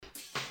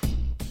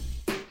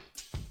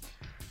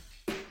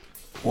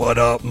What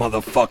up,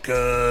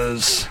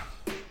 motherfuckers?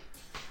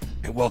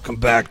 And welcome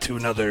back to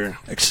another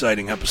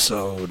exciting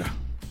episode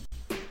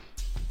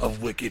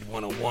of Wicked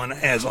 101.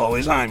 As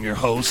always, I'm your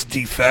host,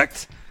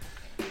 Defekt.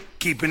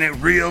 Keeping it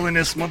real in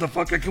this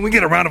motherfucker. Can we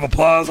get a round of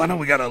applause? I know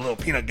we got a little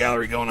peanut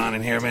gallery going on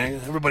in here,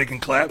 man. Everybody can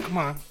clap. Come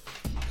on.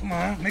 Come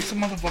on. Make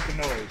some motherfucking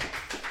noise.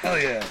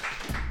 Hell yeah.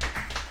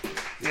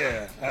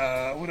 Yeah.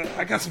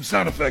 I got some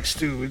sound effects,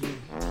 too.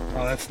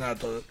 Oh, that's not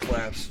the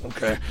claps.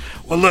 Okay.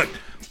 Well, look.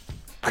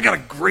 I got a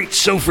great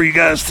show for you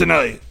guys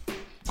tonight.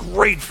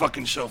 Great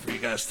fucking show for you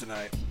guys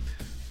tonight.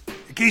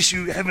 In case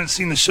you haven't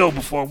seen the show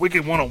before,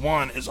 Wicked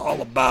 101 is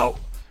all about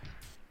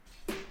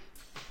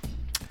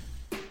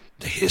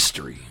the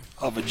history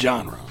of a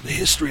genre. The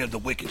history of the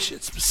wicked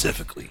shit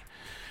specifically.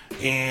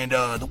 And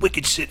the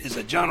wicked shit is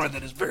a genre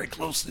that is very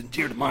close and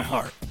dear to my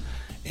heart.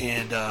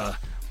 And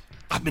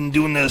I've been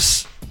doing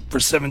this for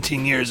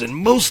 17 years. And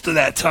most of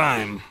that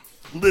time,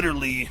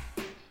 literally...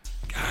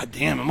 God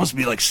damn, it must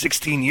be like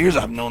 16 years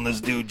I've known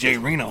this dude, J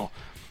Reno.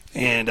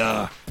 And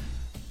I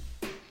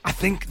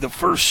think the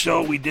first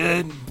show we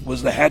did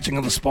was the Hatching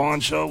of the Spawn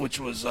show, which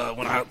was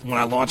when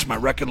I launched my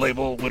record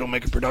label,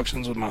 Widowmaker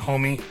Productions, with my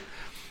homie.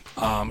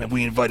 And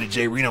we invited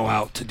J Reno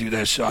out to do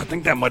that show. I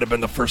think that might have been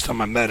the first time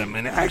I met him.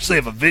 And I actually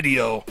have a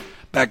video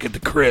back at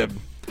the crib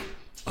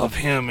of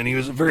him, and he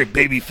was a very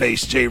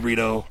baby-faced J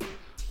Reno.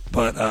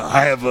 But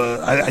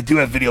I do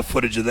have video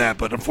footage of that,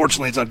 but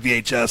unfortunately it's on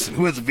VHS, and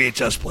who has a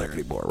VHS player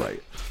anymore,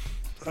 right?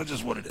 That's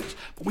just what it is.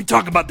 But we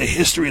talk about the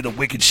history of the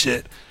wicked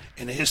shit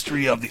and the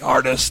history of the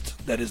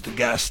artist that is the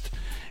guest,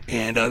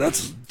 and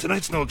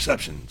tonight's no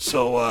exception.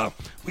 So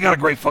we got a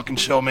great fucking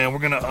show, man.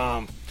 We're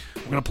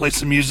gonna play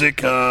some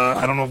music.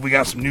 I don't know if we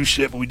got some new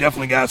shit, but we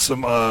definitely got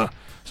some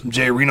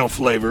J Reno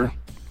flavor.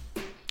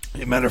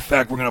 As a matter of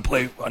fact, we're gonna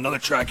play another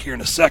track here in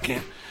a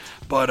second,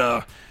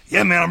 but.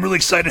 Yeah, man, I'm really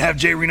excited to have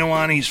J Reno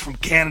on. He's from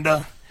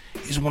Canada.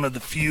 He's one of the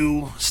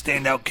few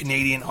standout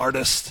Canadian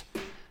artists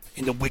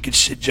in the wicked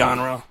shit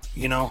genre,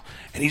 you know,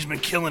 and he's been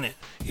killing it.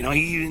 You know,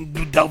 he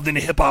even delved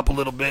into hip hop a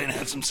little bit and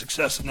had some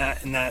success in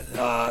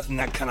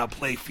that kind of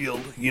play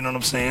field. You know what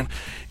I'm saying?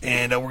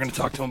 And we're gonna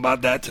talk to him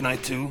about that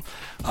tonight too.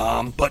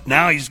 But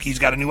now he's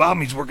got a new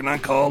album he's working on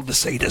called The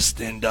Sadist,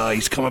 and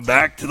he's coming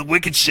back to the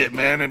wicked shit,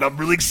 man. And I'm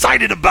really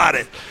excited about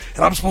it.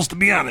 And I'm supposed to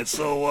be on it,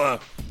 so.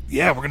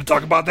 Yeah, we're going to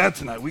talk about that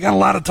tonight. We got a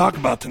lot to talk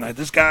about tonight.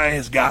 This guy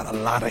has got a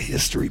lot of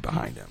history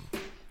behind him.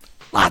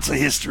 Lots of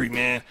history,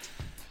 man.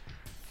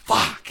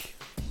 Fuck.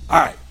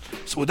 All right.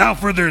 So without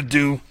further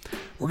ado,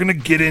 we're going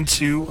to get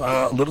into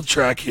a little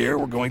track here.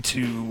 We're going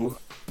to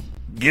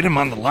get him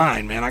on the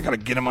line, man. I got to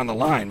get him on the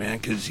line, man,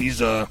 because he's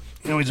a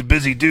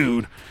busy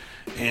dude.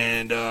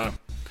 And I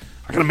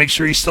got to make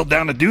sure he's still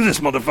down to do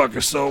this,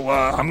 motherfucker. So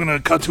I'm going to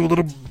cut to a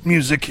little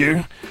music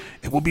here.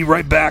 And we'll be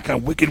right back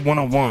on Wicked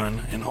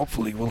 101, and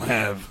hopefully we'll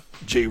have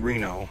J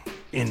Reno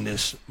in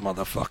this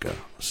motherfucker.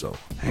 So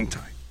hang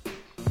tight.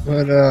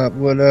 What up?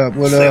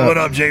 Say what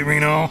up, J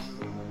Reno.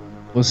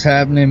 What's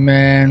happening,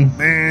 man?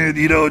 Man,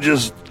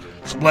 just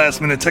some last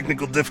minute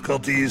technical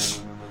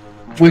difficulties.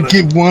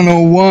 Wicked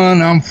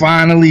 101, I'm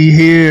finally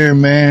here,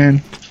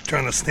 man.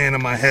 Trying to stand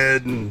on my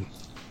head and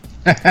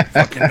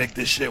fucking make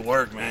this shit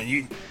work, man.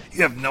 You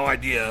have no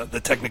idea the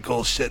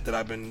technical shit that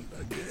I've been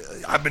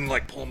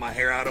like pulling my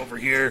hair out over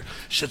here.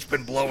 Shit's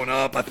been blowing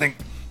up. I think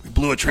we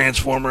blew a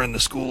transformer in the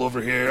school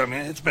over here. I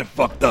mean, it's been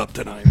fucked up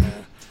tonight,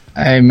 man.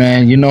 Hey,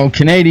 man,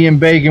 Canadian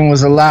Bacon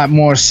was a lot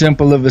more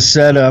simple of a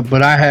setup,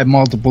 but I had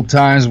multiple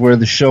times where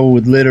the show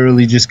would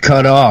literally just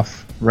cut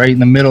off right in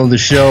the middle of the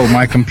show.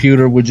 My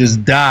computer would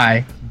just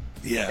die.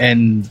 Yeah.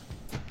 And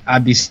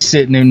I'd be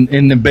sitting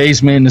in the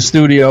basement in the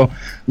studio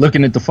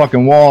looking at the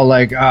fucking wall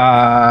like,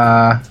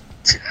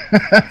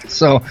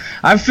 So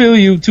I feel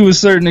you to a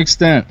certain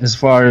extent as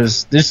far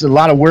as there's a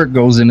lot of work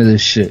goes into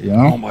this shit, you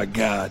know? Oh my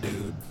god,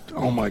 dude.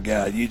 Oh my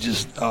god. You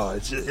just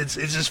it's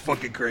just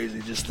fucking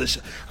crazy. Just this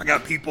I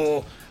got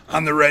people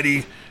on the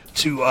ready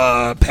to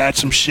patch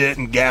some shit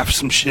and gaff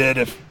some shit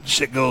if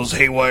shit goes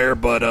haywire,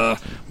 but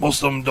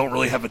most of them don't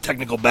really have a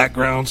technical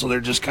background, so they're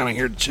just kind of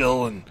here to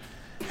chill and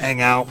hang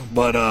out,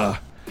 but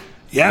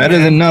yeah, better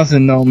than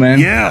nothing, though, man.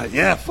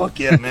 Yeah, fuck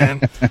yeah, man.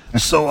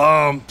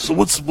 So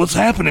what's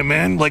happening,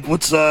 man? Like,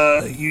 what's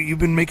you've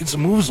been making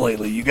some moves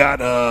lately? You got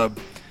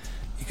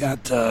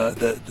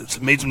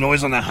made some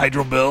noise on that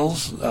Hydro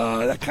Bills.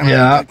 That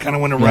kind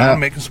of went around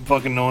making some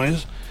fucking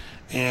noise,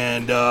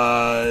 and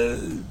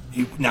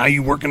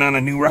you're working on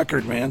a new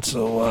record, man.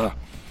 So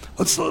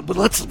let's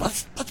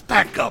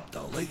back up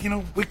though. Like,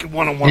 Wicked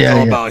 101 is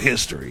all about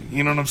history.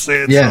 You know what I'm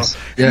saying? Yes.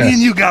 So me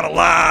and you got a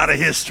lot of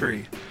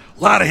history.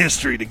 A lot of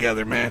history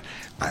together, man.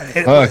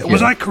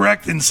 Was I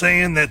correct in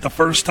saying that the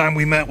first time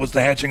we met was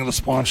the Hatching of the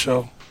Spawn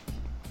show?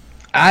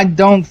 I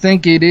don't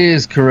think it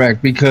is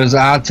correct, because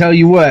I'll tell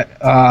you what,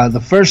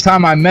 the first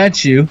time I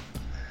met you,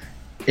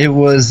 it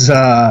was,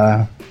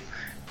 I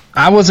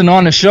wasn't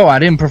on the show. I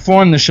didn't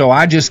perform the show.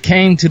 I just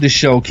came to the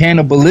show.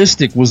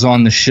 Cannibalistic was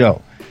on the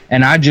show,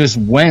 and I just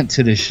went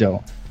to the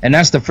show. And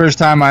that's the first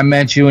time I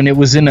met you, and it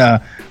was in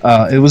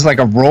it was like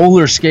a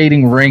roller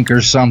skating rink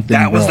or something.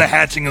 That was the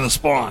Hatching of the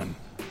Spawn.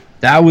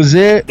 That was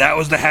it? That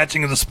was the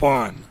hatching of the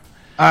Spawn.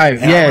 All right,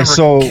 And yeah,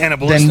 so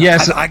then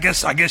yes. I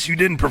guess you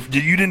didn't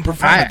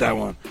perform at that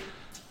one.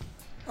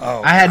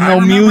 Oh, I had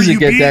no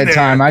music at that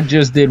time. I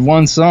just did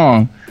one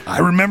song. I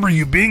remember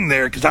you being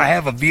there because I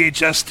have a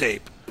VHS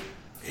tape.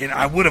 And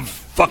I would have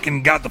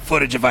fucking got the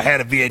footage if I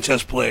had a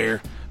VHS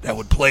player that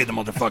would play the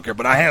motherfucker.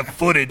 But I have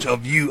footage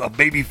of you, a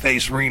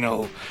babyface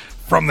Reno,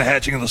 from the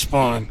hatching of the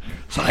Spawn.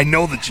 So I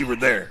know that you were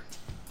there.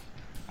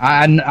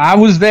 I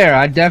was there.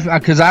 I definitely,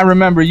 because I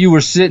remember you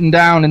were sitting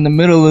down in the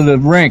middle of the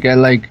rink at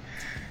like,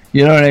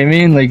 you know what I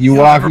mean? Like you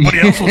walked,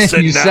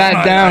 you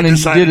sat down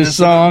and did a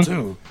song.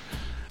 Too.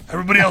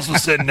 Everybody else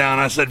was sitting down.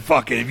 I said,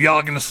 "Fuck it. If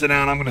y'all gonna sit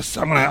down, I'm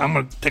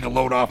gonna take a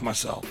load off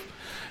myself."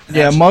 And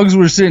yeah, Muggs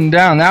were sitting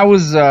down. That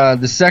was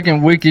the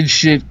second Wicked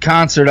Shit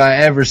concert I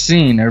ever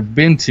seen or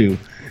been to.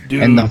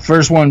 Dude. And the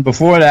first one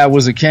before that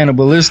was a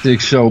Cannibalistic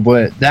show,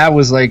 but that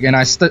was like, and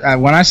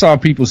when I saw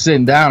people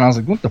sitting down, I was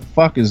like, "What the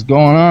fuck is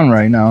going on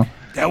right now?"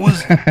 That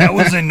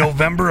was in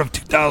November of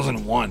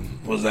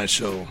 2001. Was that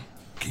show?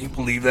 Can you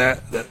believe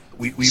that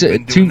we've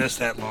been doing this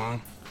that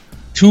long?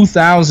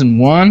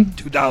 2001.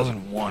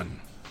 2001.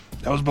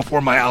 That was before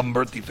my album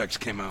Birth Defects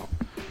came out.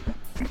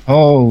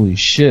 Holy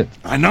shit!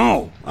 I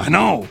know.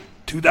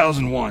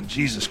 2001.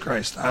 Jesus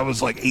Christ! I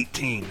was like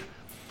 18.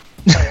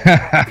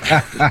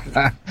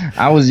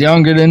 I was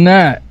younger than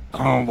that.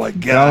 Oh my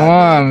god! Come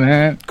on,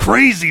 man.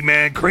 Crazy,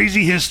 man.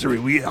 Crazy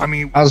history.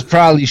 I was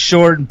probably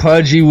short and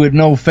pudgy with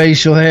no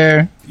facial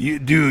hair. You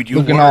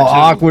looking were, all too.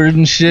 awkward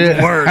and shit.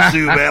 You were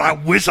too, man. I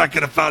wish I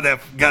could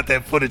have got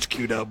that footage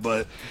queued up,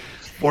 but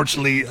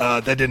fortunately,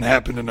 that didn't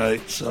happen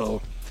tonight.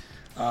 So.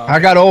 I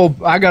got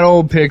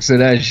old pics of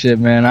that shit,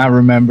 man. I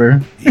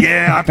remember.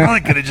 Yeah, I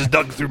probably could have just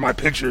dug through my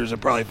pictures and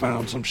probably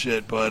found some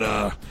shit, but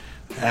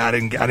I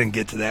didn't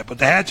get to that. But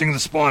the hatching of the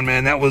Spawn,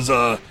 man, that was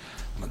the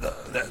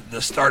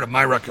start of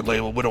my record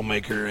label,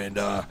 Widowmaker,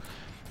 and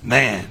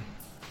man,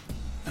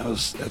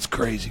 that's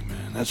crazy,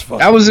 man. That's fucking.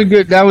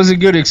 That was a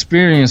good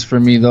experience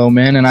for me though,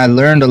 man, and I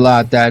learned a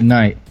lot that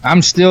night.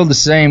 I'm still the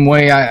same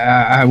way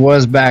I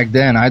was back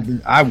then.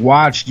 I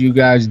watched you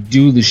guys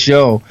do the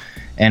show.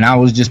 And I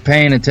was just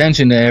paying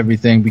attention to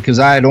everything because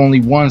I had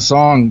only one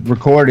song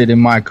recorded in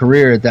my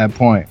career at that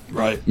point.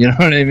 Right. You know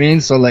what I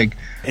mean? So like,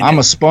 I'm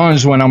a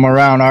sponge when I'm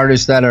around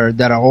artists that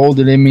are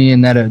older than me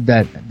and that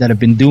have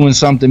been doing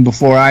something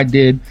before I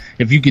did.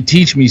 If you could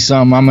teach me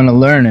something, I'm gonna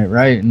learn it,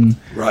 right? And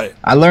right.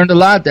 I learned a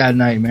lot that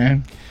night,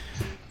 man.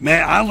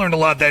 Man, I learned a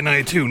lot that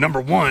night too.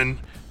 Number one,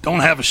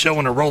 don't have a show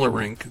in a roller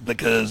rink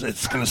because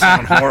it's gonna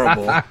sound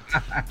horrible.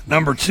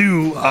 Number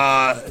two,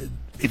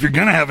 if you're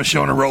going to have a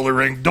show in a roller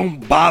rink,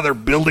 don't bother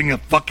building a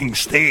fucking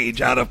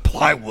stage out of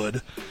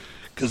plywood,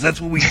 because that's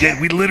what we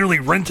did. We literally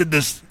rented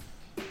this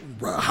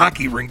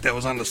hockey rink that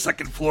was on the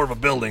second floor of a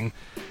building,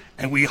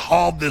 and we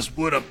hauled this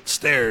wood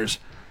upstairs,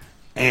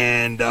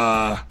 and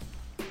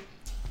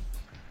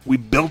we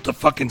built a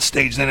fucking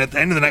stage. Then at the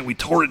end of the night, we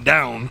tore it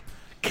down,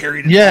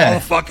 carried it all the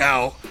fuck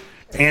out,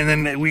 and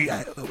then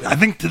I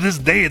think to this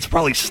day, it's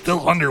probably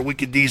still under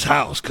Wicked D's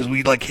house, because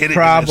we like hid it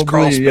in his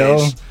crawl space.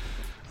 Yo.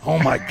 Oh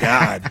my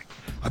God.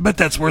 I bet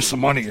that's worth some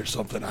money or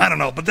something. I don't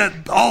know, but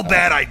that all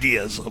bad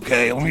ideas.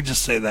 Okay, let me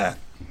just say that.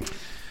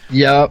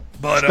 Yep.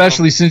 But,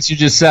 especially since you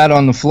just sat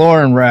on the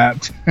floor and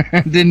rapped,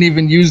 didn't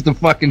even use the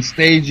fucking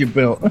stage you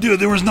built. Dude,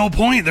 there was no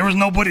point. There was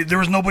nobody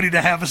to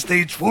have a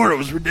stage for. It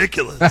was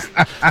ridiculous.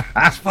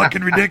 It's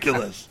fucking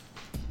ridiculous.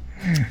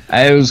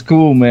 It was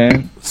cool,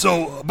 man.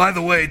 So, by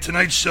the way,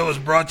 tonight's show is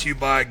brought to you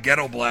by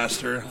Ghetto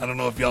Blaster. I don't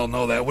know if y'all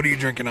know that. What are you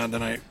drinking on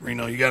tonight,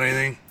 Reno? You got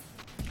anything?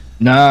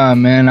 Nah,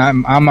 man,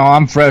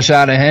 I'm fresh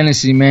out of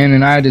Hennessy, man,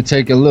 and I had to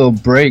take a little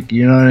break.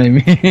 You know what I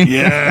mean?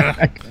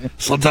 Yeah.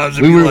 Sometimes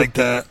it be like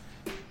that.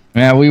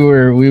 Man, we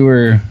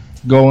were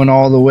going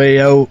all the way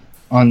out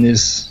on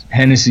this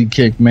Hennessy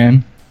kick,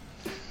 man.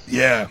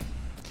 Yeah.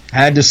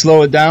 Had to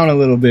slow it down a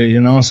little bit, you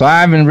know. So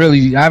I haven't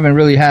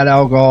really had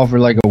alcohol for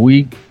like a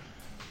week.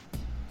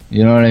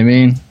 You know what I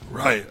mean?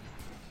 Right.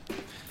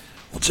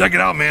 Well, check it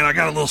out, man. I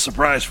got a little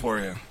surprise for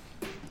you.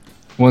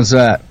 What's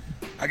that?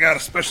 I got a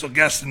special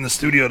guest in the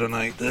studio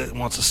tonight that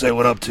wants to say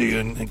what up to you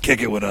and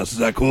kick it with us. Is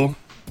that cool?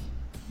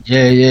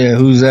 Yeah.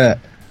 Who's that?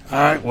 All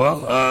right.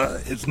 Well,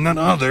 it's none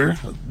other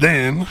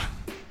than,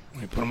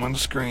 let me put him on the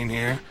screen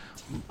here.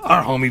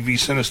 Our homie V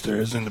Sinister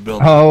is in the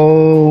building.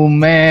 Oh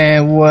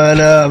man,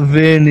 what up,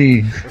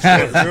 Vinny? What's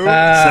up, dude?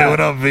 Say what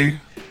up, V.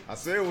 I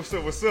said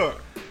what's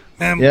up?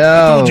 Man, yo.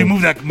 I told you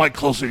move that mic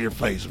closer to your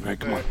face, man.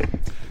 Come on.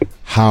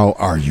 How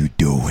are you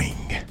doing?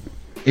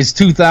 It's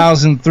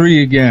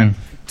 2003 again.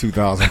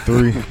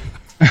 2003.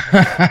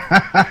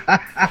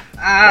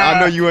 I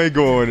know you ain't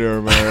going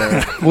there,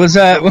 man. What's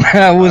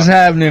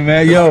happening,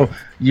 man? Yo,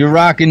 you're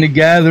rocking the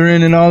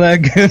Gathering and all that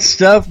good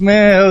stuff,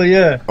 man. Hell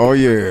yeah. Oh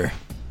yeah.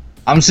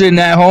 I'm sitting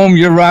at home.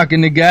 You're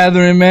rocking the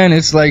Gathering, man.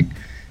 It's like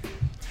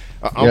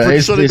I'm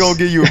pretty sure they're gonna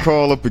give you a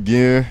call up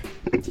again.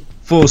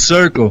 Full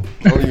circle.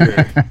 Oh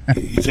yeah.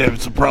 He's having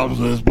some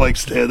problems with his bike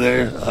stand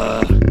there.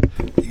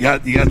 You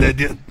got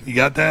You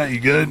got that? You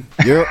good?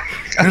 Yep.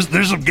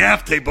 There's some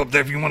gaff tape up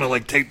there if you want to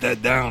like tape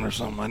that down or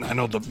something. I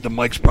know the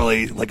mic's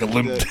probably like a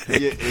limp dick.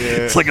 Yeah.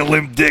 It's like a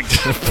limp dick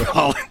just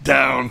falling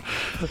down.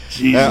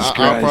 Jesus Christ.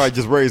 I'll probably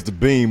just raise the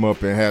beam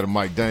up and have the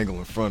mic dangle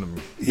in front of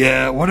me.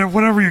 Yeah,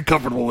 whatever you're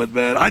comfortable with,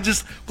 man.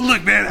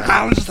 Look, man,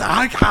 I was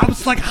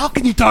like, how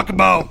can you talk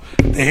about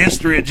the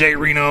history of J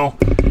Reno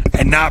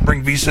and not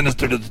bring V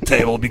Sinister to the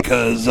table,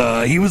 because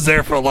he was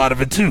there for a lot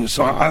of it too.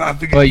 So I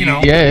think, well,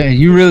 yeah,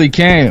 you really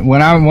can't.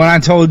 When I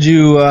told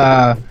you,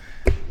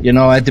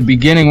 at the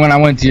beginning when I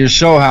went to your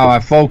show, how I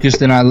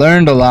focused and I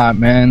learned a lot,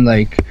 man.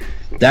 Like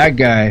that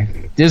guy,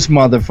 this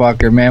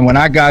motherfucker, man. When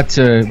I got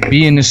to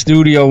be in the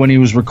studio when he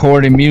was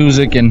recording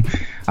music, and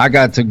I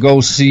got to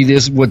go see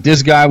what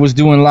this guy was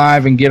doing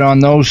live and get on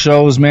those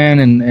shows, man.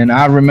 And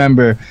I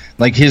remember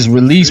like his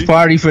release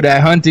party for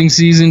that hunting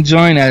season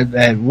joint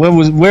at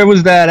where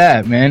was that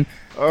at, man?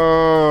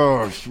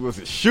 Was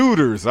it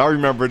Shooters? I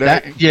remember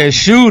that. Yeah,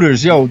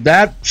 Shooters. Yo,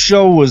 that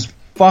show was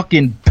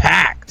fucking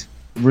packed.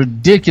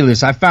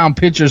 Ridiculous. I found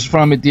pictures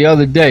from it the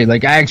other day,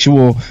 like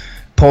actual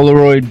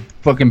Polaroid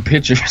fucking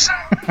pictures.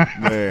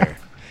 Man.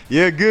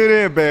 Yeah, good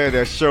and bad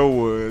that show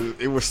was.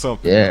 It was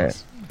something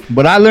else.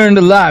 But I learned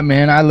a lot,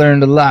 man. I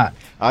learned a lot.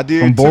 I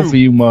did from both of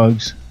you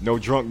mugs. No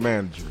drunk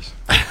managers.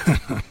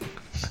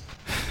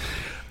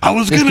 I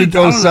was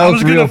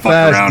gonna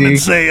fuck around and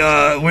say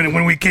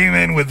when we came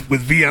in with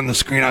V on the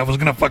screen, I was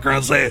gonna fuck around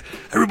and say,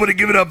 everybody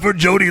give it up for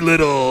Jody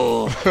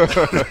Little.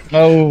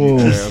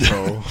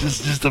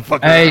 just to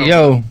fuck around. Hey,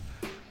 yo.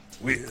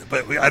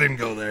 I didn't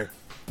go there.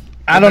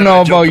 I don't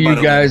know about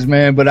you guys,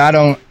 man, but I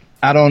don't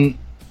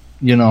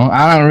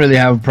really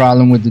have a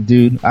problem with the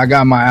dude. I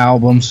got my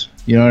albums.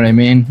 You know what I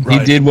mean? Right.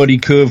 He did what he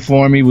could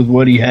for me with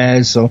what he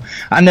has, so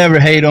I never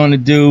hate on the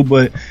dude.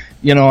 But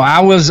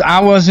I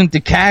wasn't the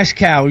cash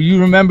cow.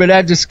 You remember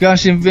that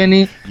discussion,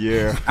 Vinny?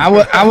 Yeah.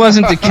 I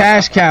wasn't the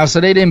cash cow,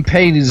 so they didn't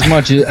pay as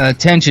much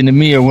attention to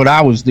me or what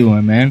I was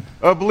doing, man.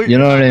 You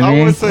know what I mean? I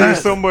wouldn't say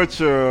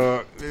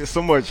there's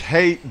so much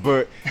hate,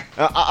 but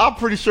I'm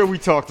pretty sure we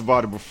talked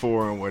about it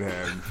before and what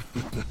have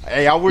you.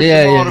 Hey, I wish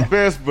you all the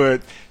best,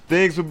 but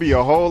things would be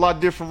a whole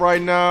lot different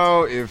right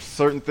now if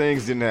certain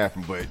things didn't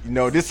happen. But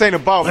this ain't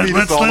about me.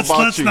 This is all about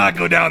you. Let's not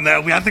go down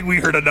that. I think we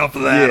heard enough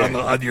of that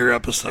on your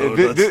episode.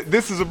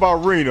 This is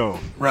about Reno,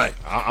 right?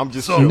 I'm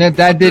just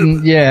that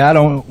didn't. Yeah, I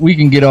don't. We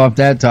can get off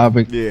that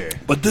topic. Yeah,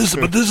 but this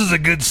is a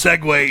good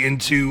segue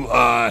into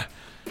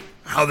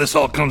how this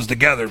all comes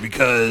together,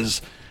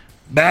 because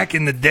back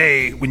in the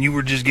day when you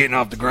were just getting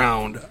off the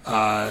ground,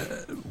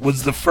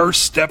 was the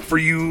first step for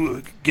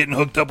you getting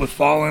hooked up with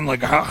Fallen?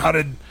 Like how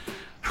did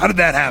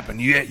that happen?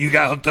 You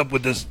got hooked up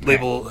with this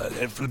label.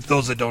 For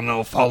those that don't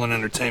know, Fallen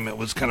Entertainment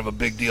was kind of a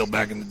big deal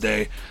back in the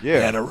day.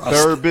 Yeah, it had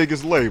third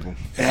biggest label.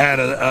 It had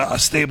a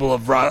stable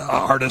of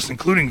artists,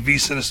 including V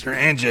Sinister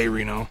and J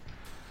Reno.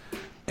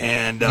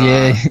 And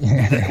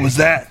was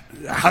that?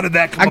 How did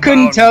that come about? I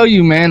couldn't tell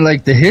you, man.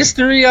 Like the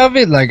history of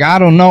it, like I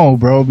don't know,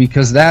 bro,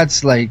 because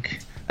that's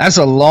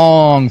a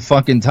long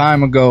fucking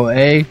time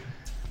ago.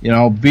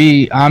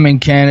 B, I'm in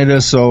Canada,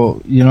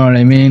 so you know what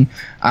I mean?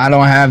 I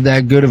don't have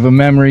that good of a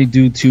memory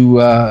due to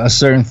a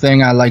certain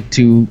thing I like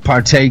to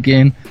partake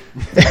in.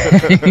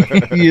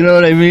 You know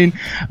what I mean?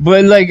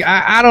 But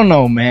I don't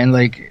know, man.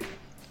 Like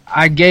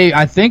I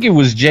think it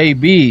was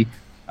JB.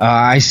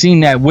 I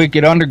seen that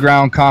Wicked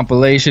Underground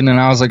compilation,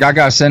 and I was like, I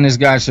gotta send this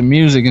guy some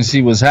music and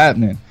see what's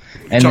happening.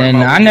 And then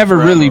I never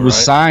really was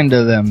signed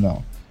to them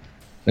though.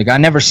 Like, I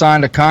never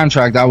signed a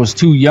contract. I was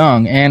too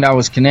young, and I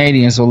was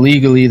Canadian, so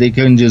legally they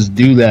couldn't just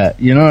do that.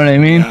 You know what I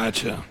mean?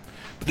 Gotcha.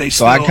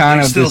 But I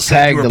kind of just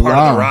tagged along. Part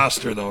of the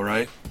roster, though,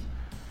 right?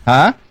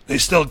 Huh? They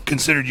still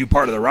considered you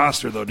part of the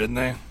roster, though, didn't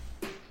they?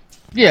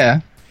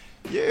 Yeah.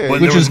 Yeah.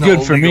 Which was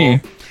good for me.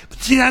 But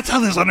see, that's how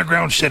this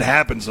underground shit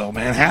happens, though,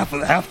 man.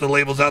 Half the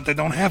labels out there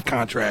don't have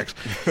contracts.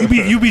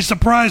 You'd be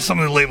surprised some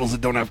of the labels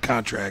that don't have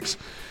contracts.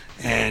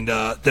 And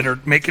that are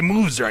making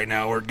moves right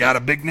now or got a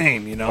big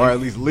name, or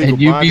at least legal.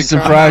 And you'd be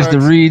surprised to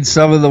read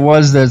some of the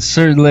ones that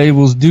certain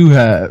labels do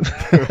have.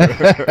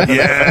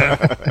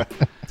 Yeah.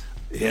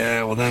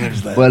 Well, then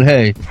there's that. But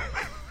hey,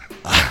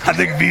 I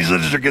think V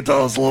Sinister can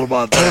tell us a little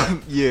about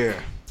that. Yeah.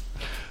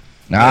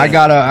 Now I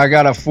got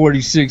a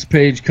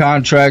 46-page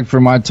contract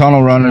for my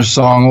Tunnel Runner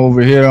song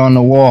over here on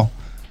the wall.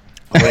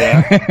 Oh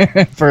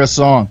yeah. For a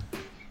song.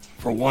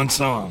 For one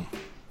song.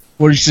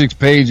 46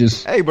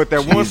 pages. Hey, but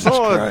that one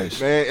song, Christ.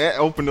 man, that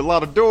opened a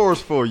lot of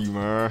doors for you,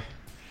 man.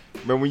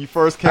 Remember when you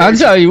first came? I'll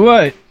tell you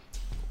what.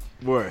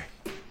 What?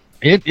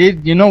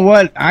 You know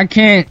what? I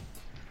can't,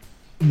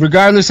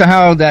 regardless of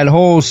how that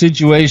whole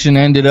situation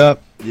ended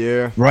up.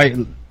 Yeah. Right,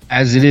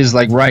 as it is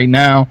like right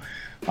now,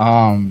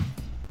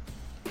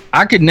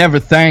 I could never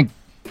thank,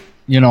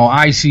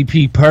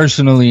 ICP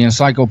personally and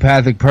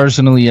Psychopathic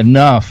personally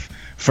enough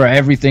for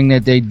everything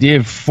that they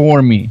did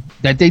for me,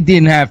 that they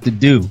didn't have to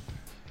do.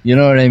 You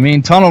know what I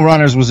mean? Tunnel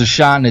Runners was a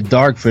shot in the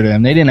dark for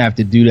them. They didn't have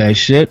to do that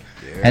shit.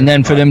 Yeah, and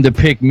then for them to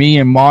pick me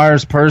and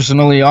Mars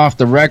personally off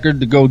the record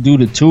to go do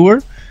the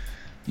tour,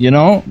 You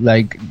know,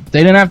 like they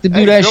didn't have to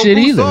do that Joe shit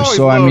Booth either. always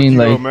So I loved mean, you,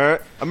 like, though, man.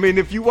 I mean,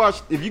 if you go on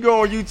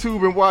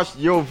YouTube and watch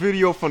your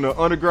video from the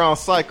Underground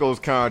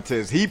Psychos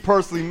contest, he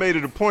personally made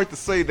it a point to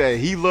say that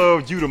he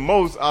loved you the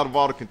most out of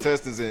all the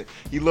contestants, and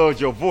he loved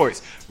your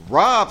voice.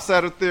 Rob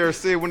sat up there and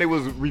said when they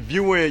was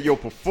reviewing your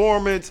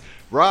performance,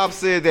 Rob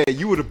said that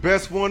you were the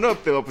best one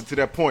up there up until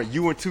that point,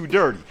 you and Too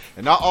Dirty.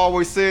 And I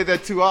always said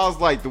that too. I was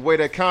like, the way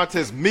that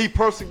contest, me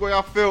personally, the way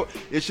I felt,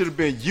 it should have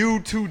been you,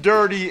 Too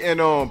Dirty,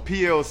 and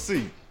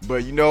PLC.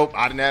 But, you know,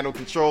 I didn't have no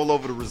control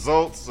over the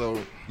results, so,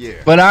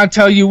 yeah. But I'll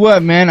tell you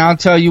what, man.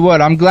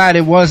 I'm glad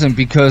it wasn't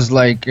because,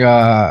 like,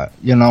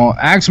 you know,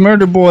 Axe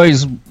Murder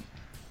Boys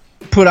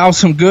put out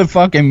some good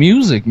fucking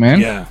music, man.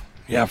 Yeah.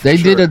 Yeah, for they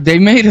sure. They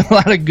made a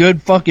lot of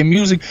good fucking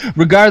music,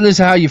 regardless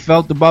of how you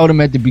felt about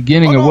them at the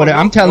beginning or whatever.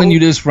 I'm telling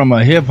you this from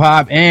a hip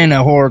hop and a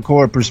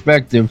horrorcore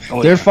perspective.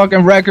 Their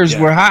fucking records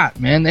were hot,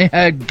 man. They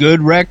had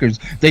good records.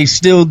 They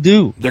still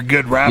do. They're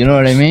good rappers. You know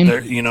what I mean?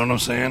 You know what I'm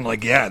saying?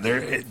 Like, yeah,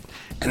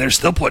 they're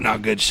still putting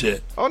out good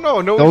shit. Oh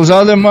no, those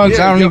other monks,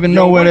 I don't even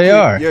know where they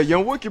are. Yeah,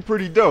 Young Wicked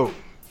pretty dope.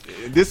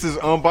 This is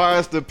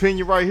unbiased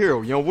opinion right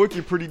here. Young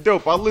Wicked pretty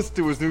dope. I listened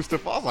to his new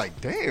stuff. I was like,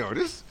 damn,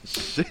 this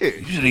shit.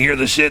 You should hear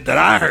the shit that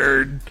I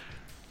heard.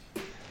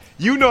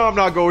 You know I'm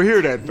not gonna hear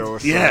that though.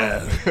 So.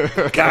 Yeah.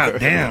 God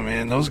damn,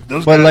 man. Those.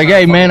 But like,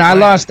 hey, man, I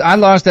lost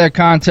that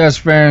contest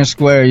fair and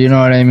square. You know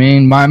what I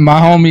mean? My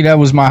homie that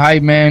was my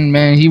hype man.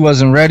 Man, he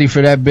wasn't ready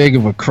for that big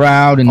of a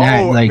crowd and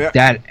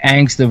that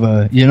angst of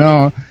a, you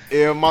know.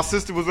 Yeah, my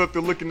sister was up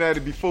there looking at it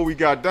before we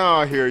got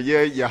down here.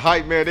 Yeah, your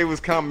hype man, they was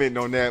commenting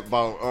on that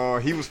about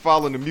he was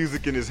following the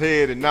music in his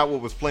head and not what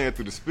was playing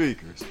through the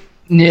speakers.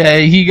 Yeah,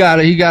 he got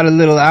a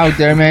little out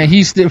there, man.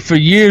 He still, for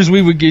years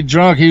we would get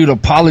drunk. He would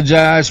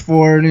apologize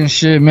for it and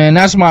shit, man.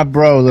 That's my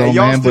bro, though, and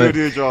y'all man. Still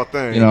did y'all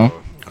thing, you know.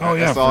 Oh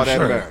yeah, that's all for that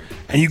sure. matters.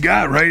 And you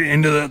got right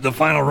into the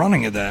final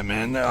running of that,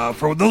 man.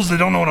 For those that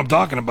don't know what I'm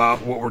talking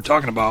about, what we're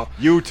talking about,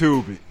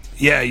 YouTube it.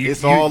 Yeah,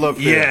 it's all up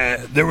there.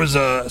 Yeah, there was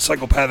a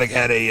Psychopathic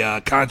had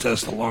a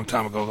contest a long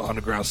time ago,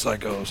 Underground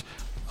Psychos.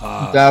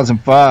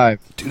 2005.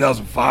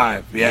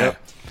 2005, yeah. Yep.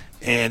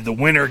 And the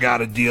winner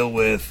got a deal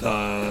with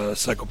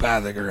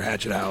Psychopathic or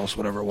Hatchet House,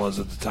 whatever it was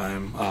at the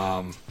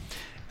time.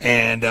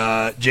 And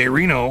J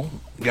Reno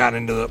got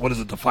into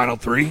the final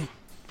three?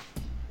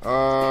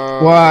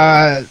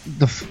 Well,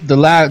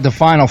 the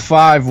final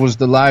five was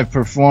the live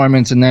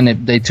performance, and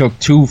then they took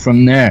two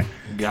from there.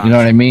 Gotcha. You know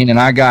what I mean? And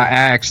I got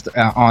axed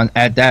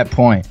at that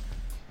point.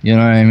 You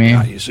know what I mean?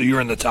 Got you. So you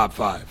were in the top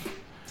five.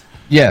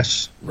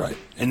 Yes. Right.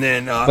 And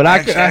then but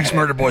Axe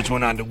Murder Boys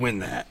went on to win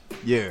that.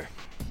 Yeah.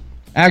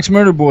 Axe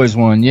Murder Boys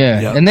won,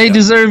 yeah. Yep, and they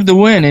deserved to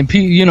win. And,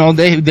 you know,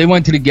 they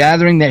went to the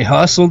gathering, they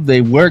hustled,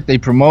 they worked, they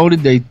promoted,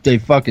 they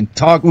fucking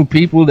talked with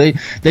people. They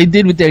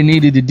did what they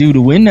needed to do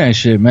to win that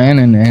shit, man.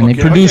 And they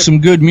produced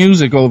some good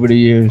music over the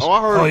years. Oh,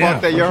 I heard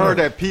about that. You heard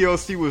sure. that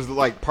PLC was,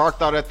 like,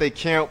 parked out at their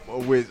camp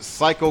with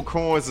Psycho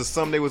Coins or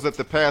something. They was at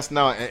the pass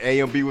now, and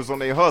AMB was on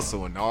their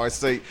hustle. And I always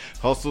say,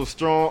 hustle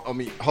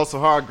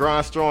hard,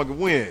 grind strong, and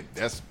win.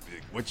 That's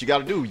what you got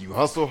to do. You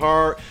hustle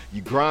hard,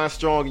 you grind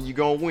strong, and you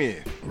going to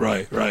win.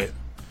 Right.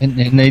 And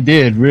they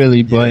did,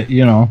 really, but,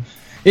 you know,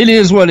 it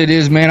is what it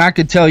is, man. I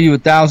could tell you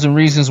 1,000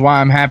 reasons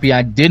why I'm happy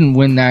I didn't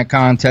win that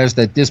contest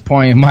at this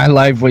point in my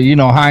life where, you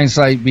know,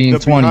 hindsight being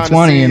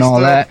 2020 and all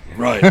stuff. that.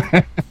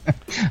 Right.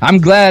 I'm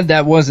glad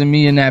that wasn't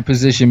me in that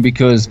position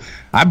because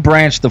I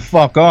branched the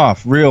fuck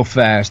off real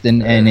fast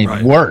and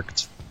it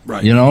worked.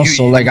 Right. You know,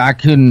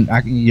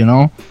 you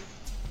know,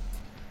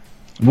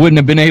 wouldn't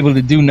have been able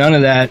to do none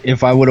of that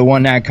if I would have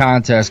won that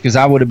contest because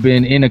I would have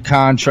been in a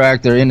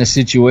contract or in a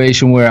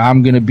situation where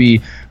I'm going to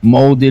be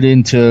molded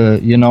into,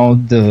 you know,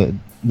 the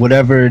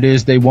whatever it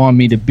is they want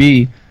me to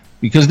be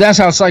because that's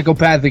how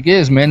Psychopathic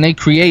is, man. They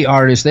create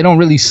artists. They don't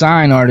really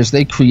sign artists.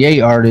 They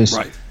create artists.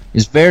 Right.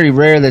 It's very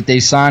rare that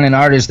they sign an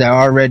artist that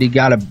already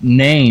got a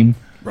name.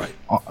 Right.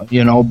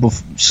 You know,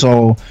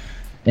 so...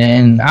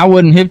 And I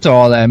wasn't hip to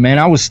all that, man.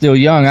 I was still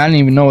young. I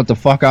didn't even know what the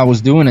fuck I was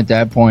doing at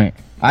that point.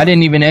 I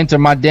didn't even enter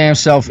my damn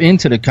self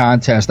into the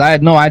contest. I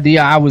had no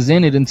idea I was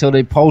in it until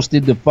they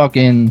posted the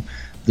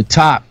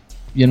top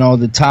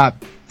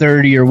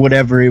 30 or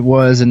whatever it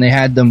was, and they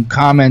had them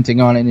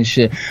commenting on it and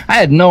shit. I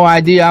had no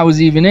idea I was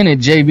even in it.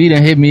 JB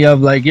done hit me up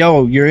like,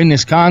 yo, you're in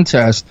this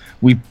contest.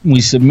 We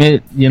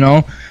submit, you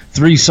know,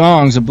 3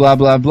 songs and blah,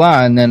 blah,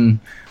 blah. And then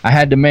I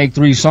had to make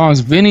 3 songs.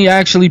 Vinny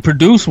actually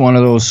produced one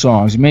of those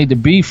songs. He made the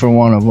beat for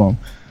one of them.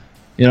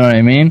 You know what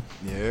I mean?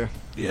 Yeah.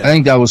 I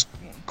think that was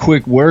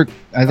Quick Work.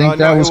 I think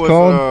that was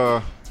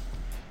called.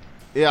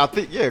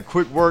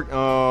 Quick Work.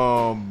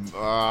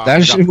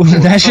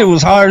 That shit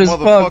was hard as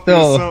fuck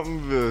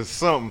though.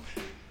 Something.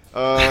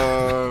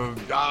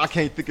 I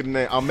can't think of the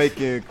name. I'm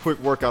making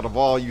quick work out of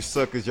all you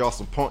suckers. Y'all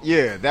some punk.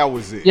 Yeah, that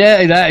was it. Yeah.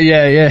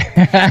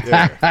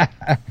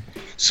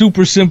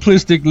 Super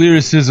simplistic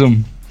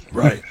lyricism.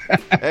 Right.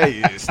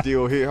 Hey, it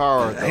still hit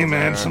hard. Hey,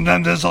 man,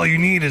 sometimes that's all you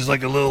need is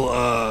like a little,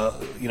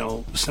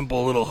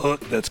 simple little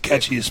hook that's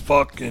catchy as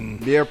fuck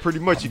and yeah, pretty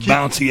much.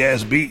 Bouncy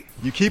ass beat.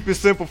 You keep it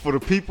simple for the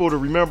people to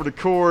remember the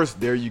chorus.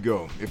 There you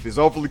go. If it's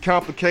overly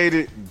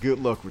complicated, good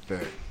luck with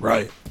that.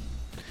 Right.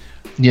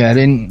 Yeah,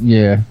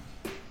 yeah.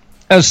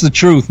 That's the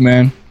truth,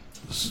 man.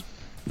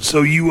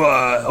 So you,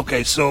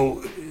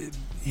 so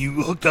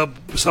you hooked up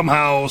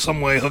somehow,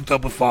 some way, hooked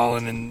up with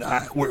Fallen, and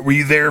were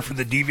you there for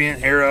the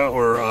Deviant era,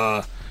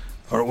 or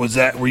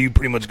were you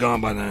pretty much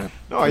gone by then?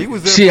 No, he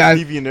was there for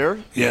the Deviant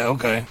era. Yeah,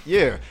 okay.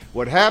 Yeah,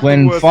 what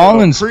happened was when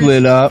Fallen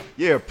split up.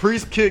 Yeah,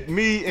 Priest kicked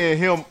me and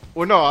him.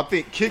 Well, no, I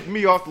think kicked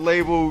me off the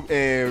label,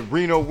 and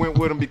Reno went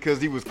with him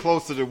because he was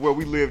closer to where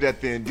we lived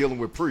at then, dealing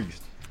with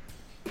Priest.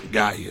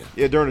 Got you.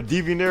 Yeah, during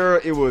the Deviant era,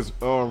 it was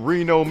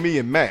Reno, me,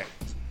 and Matt.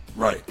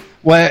 Right.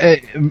 Well,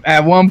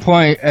 at one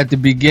point at the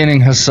beginning,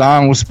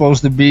 Hassan was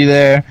supposed to be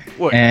there.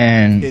 What?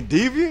 And in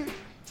Deviant?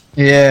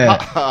 Yeah.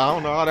 I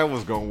don't know how that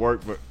was gonna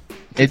work, but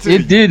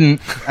it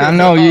didn't. I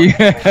know you.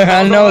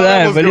 I know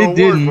that, but it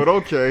didn't. But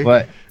okay.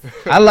 But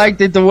I liked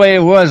it the way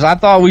it was. I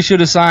thought we should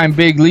have signed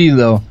Big Lee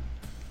though.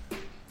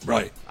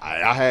 Right.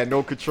 I had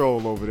no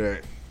control over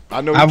that.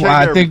 I know.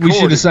 I think we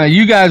should have signed.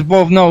 You guys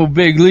both know who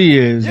Big Lee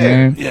is,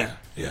 man. Yeah.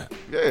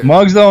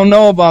 Mugs don't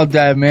know about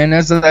that, man.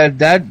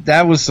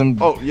 That was some.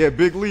 Oh yeah,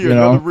 Big Lee,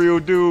 another real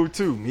dude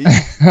too.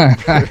 He's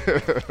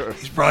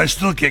probably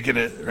still kicking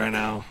it right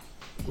now.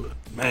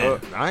 Man,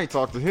 I ain't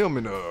talked to him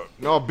in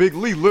no, Big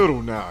Lee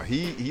little now.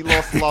 He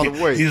lost a lot of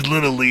weight. He's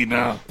Little Lee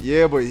now.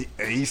 Yeah, but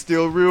he's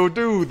still a real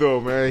dude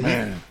though,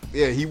 man.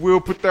 He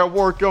will put that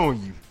work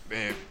on you.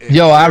 Man,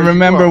 yo, I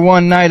remember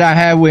one night I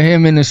had with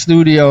him in the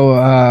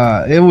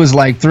studio. It was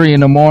like 3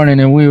 a.m.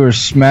 and we were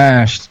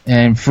smashed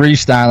and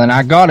freestyling.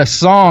 I got a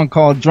song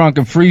called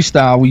Drunken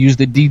Freestyle. We used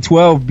the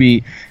D12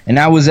 beat, and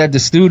I was at the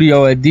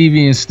studio at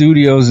Deviant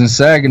Studios in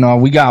Saginaw.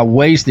 We got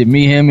wasted,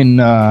 me, him, and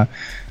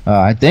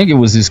I think it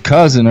was his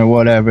cousin or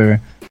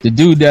whatever, the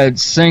dude that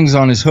sings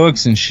on his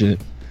hooks and shit.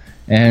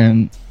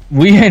 And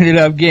we ended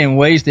up getting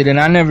wasted,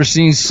 and I never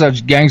seen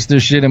such gangster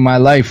shit in my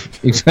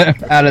life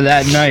except out of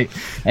that night.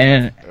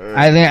 And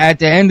I think at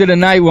the end of the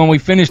night when we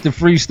finished the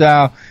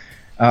freestyle,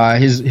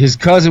 his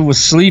cousin was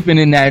sleeping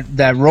in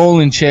that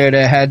rolling chair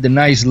that had the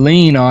nice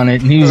lean on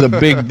it, and he was a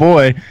big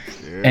boy.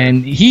 Yeah.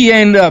 And he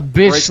ended up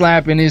bitch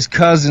slapping his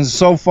cousin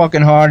so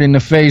fucking hard in the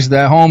face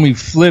that homie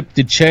flipped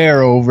the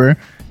chair over.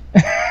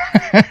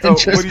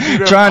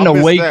 Just trying to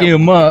wake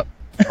him up.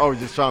 Oh,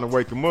 just trying to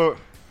wake him up.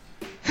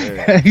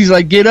 Yeah. He's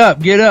like, get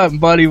up. And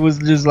Buddy was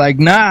just like,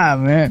 nah,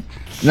 man.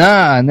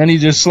 Nah. And then he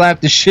just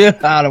slapped the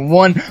shit out of him.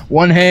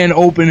 One hand,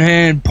 open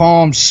hand,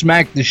 palm,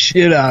 smacked the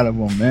shit out of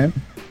him, man.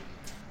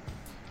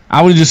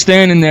 I was just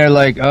standing there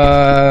like,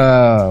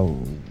 I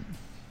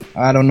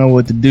don't know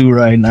what to do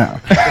right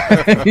now.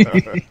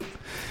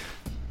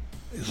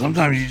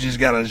 Sometimes you just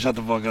gotta shut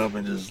the fuck up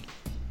and just,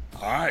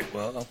 all right,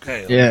 well,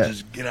 okay. Yeah. Let me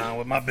just get on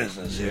with my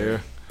business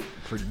here.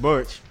 Pretty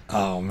much.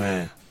 Oh,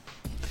 man.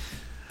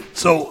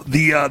 So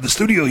the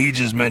studio he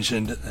just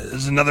mentioned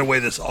is another way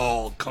this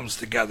all comes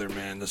together,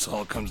 man. This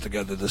all comes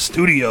together. The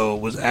studio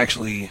was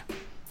actually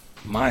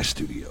my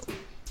studio.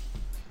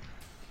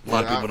 A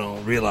lot of people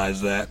don't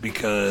realize that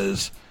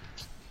because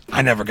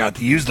I never got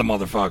to use the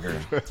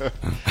motherfucker.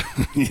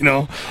 You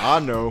know?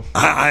 I know.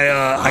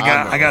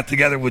 I got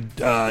together with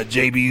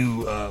JB,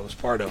 who was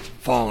part of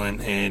Fallen,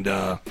 and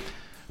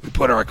we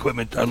put our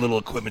little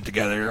equipment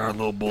together, our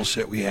little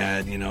bullshit we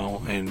had, you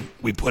know, and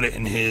we put it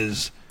in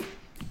his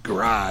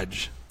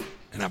garage,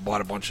 and I bought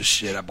a bunch of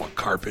shit. I bought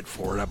carpet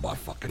for it. I bought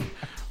fucking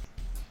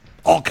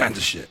all kinds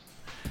of shit.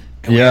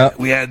 And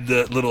we had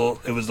the little,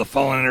 it was the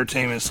Fallen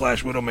Entertainment /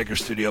 Widowmaker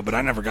studio, but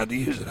I never got to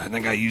use it. I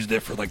think I used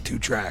it for like 2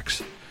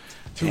 tracks.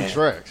 Two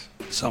tracks?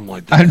 Something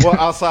like that. Well,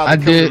 outside I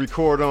did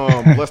record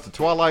Bless the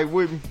Twilight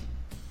with me.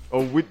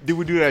 Oh, did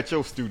we do that at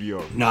your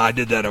studio? No, I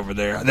did that over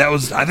there.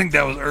 I think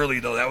that was early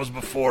though. That was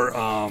before.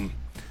 I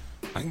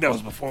think that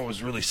was before it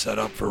was really set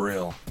up for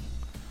real.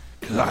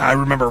 Because I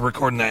remember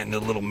recording that in the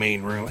little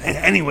main room.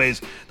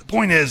 Anyways, the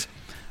point is,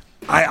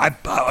 I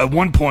at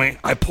one point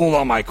I pulled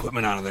all my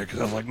equipment out of there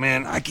because I was like,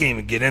 man, I can't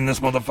even get in this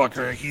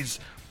motherfucker. He's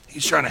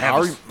trying to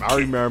have. I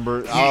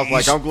remember. I was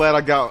like, I'm glad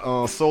I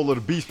got Soul of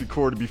the Beast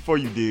recorded before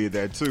you did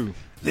that too.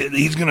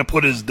 He's gonna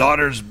put his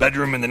daughter's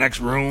bedroom in the next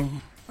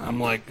room. I'm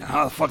like,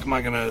 how the fuck am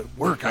I gonna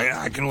work?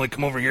 I can only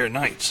come over here at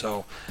night.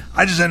 So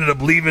I just ended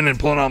up leaving and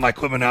pulling all my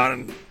equipment out,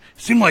 and it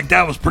seemed like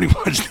that was pretty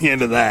much the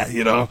end of that,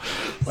 you know?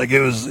 Like it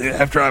was,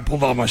 after I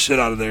pulled all my shit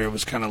out of there, it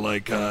was kind of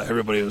like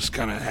everybody was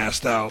kind of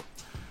assed out.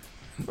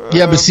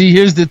 Yeah, but see,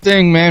 here's the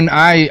thing, man.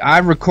 I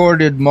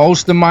recorded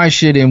most of my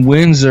shit in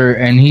Windsor,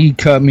 and he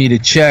cut me the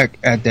check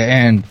at the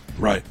end.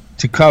 Right.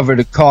 To cover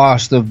the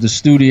cost of the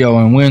studio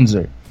in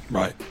Windsor.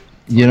 Right.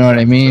 You know what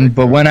I mean?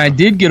 But when I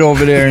did get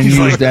over there and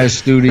use that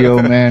studio,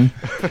 man,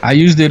 I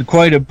used it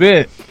quite a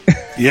bit.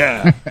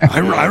 Yeah. I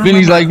remember.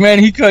 Vinny's like, man,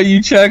 he cut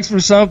you checks for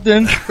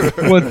something?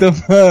 What the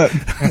fuck?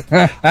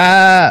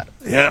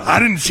 Yeah, I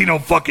didn't see no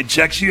fucking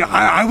checks.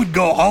 I would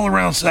go all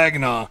around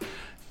Saginaw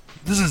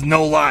This is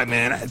no lie,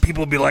 man.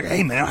 People will be like,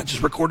 hey, man, I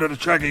just recorded a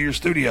track at your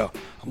studio.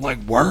 I'm like,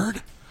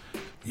 word?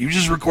 You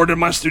just recorded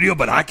my studio,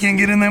 but I can't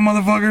get in there,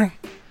 motherfucker?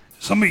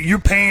 You're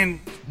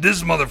paying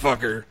this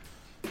motherfucker.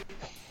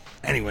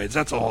 Anyways,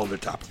 that's a whole other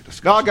topic of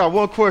discussion. Now, I got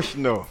one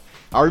question, though.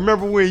 I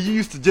remember when you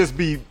used to just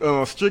be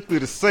strictly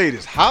the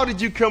sadist. How did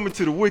you come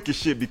into the wicked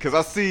shit? Because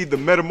I see the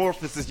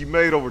metamorphosis you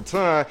made over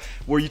time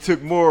where you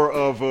took more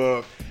of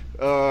a,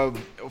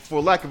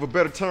 for lack of a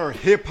better term,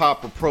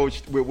 hip-hop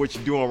approach with what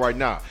you're doing right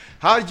now.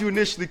 How did you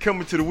initially come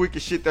into the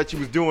wicked shit that you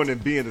was doing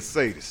and being a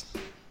sadist?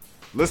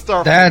 Let's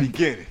start from the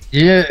beginning.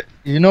 Yeah,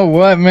 you know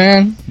what,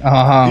 man?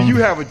 Do you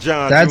have a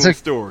John Jones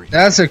story?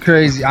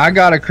 I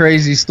got a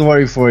crazy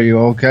story for you,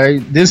 okay?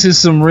 This is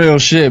some real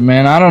shit,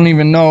 man. I don't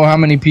even know how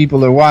many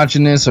people are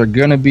watching this or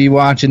gonna be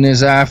watching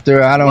this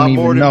after. I don't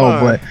even know,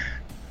 but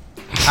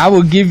I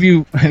will give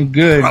you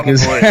good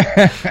because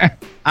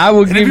I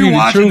will give you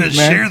the truth, this,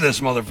 man. Share this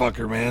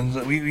motherfucker,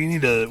 man. We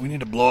need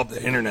to blow up the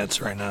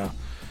internets right now.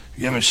 If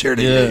you haven't shared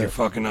it yet, you're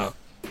fucking up.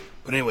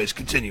 But anyways,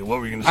 continue. What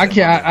were you gonna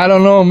say? I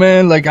don't know,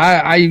 man. Like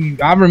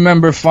I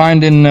remember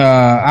finding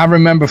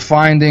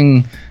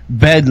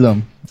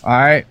Bedlam. All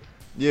right.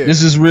 Yeah.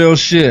 This is real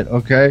shit.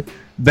 Okay.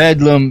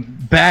 Bedlam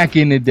back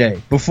in the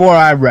day before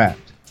I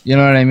rapped. You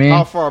know what I mean?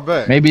 How far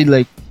back? Maybe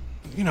like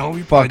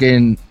we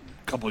fucking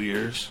couple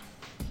years.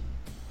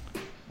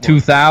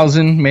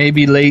 2000,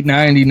 maybe late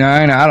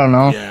 99. I don't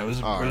know. Yeah, it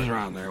was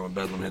around there when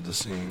Bedlam hit the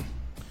scene.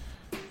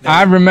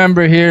 I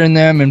remember hearing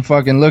them and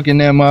fucking looking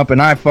them up,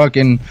 and I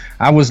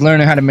was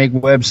learning how to make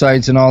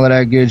websites and all of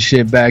that good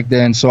shit back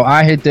then. So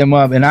I hit them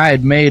up, and I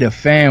had made a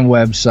fan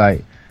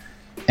website,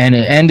 and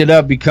it ended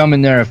up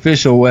becoming their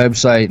official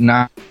website, and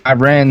I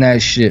ran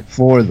that shit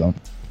for them.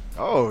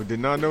 Oh, did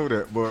not know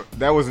that, but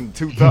that was in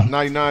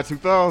 99,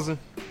 2000?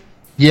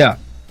 Yeah.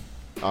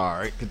 All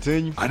right,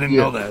 continue. I didn't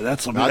know that.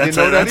 That's a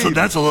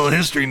little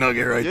history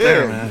nugget right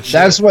there, man.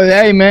 That's what.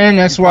 Hey, man.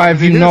 That's why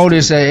if you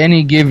notice at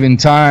any given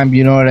time,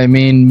 you know what I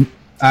mean.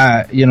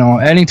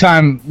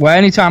 Anytime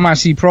I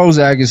see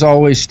Prozac, it's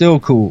always still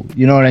cool.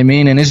 You know what I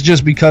mean, and it's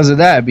just because of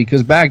that.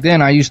 Because back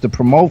then I used to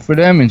promote for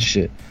them and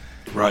shit.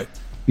 Right.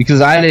 Because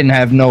I didn't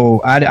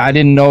know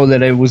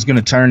that it was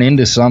gonna turn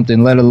into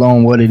something, let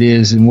alone what it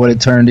is and what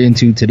it turned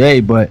into today.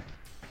 But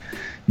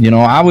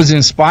I was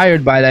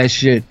inspired by that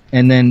shit.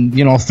 And then,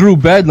 through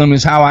Bedlam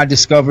is how I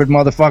discovered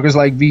motherfuckers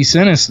like V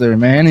Sinister,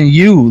 man, and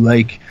you.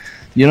 Like,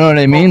 you know what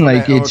I mean?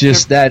 Like, it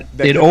just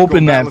it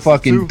opened that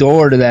fucking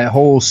door to that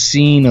whole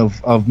scene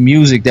of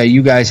music that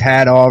you guys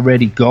had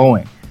already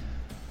going.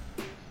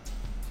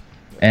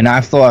 And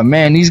I thought,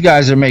 man, these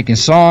guys are making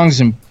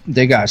songs and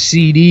they got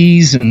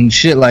CDs and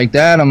shit like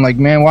that. I'm like,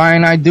 man, why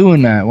ain't I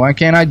doing that? Why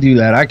can't I do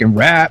that? I can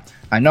rap.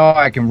 I know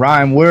I can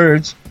rhyme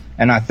words.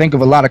 And I think of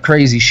a lot of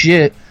crazy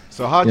shit.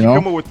 So how'd you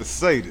come up with the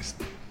sadist?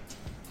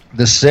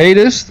 The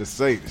sadist? The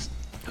sadist.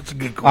 That's a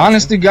good question.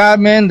 Honest to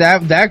God, man,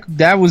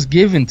 that was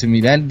given to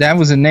me. That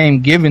was a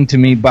name given to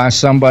me by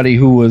somebody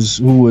who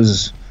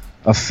was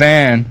a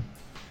fan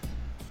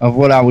of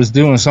what I was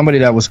doing. Somebody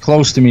that was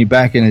close to me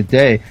back in the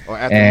day. Or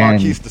at the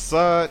Marquis de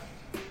Sade.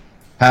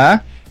 Huh?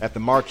 At the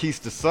Marquis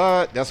de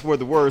Sade. That's where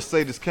the word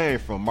sadist came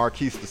from.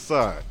 Marquis de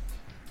Sade.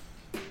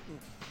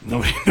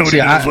 Nobody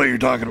knows what you're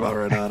talking about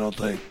right now, I don't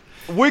think.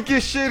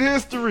 Wicked shit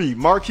history.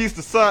 Marquis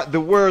de Sade,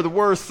 where the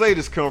word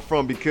sadist come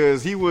from,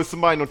 because he was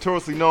somebody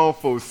notoriously known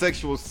for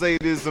sexual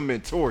sadism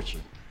and torture.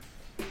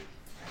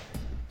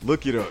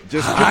 Look it up.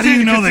 Just how do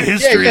you know the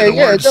history of the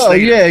word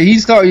sadist? Yeah,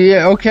 he's talking.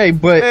 Yeah, okay,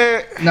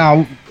 but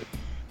now,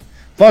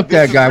 fuck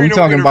that guy. We're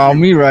talking about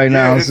me right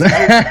now.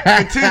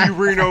 Continue,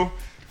 Reno.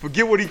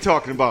 Forget what he's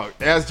talking about.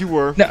 As you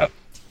were. No,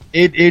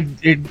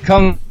 it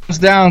comes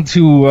down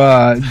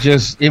to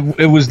just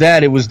it was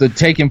the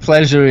taking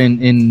pleasure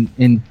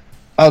in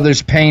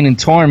others' pain and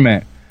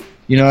torment.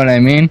 You know what I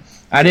mean?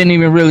 I didn't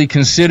even really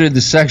consider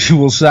the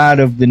sexual side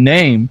of the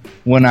name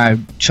when I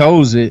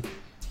chose it,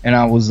 and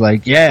I was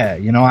like, yeah,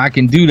 I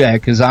can do that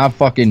because I'll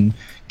fucking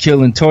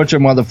kill and torture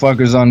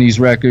motherfuckers on these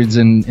records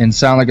and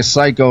sound like a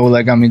psycho,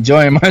 like I'm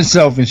enjoying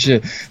myself and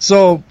shit.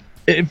 So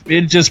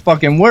it just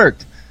fucking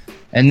worked.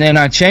 And then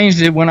I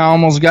changed it when I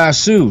almost got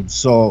sued.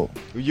 So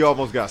you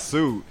almost got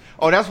sued.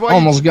 Oh, that's why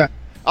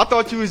I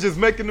thought you was just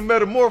making the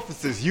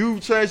metamorphosis. You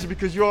changed it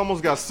because you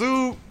almost got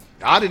sued.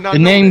 I did not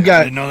know that.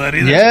 I didn't know that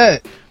either. Yeah.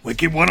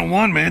 Wicked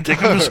 101, man. Take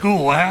them to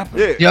school. What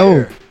happened?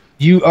 Yeah.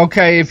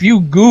 If you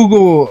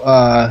Google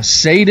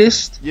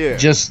sadist,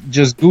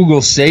 just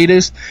Google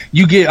sadist,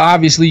 you get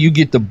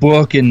the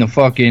book and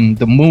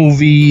the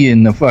movie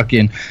and the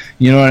fucking,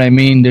 you know what I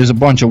mean? There's a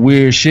bunch of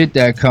weird shit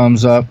that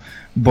comes up,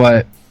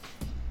 but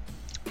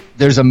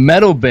there's a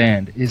metal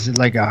band. Is it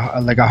like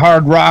a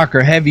hard rock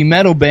or heavy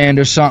metal band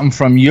or something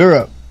from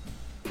Europe?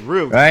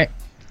 Really? Right?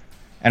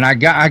 And I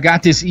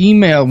got this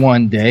email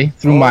one day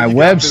through my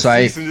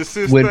website. Cease and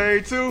desist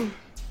thing too?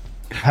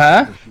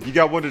 Huh? You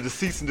got one of the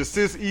cease and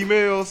desist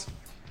emails?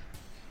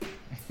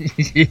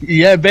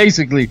 Yeah,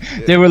 basically.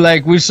 They were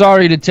like, we're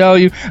sorry to tell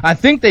you. I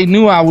think they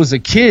knew I was a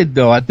kid,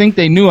 though. I think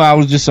they knew I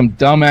was just some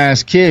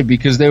dumbass kid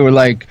because they were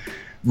like,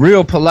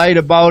 real polite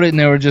about it, and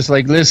they were just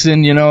like,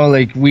 listen, you know,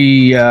 like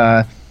we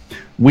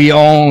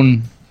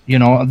own, you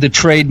know, the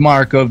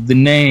trademark of the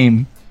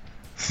name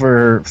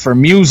for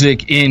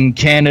music in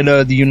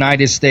Canada, the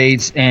United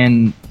States,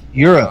 and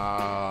Europe.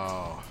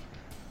 Wow.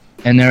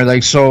 And they're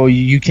like, so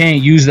you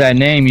can't use that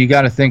name. You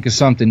got to think of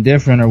something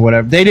different or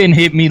whatever. They didn't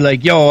hit me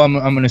like, yo, I'm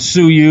going to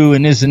sue you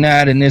and this and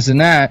that and this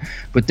and that.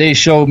 But they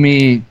showed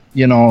me,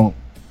 you know,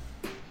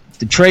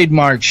 the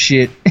trademark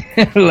shit.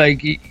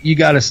 Like, you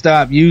got to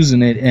stop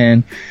using it.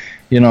 And,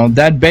 you know,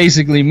 that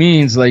basically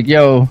means like,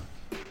 yo,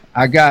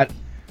 I got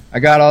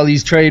all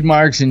these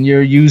trademarks and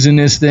you're using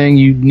this thing.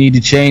 You need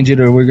to change it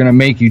or we're going to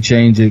make you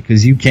change it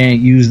because you can't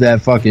use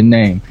that fucking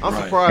name. I'm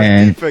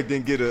surprised Defekt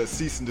didn't get a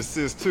cease and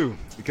desist too.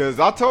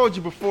 Because I told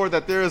you before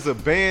that there is a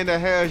band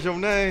that has your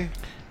name.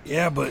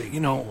 Yeah, but,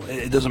 you know,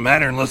 it doesn't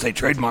matter unless they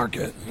trademark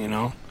it, you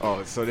know?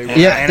 Oh, so they...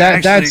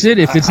 that's it.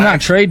 If it's not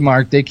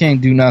trademarked, they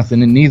can't do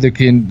nothing, and neither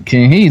can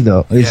he,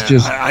 though. It's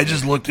just... I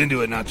just looked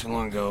into it not too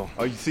long ago.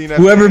 Oh, you seen that?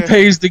 Whoever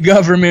pays the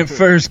government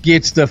first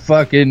gets the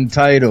fucking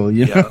title,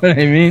 you know what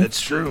I mean? It's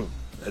true.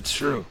 That's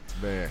true.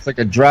 Man. It's like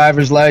a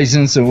driver's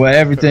license or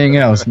everything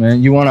else,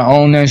 man. You want to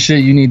own that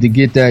shit, you need to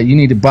get that. You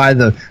need to buy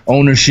the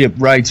ownership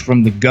rights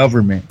from the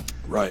government.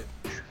 Right.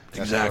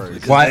 Exactly.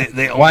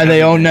 Why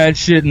they own that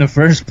shit in the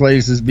first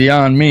place is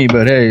beyond me,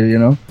 but hey, you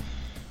know.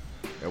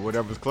 And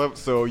whatever's clever.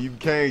 So you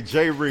became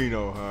J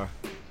Reno, huh?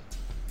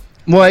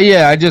 Well,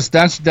 yeah,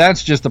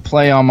 that's just a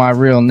play on my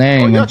real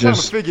name. Oh, y'all trying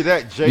to figure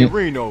that J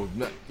Reno.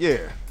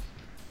 Yeah.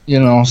 You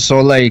know,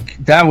 so like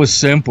that was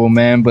simple,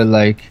 man, but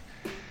like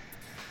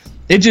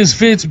it just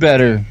fits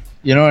better.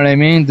 You know what I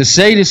mean? The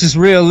Sadist is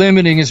real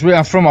limiting. It's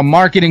real from a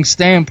marketing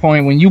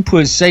standpoint. When you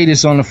put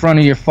Sadist on the front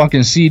of your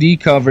fucking CD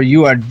cover,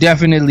 you are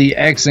definitely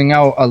Xing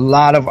out a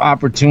lot of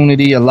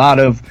opportunity, a lot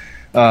of,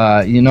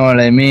 you know what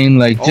I mean?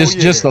 Like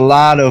just a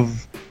lot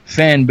of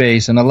fan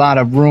base and a lot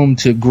of room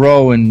to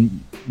grow.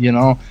 And you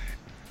know,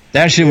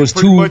 that shit was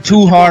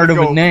too hard of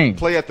a name.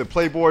 Play at the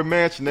Playboy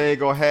Mansion. They ain't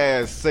gonna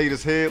have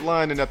Sadist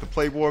headlining at the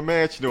Playboy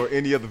Mansion or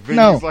any other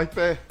venues like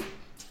that.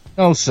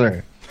 No,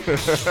 sir.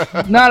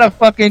 Not a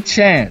fucking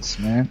chance,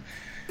 man.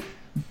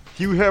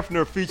 Hugh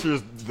Hefner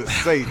features the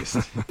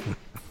Sadist.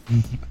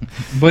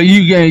 But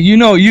you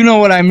know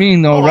what I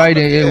mean though, right?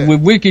 Yeah.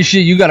 With wicked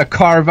shit, you gotta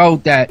carve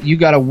out that, you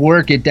gotta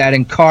work at that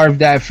and carve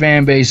that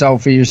fan base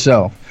out for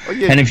yourself. Oh,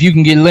 yeah. And if you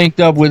can get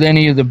linked up with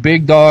any of the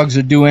big dogs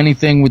or do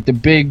anything with the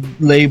big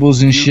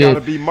labels and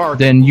shit,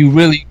 then you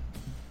really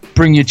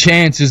bring your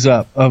chances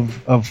up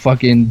of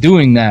fucking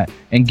doing that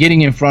and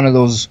getting in front of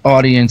those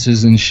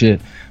audiences and shit.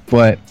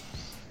 But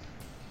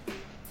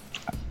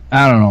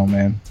I don't know,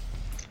 man.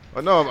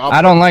 No,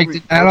 I don't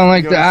like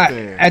that.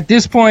 At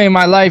this point in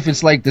my life,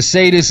 it's like the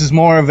Sadist is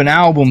more of an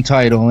album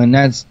title, and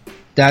that's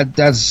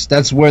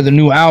where the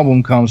new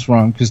album comes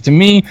from. Because to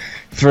me,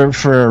 for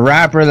a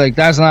rapper, like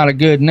that's not a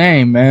good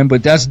name, man.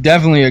 But that's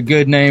definitely a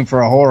good name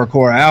for a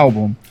horrorcore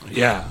album.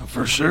 Yeah,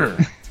 for sure,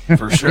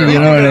 for sure. You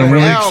know what I mean? I'm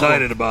really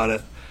excited about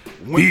it.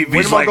 When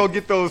am I gonna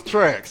get those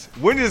tracks?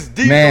 When is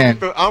deep? Man.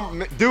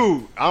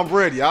 I'm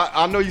ready.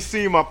 I know you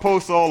seen my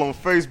posts all on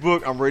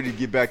Facebook. I'm ready to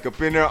get back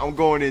up in there. I'm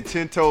going in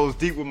 10 toes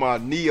deep with my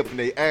knee up in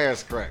their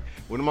ass crack.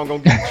 When am I gonna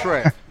get the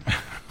track?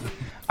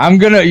 I'm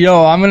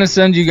gonna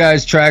send you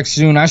guys tracks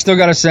soon. I still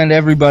gotta send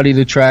everybody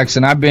the tracks,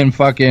 and I've been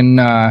fucking.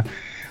 I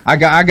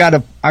got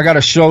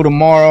a show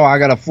tomorrow. I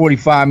got a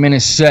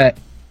 45-minute set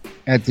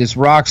at this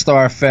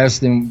Rockstar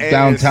Fest in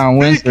downtown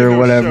Windsor or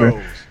whatever.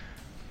 Shows,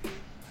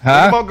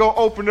 huh? I'm gonna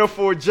open up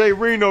for a J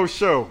Reno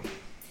show.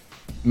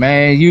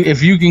 Man,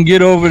 if you can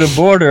get over the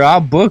border,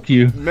 I'll book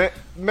you.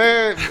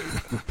 Man,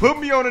 put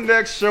me on the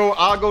next show.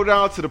 I'll go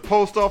down to the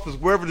post office,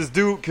 wherever this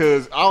dude,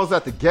 because I was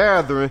at the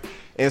gathering,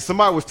 and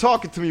somebody was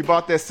talking to me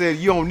about that, said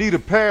you don't need a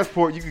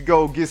passport. You could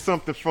go get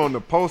something from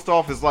the post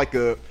office, like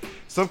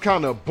some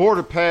kind of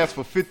border pass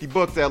for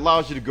 $50 that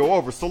allows you to go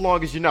over. So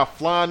long as you're not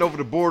flying over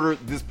the border,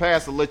 this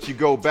pass will let you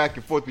go back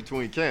and forth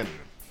between Canada.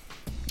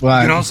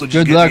 Right. You can also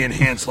just get the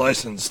enhanced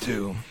license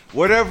too.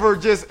 Whatever,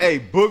 just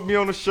book me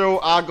on the show.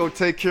 I'll go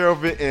take care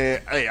of it.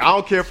 And I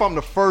don't care if I'm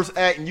the first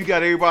act and you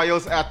got everybody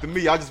else after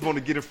me. I just want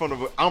to get in front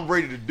of it. I'm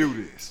ready to do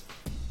this.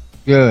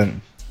 Good.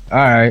 All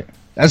right.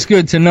 That's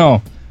good to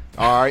know.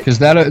 All right. Because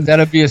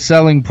that'll be a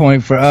selling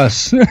point for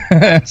us.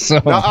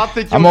 So now, I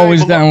think I'm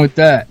always down with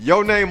that.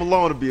 Your name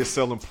alone will be a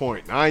selling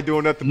point. I ain't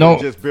doing nothing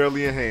but just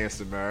barely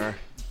enhancing, man.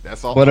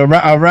 That's all. But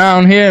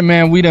around here,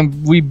 man,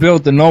 we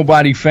built the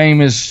nobody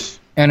famous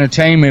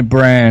entertainment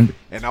brand,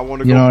 and I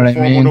want to go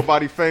perform with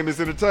nobody famous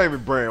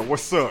entertainment brand.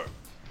 What's up?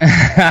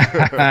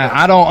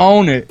 I don't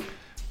own it.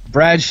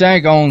 Brad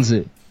Shank owns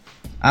it.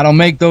 I don't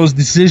make those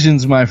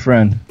decisions, my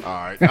friend. All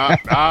right,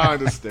 I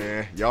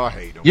understand. Y'all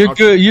hate him.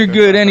 You're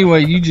good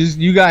anyway.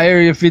 You got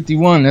Area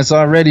 51. That's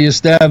already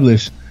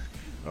established.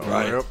 All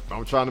right.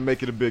 I'm trying to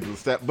make it a big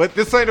step, but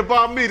this ain't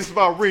about me. This is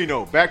about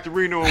Reno. Back to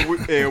Reno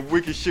and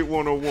Wicked Shit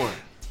 101.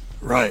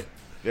 Right.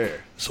 Yeah.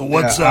 So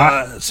what's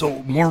so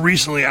more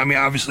recently? I mean,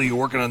 obviously you're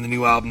working on the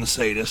new album, The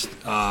Sadist.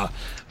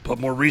 But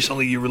more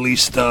recently you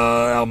released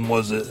album,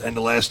 was it end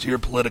of last year,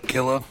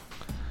 Politica?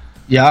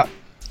 Yeah.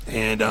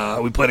 And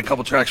we played a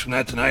couple tracks from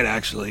that tonight,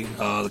 actually.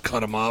 The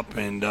Cut 'Em Up,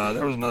 and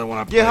there was another one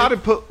I played. Yeah, how did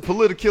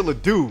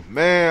Politicilla do?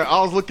 Man,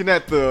 I was looking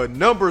at the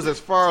numbers as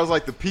far as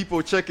like the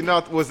people checking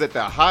out. Was it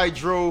the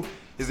Hydro?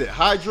 Is it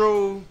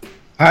Hydro?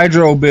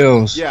 Hydro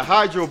Bills. Yeah,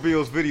 Hydro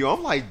Bills video.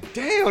 I'm like,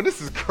 damn,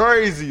 this is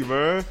crazy,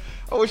 man.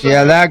 I wish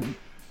yeah, that.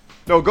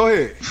 No, go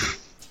ahead.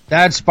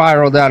 That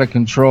spiraled out of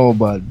control,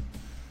 bud.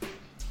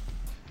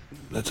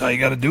 That's how you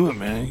got to do it,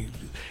 man.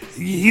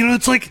 You know,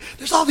 it's like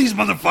there's all these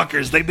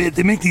motherfuckers.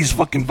 They make these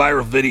fucking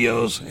viral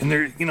videos, and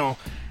they're, you know,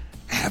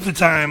 half the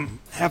time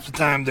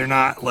they're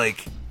not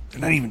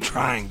even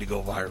trying to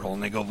go viral,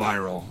 and they go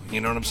viral.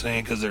 You know what I'm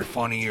saying? Because they're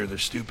funny or they're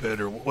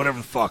stupid or whatever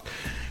the fuck.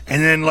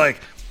 And then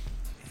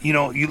you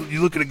know,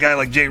 you look at a guy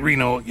like J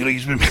Reno. You know,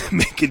 he's been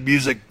making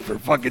music for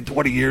fucking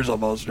 20 years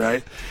almost,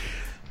 right?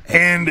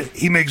 And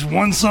he makes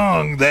one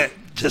song that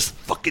just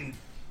fucking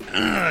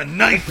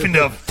knife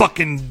into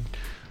fucking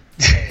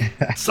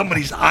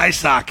somebody's eye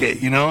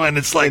socket, you know, and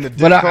it's like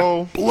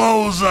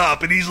blows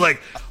up, and he's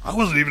like, I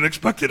wasn't even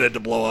expecting it to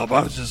blow up.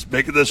 I was just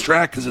making this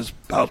track because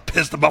I was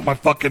pissed about my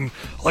fucking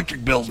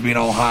electric bills being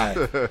all high.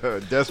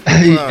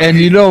 And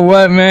you know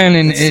what, man?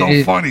 And it's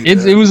so funny.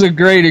 It was a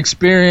great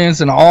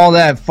experience, and all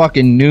that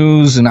fucking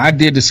news. And I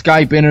did the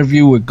Skype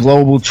interview with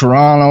Global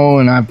Toronto,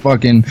 and I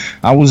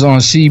was on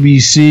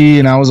CBC,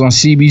 and I was on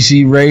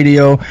CBC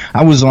Radio.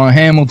 I was on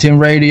Hamilton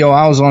Radio.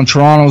 I was on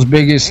Toronto's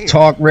biggest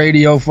talk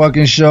radio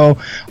fucking show.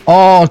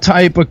 All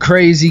type of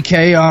crazy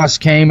chaos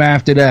came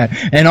after that,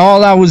 and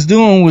all I was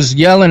doing was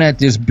yelling at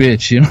this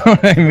bitch, you know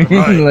what I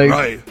mean?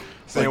 Right.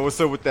 Saying what's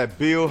up with that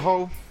bill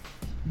hoe?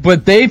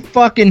 But they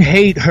fucking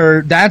hate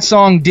her. That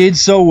song did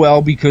so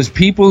well because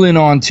people in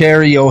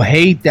Ontario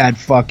hate that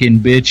fucking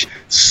bitch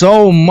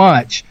so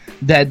much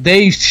that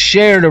they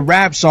shared a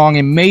rap song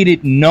and made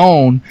it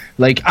known.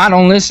 Like, I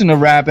don't listen to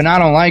rap and I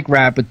don't like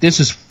rap, but this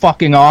is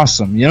fucking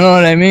awesome. You know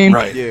what I mean?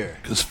 Right. Yeah.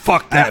 Because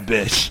fuck that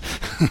bitch.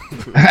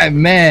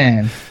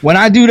 Man, when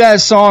I do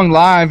that song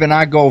live and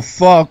I go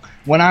fuck,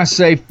 when I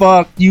say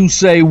fuck, you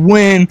say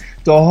win,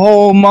 the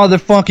whole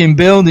motherfucking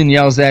building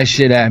yells that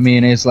shit at me,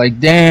 and it's like,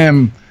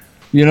 damn,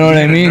 you know what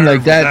I mean?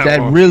 Like that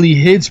really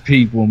hits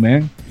people,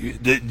 man.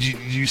 Did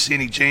you see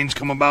any change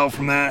come about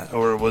from that,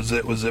 or was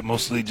it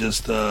mostly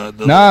just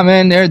Nah,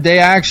 man, there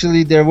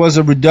was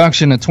a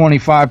reduction of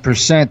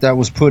 25% that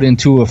was put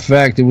into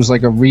effect. It was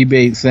like a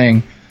rebate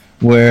thing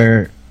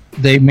where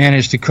they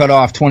managed to cut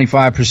off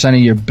 25% of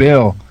your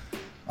bill.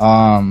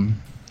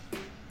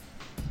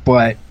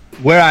 But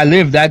where I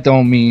live, that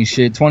don't mean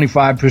shit.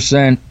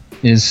 25%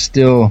 is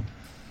still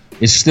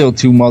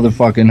too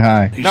motherfucking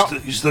high.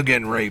 You're still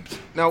getting raped.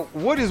 Now,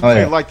 what is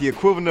like the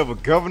equivalent of a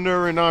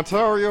governor in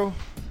Ontario?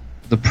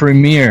 The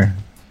premier.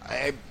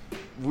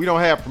 We don't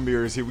have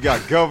premiers here. We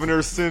got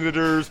governors,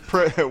 senators,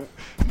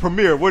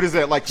 premier. What is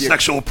that like?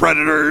 Sexual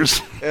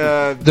predators.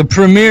 The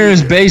premier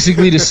is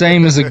basically the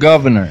same as a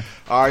governor.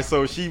 All right,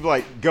 so she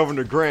like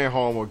Governor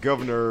Granholm or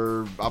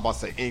Governor, I'm about to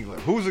say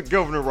England. Who's the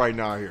governor right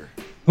now here?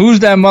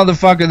 Who's that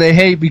motherfucker they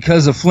hate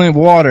because of Flint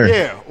water?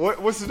 Yeah,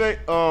 what's his name?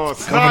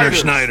 Governor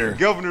Snyder.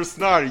 Governor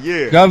Snyder,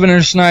 yeah.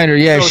 Governor Snyder,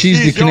 yeah, so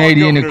she's the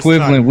Canadian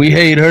equivalent. Snyder. We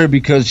hate her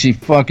because she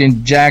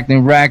fucking jacked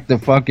and racked the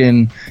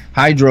fucking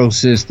hydro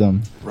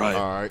system. Right.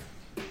 All right.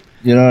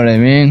 You know what I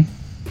mean?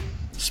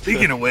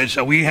 Speaking of which,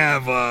 we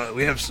have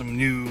some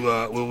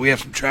new we have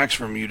some tracks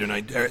from you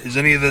tonight. Is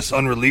any of this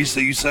unreleased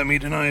that you sent me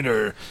tonight,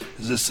 or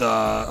is this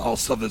all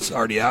stuff that's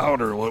already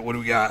out, or what do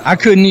we got? I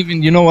couldn't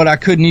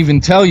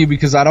even tell you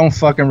because I don't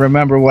fucking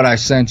remember what I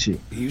sent you.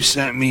 You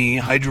sent me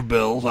Hydro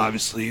Bills,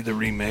 obviously the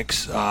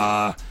remix.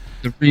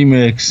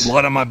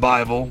 Blood on My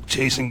Bible,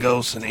 Chasing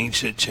Ghosts, and Ain't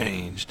Shit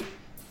Changed.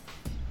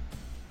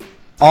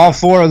 All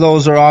four of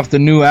those are off the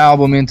new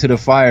album Into the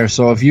Fire.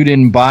 So if you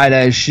didn't buy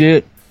that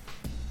shit,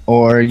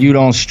 or you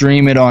don't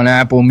stream it on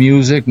Apple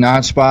Music,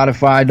 not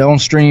Spotify, don't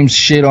stream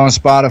shit on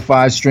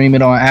Spotify, stream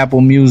it on Apple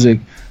Music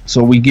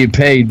so we get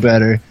paid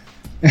better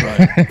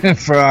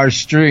for our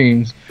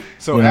streams.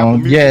 So Apple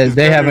Music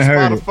they haven't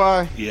heard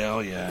Spotify? It. Yeah,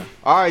 yeah.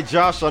 All right,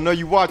 Josh, I know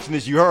you watching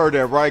this. You heard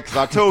that, right? Because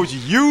I told you,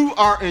 you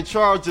are in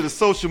charge of the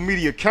social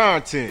media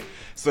content.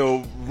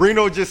 So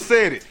Reno just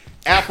said it.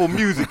 Apple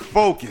Music,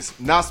 focus,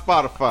 not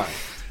Spotify.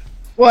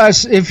 Well,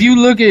 if you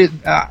look at,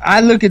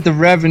 I look at the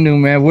revenue,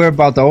 man. We're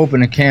about to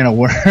open a can of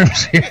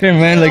worms here,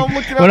 man. Yeah,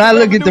 like when I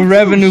look at the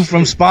revenue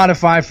from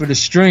Spotify for the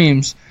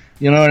streams,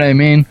 you know what I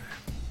mean?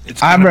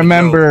 I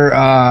remember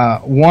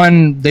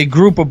they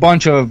group a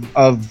bunch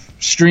of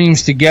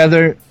streams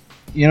together.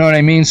 You know what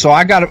I mean? So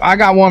I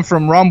got one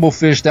from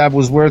Rumblefish that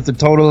was worth a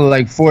total of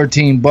like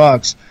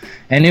 $14,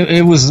 and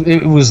it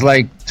was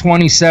like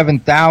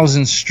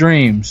 27,000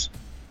 streams,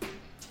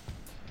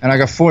 and I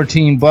got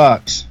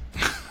 $14.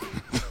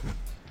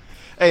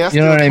 Hey, that's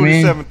still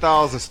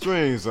 27,000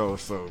 streams, though.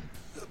 So,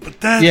 but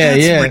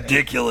that's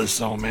ridiculous,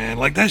 though, man.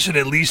 Like that should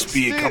at least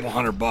be a couple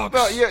 $100.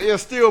 No, yeah,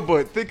 still.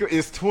 But think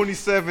it's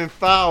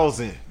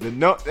 27,000. The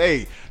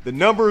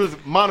number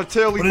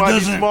monetarily might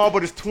be small,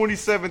 but it's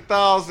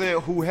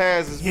 27,000 who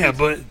has. Yeah,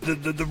 but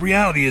the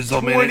reality is,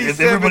 though, man,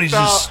 if everybody's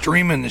just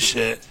streaming the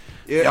shit,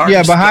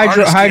 Yeah, but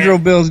Hydro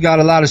Bill's got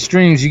a lot of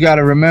streams. You got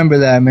to remember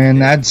that, man.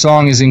 That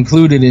song is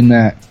included in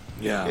that.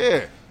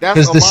 Yeah.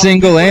 Because the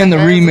single and the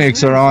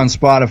remix are on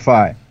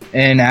Spotify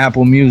and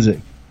Apple Music.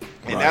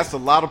 And that's a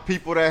lot of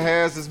people that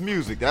has this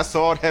music. That's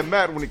all that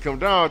matters when it come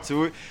down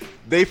to it.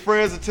 They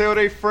friends will tell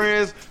their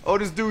friends, oh,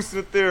 this dude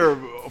sit there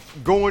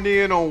going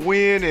in on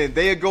win, and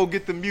they'll go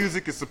get the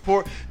music and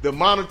support. The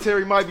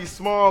monetary might be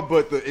small,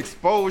 but the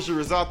exposure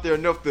is out there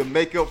enough to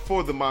make up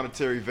for the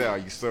monetary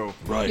value. So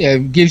yeah,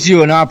 it gives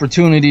you an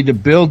opportunity to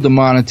build the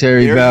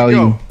monetary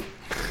value.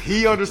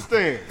 He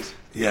understands.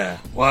 Yeah,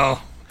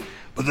 well,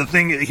 but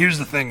here's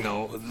the thing,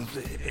 though.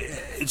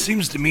 It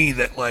seems to me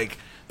that, like,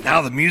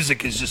 now the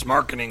music is just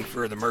marketing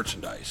for the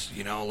merchandise,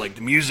 you know? Like,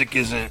 the music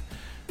isn't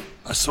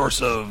a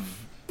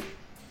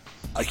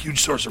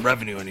huge source of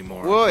revenue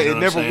anymore. Well, it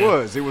never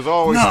was. It was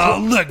always... No,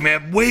 look,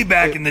 man, way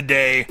back in the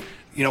day,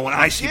 you know, when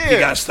ICP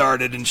got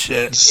started and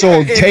shit.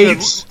 Sold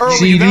tapes, early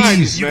CDs.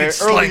 90s, you man, could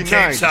slide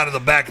tapes out of the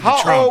back of the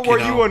trunk, How old were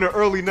you know? you in the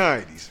early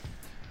 90s?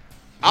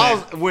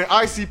 When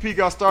ICP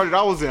got started,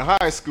 I was in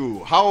high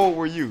school. How old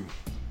were you?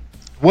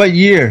 What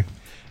year?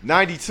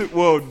 92.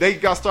 Well, they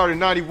got started in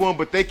 91,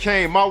 but they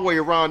came my way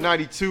around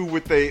 92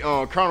 with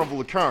a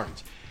Carnival of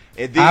Carnage.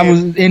 And then, I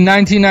was in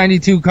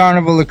 1992.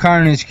 Carnival of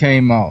Carnage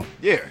came out.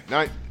 Yeah.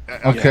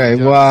 Okay.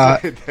 Well,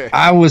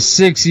 I was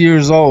 6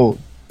 years old.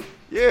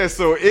 Yeah,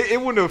 so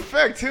it wouldn't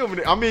affect him.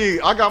 I mean,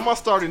 I got my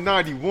start in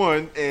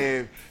 91,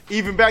 and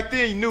even back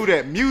then, you knew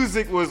that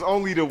music was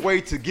only the way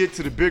to get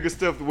to the bigger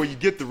stuff where you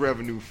get the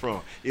revenue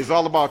from. It's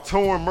all about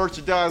touring,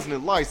 merchandising,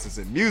 and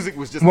licensing. Music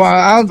was just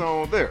a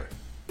stone there.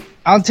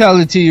 I'll tell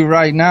it to you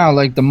right now,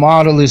 like, the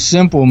model is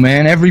simple,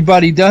 man.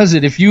 Everybody does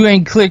it. If you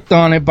ain't clicked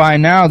on it by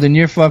now, then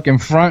you're fucking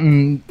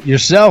fronting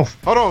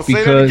yourself. Hold on,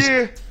 say that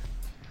again.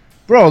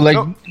 Bro, like,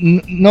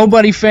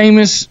 nobody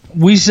famous,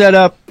 we set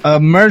up a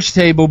merch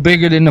table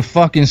bigger than the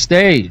fucking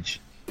stage.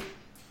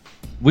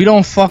 We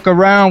don't fuck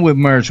around with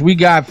merch. We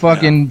got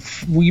fucking,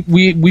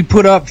 we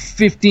put up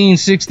 15,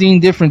 16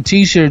 different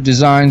t-shirt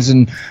designs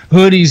and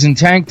hoodies and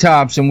tank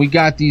tops, and we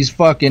got these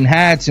fucking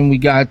hats, and we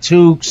got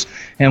toques,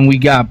 and we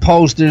got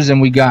posters,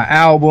 and we got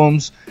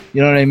albums.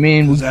 You know what I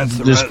mean?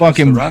 There's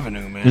fucking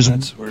revenue, man. There's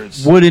that's where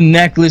it's... wooden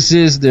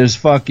necklaces. There's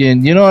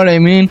fucking, you know what I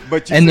mean?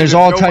 And there's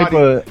all type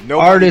of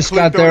artists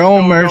got their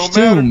own merch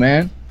too,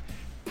 man.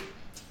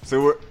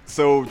 So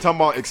talking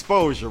about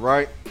exposure,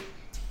 right?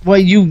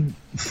 Well,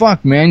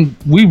 fuck, man.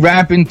 We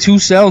rapping to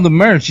sell the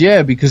merch,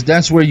 yeah, because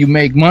that's where you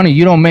make money.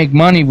 You don't make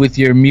money with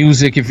your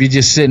music if you're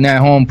just sitting at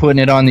home putting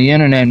it on the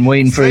internet and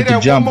waiting for it to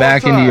jump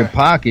back into your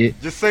pocket.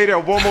 Just say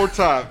that one more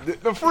time.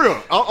 No, for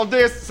real. I'm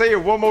there to say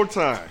it one more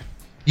time.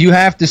 You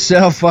have to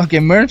sell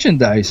fucking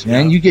merchandise,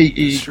 man. You get,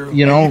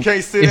 you know, you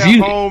can't sit at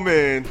home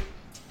and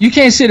you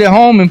can't sit at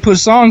home and put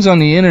songs on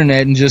the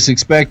internet and just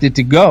expect it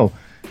to go.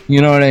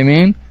 You know what I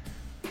mean?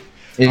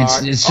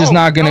 It's just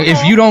not gonna.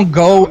 If you don't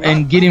go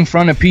and get in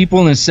front of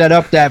people and set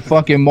up that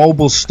fucking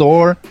mobile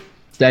store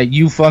that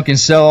you fucking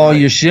sell all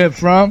your shit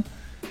from,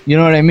 you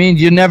know what I mean?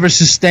 You never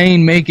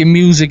sustain making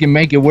music and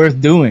make it worth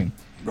doing.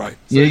 Right.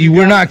 So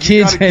we're not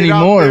kids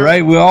anymore,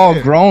 right? We're all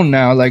grown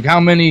now. Like, how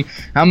many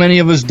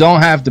of us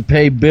don't have to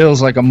pay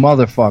bills like a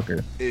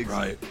motherfucker?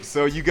 Right.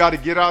 So you got to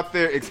get out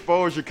there,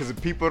 exposure, because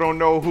if people don't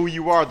know who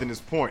you are, then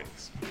it's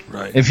pointless.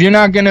 Right. If you're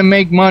not gonna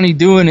make money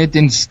doing it,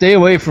 then stay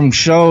away from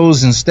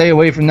shows and stay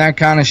away from that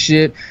kind of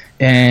shit.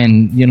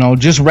 And, you know,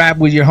 just rap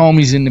with your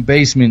homies in the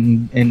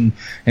basement and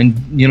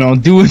you know,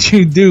 do what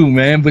you do,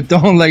 man. But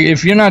don't, like,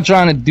 if you're not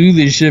trying to do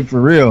this shit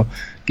for real,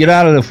 get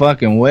out of the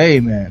fucking way,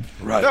 man.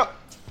 Right.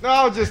 No,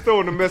 I was just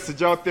throwing a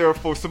message out there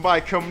for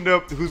somebody coming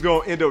up who's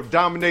going to end up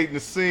dominating the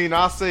scene.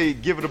 I say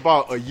give it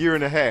about a year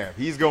and a half.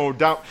 He's going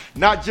to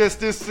not just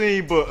this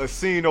scene, but a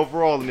scene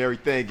overall and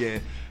everything,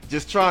 and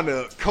just trying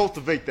to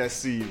cultivate that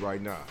seed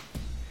right now.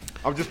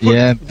 I'm just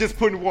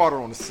putting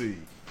water on the seed.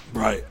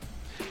 Right.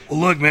 Well,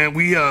 look, man,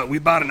 we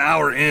about an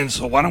hour in,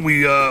 so why don't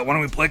we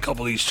play a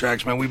couple of these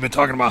tracks, man? We've been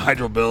talking about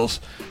Hydro Bills,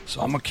 so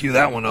I'm gonna cue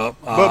that one up.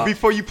 But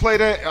before you play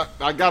that,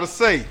 I gotta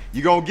say,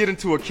 you gonna get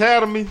into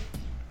Academy?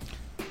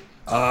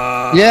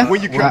 Yeah,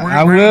 when you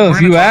I will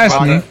if you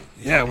ask me.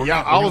 Yeah,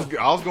 I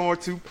was going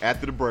to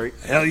after the break.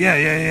 Hell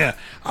yeah.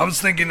 I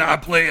was thinking I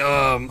play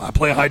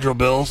Hydro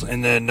Bills,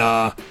 and then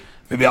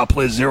maybe I'll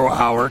play 0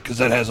 Hour because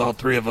that has all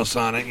three of us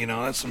on it. You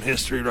know, that's some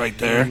history right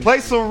there. Play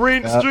some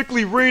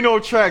Strictly Reno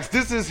tracks.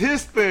 This is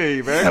his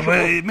thing, man. Yeah,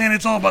 but man,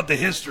 it's all about the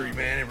history,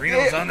 man. And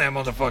Reno's on that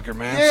motherfucker,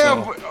 man.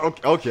 Yeah, so.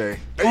 but, okay.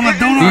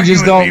 He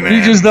just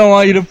don't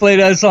want you to play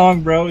that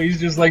song, bro.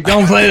 He's just like,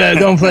 don't play that,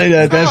 don't play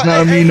that. That's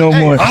not me no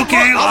more.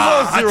 Okay,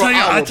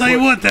 I'll tell you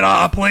what. Then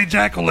I'll play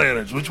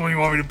Jack-o'-lanterns. Which one you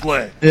want me to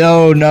play?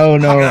 No.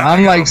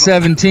 I'm like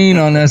 17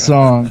 on that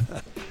song.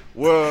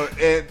 Well,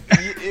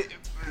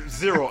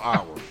 0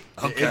 Hour.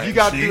 Okay, if you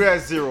got to do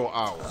that 0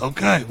 Hour.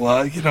 Okay,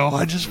 well, you know,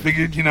 I just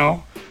figured, you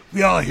know,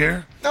 we all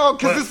here. No,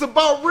 because it's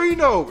about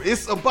Reno.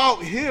 It's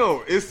about him.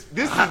 This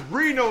is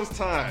Reno's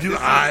time. Dude,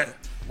 why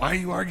are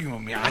you arguing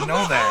with me? I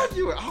know that.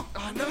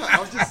 I know.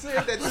 I was just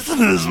saying that. Listen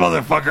to this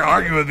motherfucker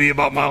arguing with me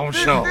about my own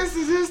show. This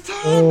is his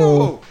time,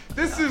 though.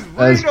 This is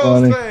That's Reno's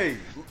funny. thing.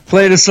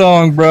 Play the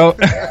song, bro. All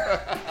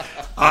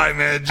right,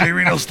 man. J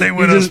Reno, stay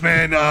with us,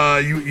 man.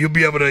 You'll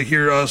be able to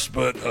hear us,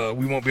 but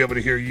we won't be able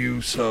to hear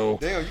you. So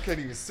Damn, you can't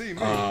even see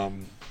me.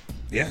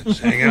 yeah,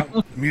 just hang out.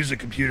 The music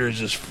computer is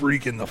just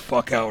freaking the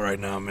fuck out right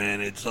now,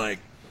 man. It's like,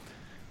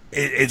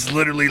 it's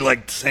literally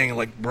like saying,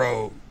 like,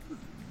 bro,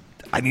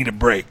 I need a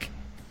break.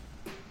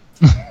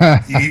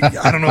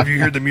 I don't know if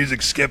you heard the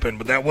music skipping,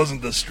 but that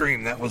wasn't the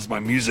stream. That was my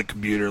music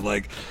computer.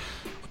 Like,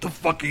 what the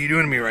fuck are you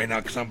doing to me right now?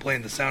 Because I'm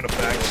playing the sound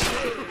effects.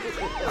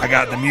 I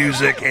got the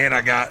music and I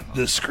got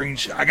the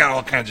screenshot. I got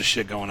all kinds of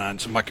shit going on.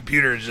 So my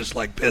computer is just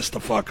like pissed the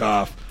fuck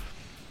off.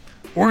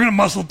 We're going to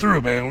muscle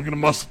through, man. We're going to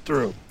muscle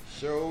through.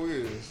 Sure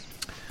is.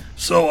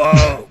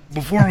 So,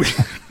 before we...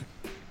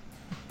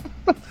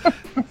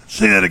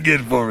 Say that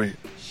again for me.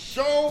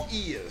 Sure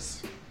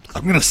is.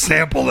 I'm going to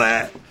sample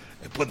that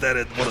and put that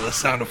in one of the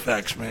sound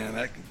effects,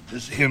 man.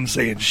 Just him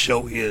saying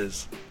show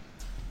is.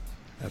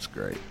 That's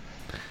great.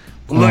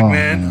 Well, look,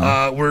 man,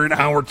 we're in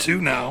hour 2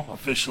 now,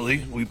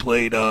 officially. We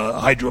played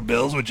Hydro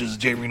Bills, which is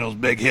J Reno's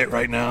big hit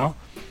right now.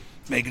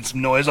 Making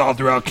some noise all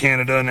throughout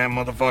Canada and that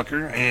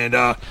motherfucker. And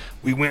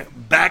we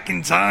went back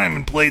in time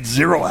and played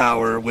 0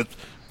 Hour with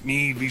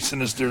me, V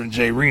Sinister, and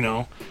J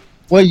Reno.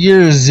 What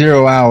year is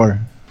 0 Hour?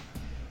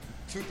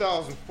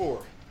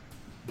 2004.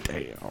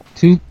 Damn.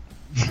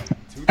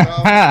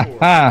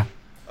 2004.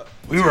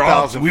 We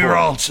were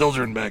all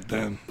children back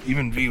then.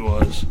 Even V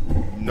was.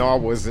 No, I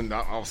wasn't.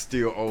 I was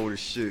still old as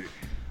shit.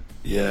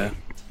 Yeah.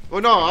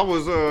 Well, no, I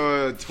was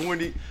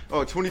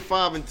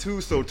 25 and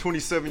 2, so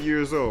 27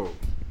 years old.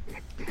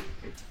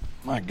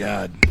 My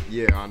God.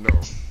 Yeah, I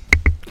know.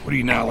 What are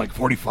you now, like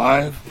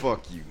 45?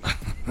 Fuck you.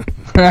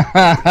 No,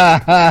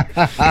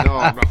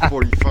 I'm not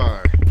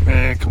 45.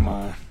 Man, come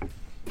on.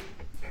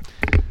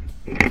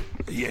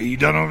 Yeah, you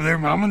done over there?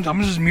 I'm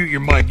gonna just mute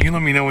your mic. You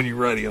let me know when you're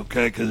ready,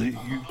 okay? Because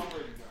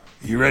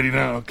you ready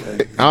now?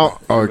 Okay.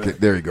 Okay,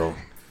 there you go.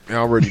 I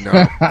already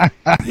know.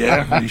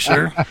 Yeah, are you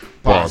sure?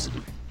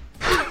 Positive.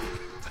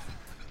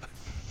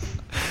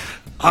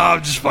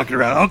 I'm just fucking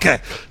around. Okay,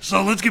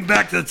 so let's get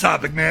back to the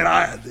topic,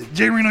 man.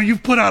 J Reno,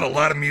 you've put out a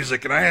lot of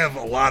music, and I have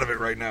a lot of it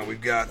right now.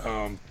 We've got,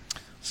 let's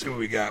see what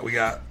we got. We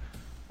got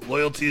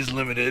Loyalty is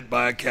Limited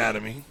by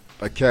Academy.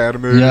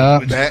 Yeah.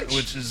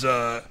 Which is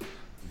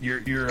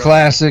your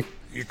Classic.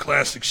 Your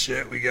classic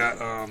shit. We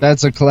got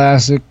That's a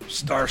classic.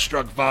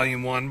 Starstruck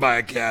Volume 1 by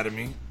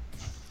Academy.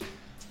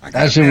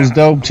 That shit was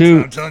dope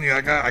too. I'm telling you,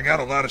 I got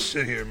a lot of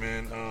shit here,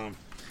 man.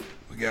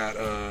 We got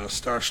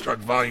Starstruck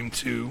Volume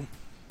 2.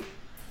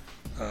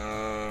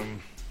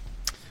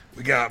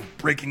 We got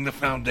Breaking the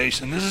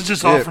Foundation. This is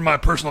just all from my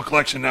personal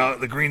collection now.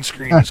 The green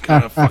screen is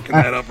kind of fucking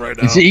that up right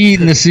now. It's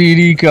eating the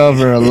CD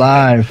cover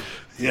alive.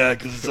 Yeah,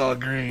 because it's all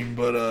green.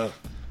 But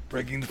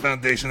Breaking the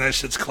Foundation, that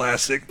shit's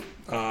classic.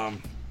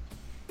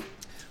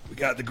 We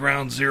got the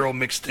Ground Zero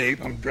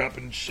mixtape. I'm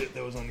dropping shit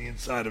that was on the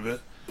inside of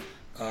it.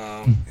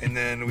 And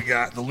then we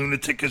got The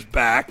Lunatic is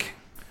Back.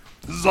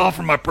 This is all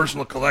from my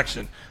personal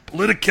collection.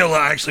 Politicilla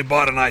I actually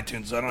bought on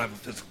iTunes, so I don't have a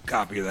physical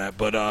copy of that.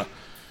 But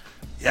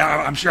yeah,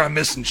 I'm sure I'm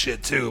missing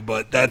shit too.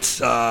 But that's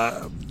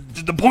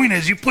the point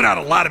is you put out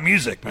a lot of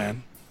music,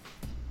 man.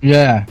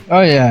 Yeah.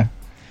 Oh yeah.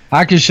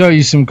 I could show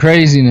you some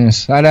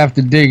craziness. I'd have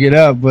to dig it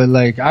up, but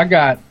like I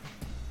got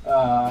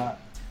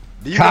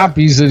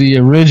copies of the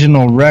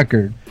original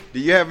record. Do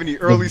you have any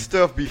early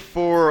stuff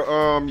before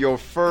your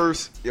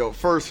first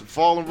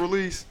Fallen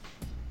release?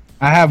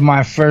 I have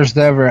my first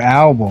ever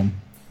album.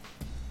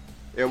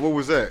 Yeah, what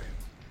was that?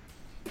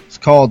 It's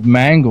called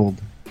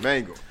Mangled.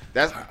 Mangled.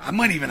 I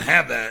might even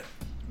have that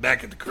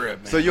back at the crib,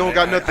 man. So you don't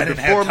got nothing I didn't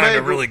before have time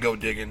Mangled? to really go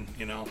digging,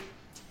 you know.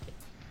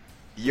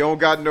 You don't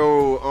got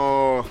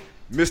no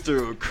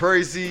Mr.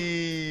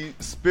 Crazy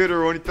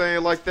Spitter or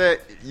anything like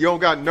that? You don't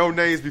got no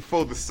names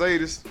before the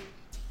Sadist?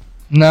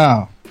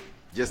 No.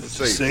 Just the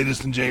Sadist.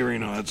 Sadist and J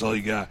Reno, that's all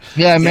you got.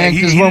 Yeah, man,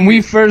 because when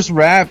we first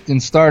rapped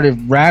and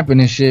started rapping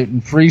and shit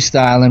and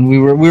freestyling, we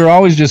were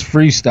always just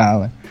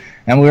freestyling.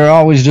 And we were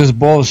always just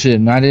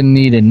bullshitting. I didn't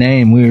need a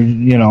name.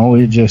 We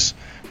were just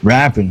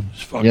rapping.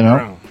 Just fucking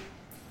around.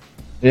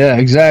 Yeah,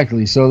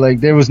 exactly. So like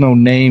there was no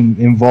name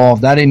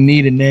involved. I didn't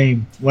need a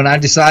name. When I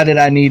decided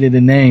I needed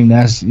a name,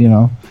 that's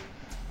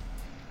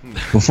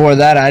before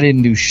that I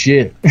didn't do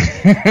shit.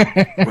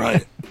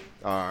 Right.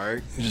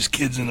 Alright. Just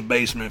kids in the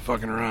basement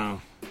fucking around.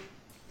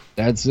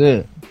 That's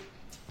it.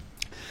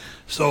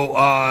 So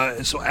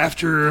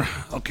after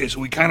so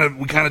we kind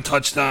of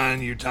touched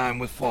on your time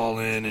with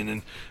Fallen, and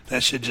then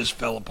that shit just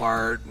fell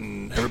apart,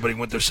 and everybody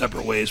went their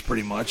separate ways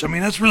pretty much. I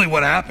mean, that's really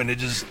what happened. It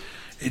just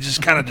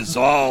kind of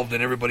dissolved,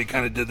 and everybody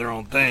kind of did their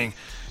own thing.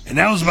 And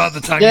that was about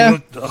the time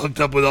you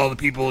hooked up with all the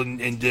people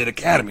and did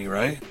Academy,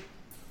 right?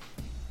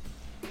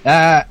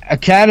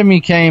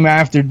 Academy came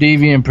after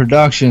Deviant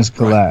Productions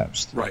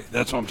collapsed. Right.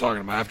 That's what I'm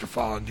talking about. After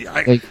Fallen,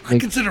 I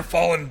consider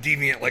Fallen and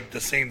Deviant like the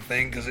same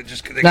thing because it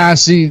just.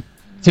 See,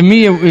 to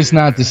me it's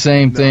not the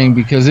same thing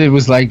because it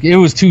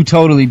was two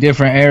totally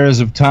different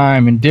eras of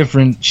time and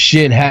different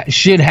shit.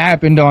 Shit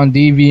happened on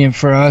Deviant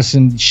for us,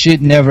 and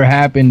shit never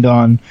happened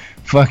on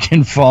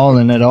fucking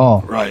falling at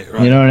all. Right.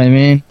 You know what I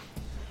mean?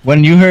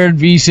 When you heard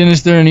V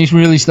Sinister and he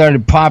really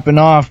started popping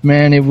off,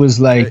 man, it was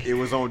like it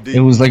was on Deviant.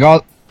 It was like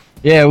all.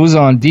 Yeah, it was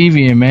on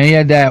Deviant, man. He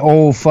had that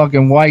old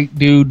fucking white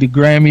dude, the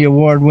Grammy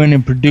Award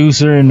winning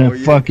producer in the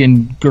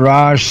fucking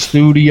garage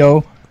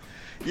studio.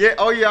 Yeah,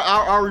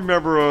 I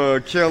remember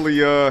Kelly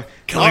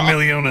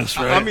Milionis,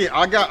 right? I mean,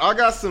 I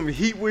got some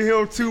heat with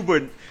him too,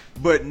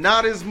 but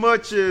not as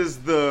much as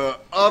the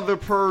other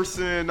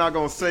person. Not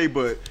gonna say,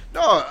 but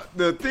no,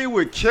 the thing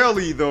with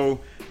Kelly though,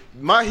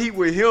 my heat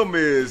with him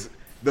is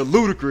the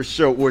Ludacris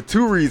show. Well,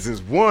 two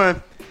reasons.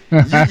 One, you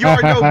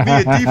already know me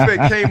and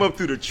Defekt came up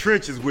through the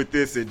trenches with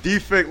this, and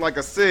Defekt, like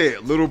I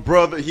said, little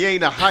brother, he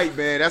ain't a hype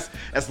man.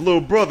 That's little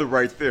brother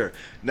right there.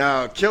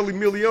 Now, Kelly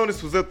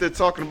Milionis was up there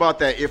talking about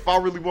that if I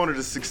really wanted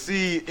to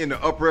succeed in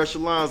the upper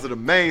echelons of the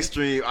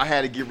mainstream, I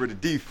had to get rid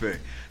of Defekt.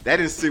 That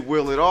didn't sit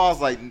well at all. I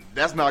was like,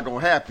 that's not gonna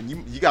happen.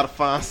 You got to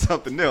find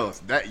something else.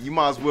 That you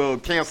might as well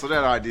cancel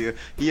that idea.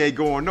 He ain't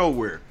going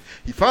nowhere.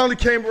 He finally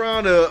came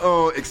around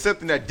to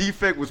accepting that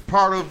Defekt was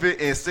part of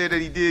it and said that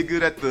he did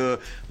good at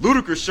the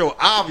Ludacris show.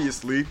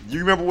 Obviously, you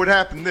remember what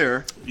happened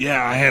there?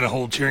 Yeah, I had a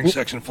whole cheering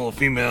section full of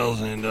females,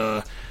 and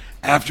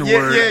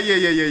afterward,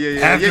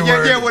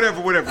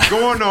 whatever.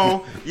 Going on,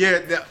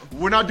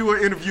 when I do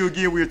an interview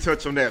again, we'll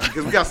touch on that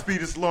because we got to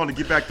speed this along to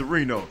get back to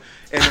Reno.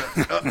 And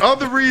the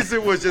other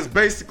reason was just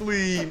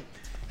basically,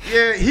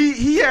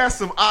 he had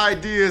some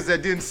ideas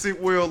that didn't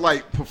sit well,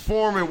 like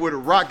performing with a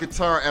rock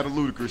guitar at a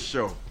Ludacris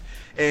show.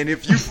 And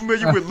if you're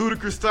familiar with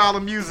Ludacris style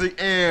of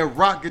music and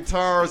rock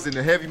guitars and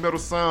the heavy metal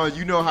sound,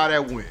 you know how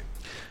that went.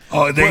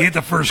 Oh, they hit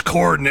the first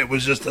chord and it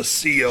was just a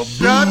sea of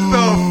shut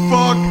the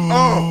fuck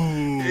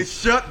up.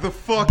 Shut the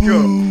fuck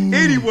up.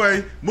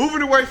 Anyway,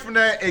 moving away from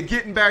that and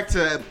getting back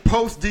to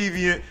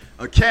post-Deviant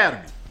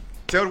Academy.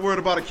 Tell the world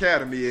about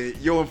Academy and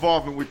your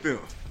involvement with them.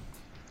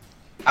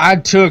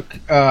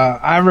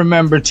 I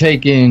remember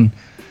taking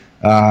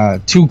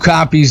 2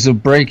 copies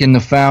of Breaking the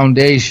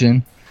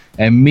Foundation,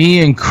 and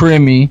me and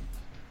Crimmy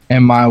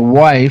and my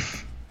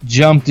wife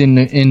jumped in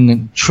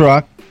the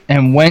truck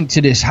and went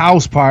to this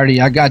house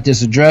party. I got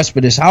this address for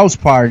this house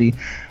party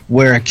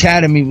where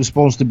Academy was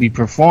supposed to be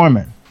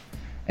performing.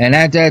 And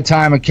at that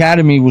time,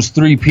 Academy was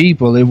 3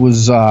 people. It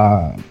was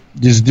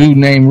this dude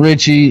named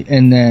Richie,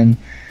 and then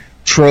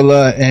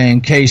Trilla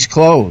and Case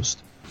Closed.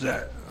 Is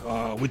that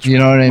which? You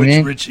know what I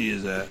mean? Which Richie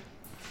is that?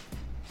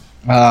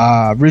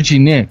 Richie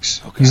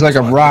Nix. Okay, he's like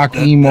a rock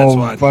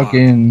emo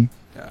fucking.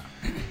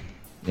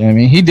 Yeah, I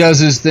mean, he does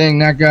his thing.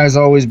 That guy's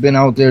always been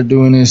out there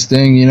doing his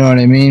thing. You know what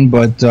I mean?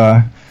 But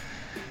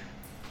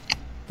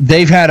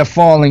they've had a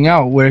falling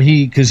out where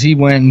because he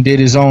went and did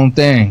his own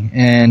thing,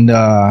 and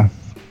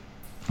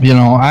you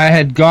know, I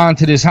had gone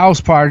to this house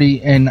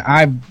party and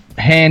I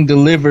hand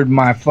delivered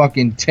my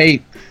fucking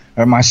tape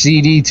or my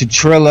CD to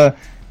Trilla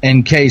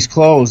and Case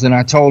Closed, and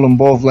I told them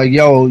both, like,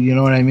 yo, you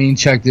know what I mean,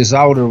 check this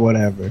out or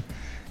whatever.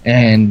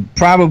 And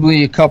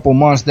probably a couple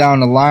months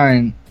down the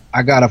line,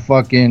 I got a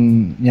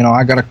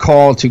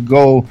call to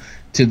go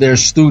to their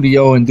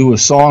studio and do a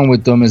song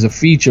with them as a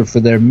feature for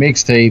their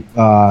mixtape,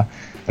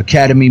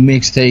 Academy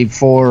Mixtape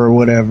 4 or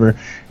whatever.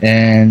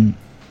 And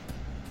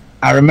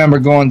I remember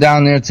going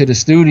down there to the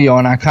studio,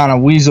 and I kind of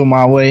weaseled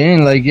my way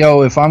in, like,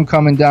 yo, if I'm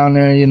coming down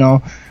there, you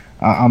know,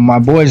 my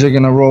boys are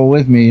going to roll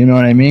with me, you know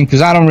what I mean?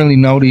 Because I don't really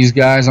know these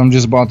guys. I'm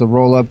just about to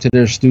roll up to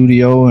their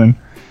studio. And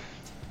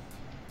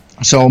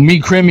so me,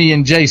 Crimmy,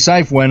 and Jay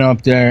Seif went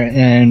up there,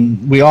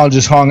 and we all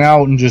just hung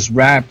out and just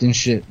rapped and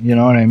shit, you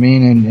know what I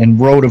mean? And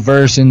wrote a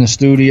verse in the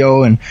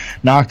studio and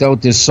knocked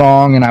out this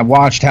song. And I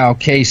watched how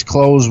Case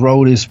Closed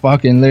wrote his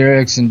fucking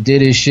lyrics and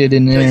did his shit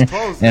in there.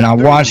 And I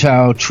watched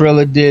how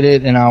Trilla did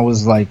it, and I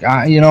was like,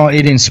 you know,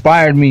 it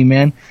inspired me,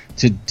 man,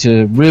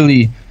 to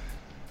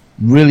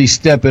really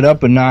step it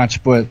up a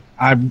notch. But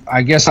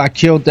I guess I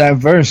killed that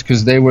verse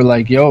because they were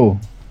like, yo,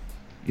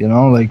 you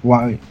know, like,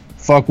 why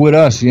fuck with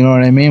us, you know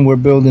what I mean? We're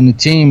building a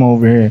team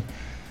over here.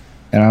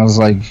 And I was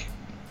like,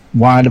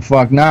 why the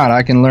fuck not?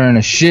 I can learn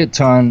a shit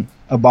ton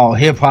about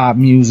hip-hop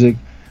music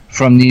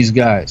from these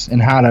guys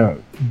and how to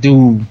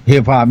do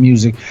hip-hop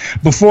music.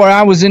 Before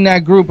I was in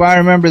that group, I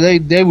remember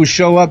they would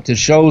show up to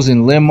shows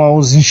in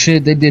limos and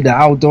shit. They did the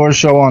outdoor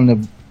show on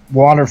the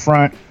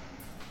waterfront,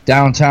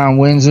 downtown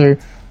Windsor,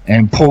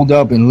 and pulled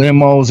up in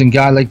limos and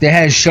got, like, they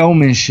had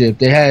showmanship.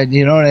 They had,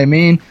 you know what I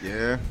mean?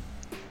 Yeah.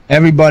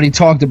 Everybody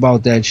talked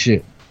about that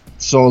shit.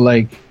 So,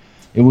 like,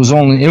 it was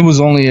only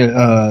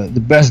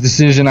the best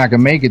decision I could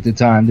make at the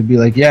time to be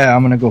like, yeah,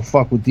 I'm gonna go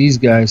fuck with these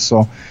guys.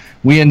 So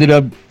we ended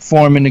up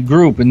forming the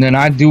group, and then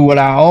I do what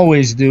I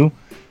always do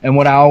and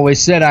what I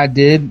always said I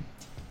did,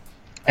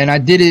 and I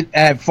did it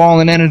at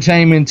Fallen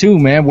Entertainment too,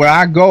 man. Where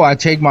I go, I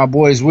take my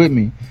boys with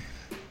me,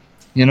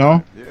 you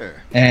know. Yeah.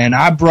 And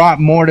I brought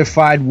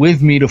Mortified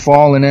with me to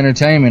Fallen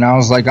Entertainment. I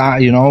was like,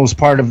 it was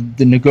part of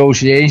the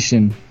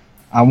negotiation.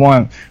 I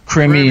want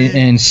Crimmy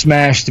and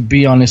Smash to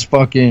be on this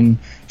fucking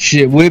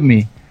shit with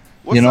me,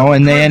 you know,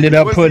 and they ended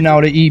up putting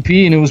out an EP,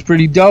 and it was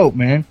pretty dope,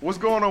 man. What's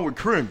going on with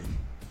Crimmy?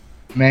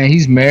 Man,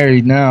 he's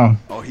married now.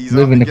 Oh, he's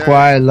living the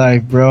quiet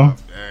life, bro. Oh,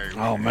 dang,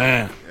 oh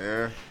man.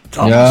 Yeah.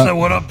 Tell him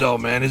what up, though,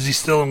 man. Is he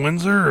still in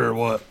Windsor or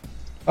what?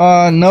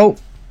 Nope.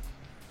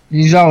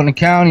 He's out in the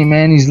county,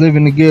 man. He's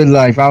living the good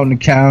life out in the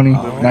county.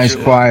 Nice,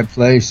 quiet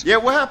place. Yeah,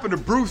 what happened to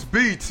Bruce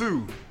B,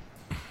 too?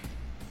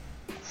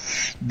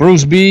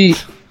 Bruce B,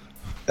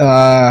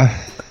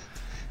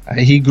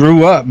 he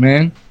grew up,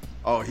 man.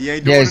 Oh, he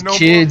ain't doing it no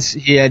kids.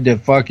 more? He had to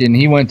fucking,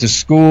 he went to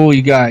school.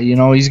 He got,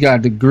 he's got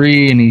a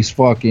degree and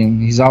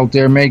he's out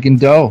there making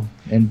dough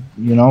and,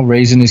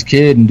 raising his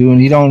kid and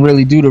he don't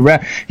really do the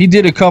rap. He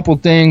did a couple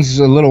things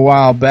a little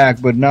while back,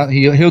 but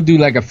he'll do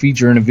like a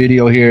feature in a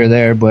video here or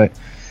there, but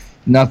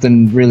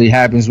nothing really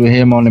happens with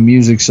him on the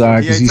music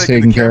side because he's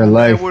taking care of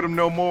life. With him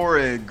no more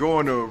and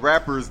going to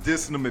rappers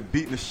dissing them and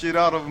beating the shit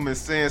out of them and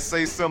saying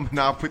say something.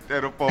 Now put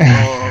that up on.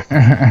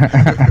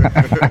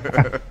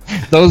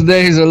 Those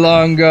days are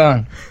long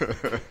gone.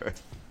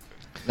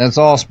 That's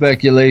all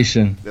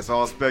speculation. That's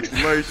all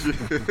speculation.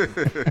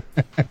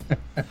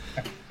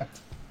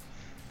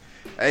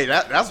 Hey,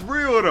 that's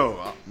real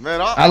though,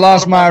 man. I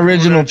lost my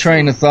original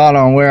train of thought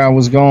on where I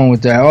was going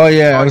with that. Oh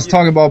yeah, I was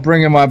talking about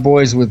bringing my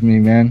boys with me,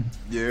 man.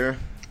 Yeah.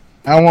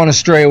 I don't want to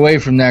stray away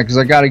from that because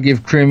I got to give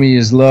Crimmy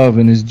his love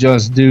and his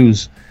just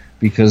dues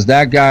because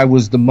that guy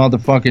was the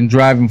motherfucking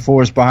driving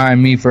force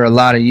behind me for a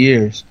lot of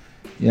years,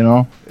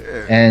 Yeah,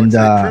 and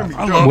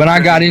when I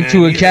got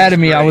into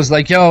Academy, I was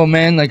like, yo,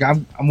 man, like I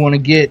want to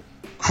get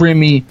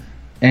Crimmy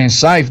and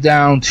Syph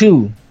down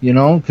too,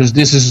 because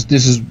this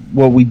is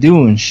what we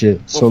do and shit.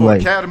 Well, so for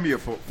like Academy or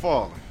for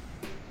Fallen?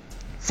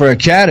 For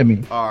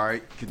Academy. All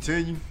right,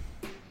 continue.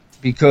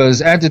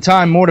 Because at the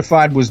time,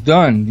 Mortified was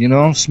done,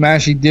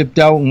 Smashy dipped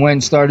out and went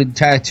and started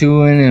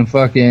tattooing and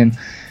fucking,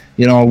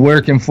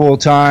 working full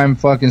time,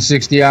 fucking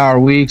 60-hour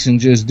weeks and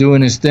just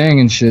doing his thing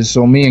and shit.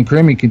 So me and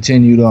Crimmy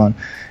continued on,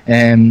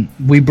 and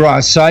we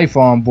brought Syph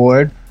on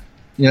board.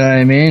 You know what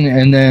I mean?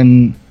 And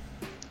then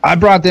I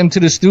brought them to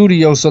the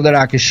studio so that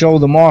I could show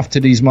them off to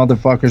these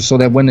motherfuckers so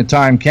that when the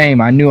time came,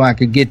 I knew I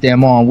could get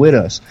them on with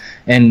us.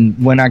 And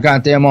when I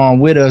got them on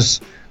with us,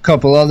 a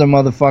couple other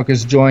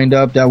motherfuckers joined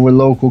up that were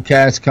local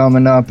cats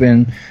coming up,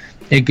 and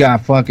it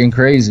got fucking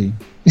crazy,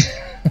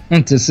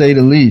 to say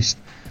the least.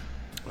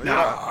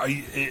 Now,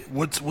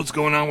 what's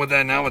going on with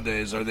that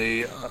nowadays? Are they,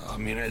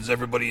 is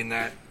everybody in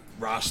that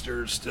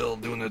roster still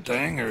doing their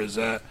thing, or is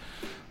that,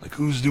 like,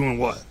 who's doing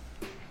what?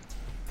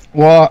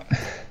 Well,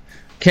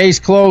 Case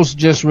Close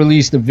just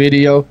released a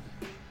video.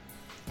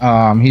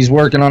 He's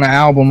working on an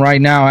album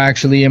right now,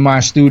 actually, in my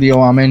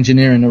studio. I'm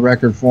engineering the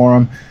record for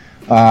him.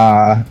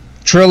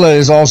 Trilla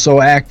is also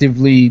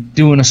actively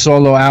doing a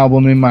solo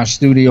album in my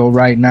studio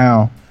right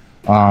now.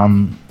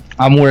 I'm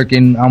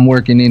working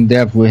in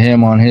depth with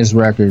him on his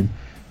record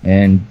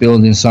and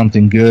building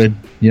something good.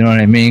 You know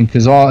what I mean?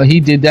 Because he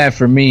did that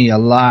for me a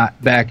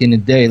lot back in the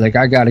day. Like,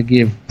 I got to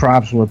give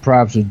props where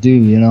props are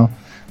due.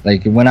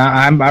 Like when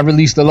I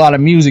released a lot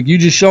of music, you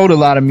just showed a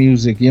lot of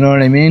music. You know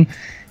what I mean?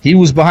 He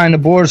was behind the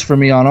boards for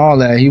me on all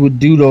that. He would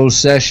do those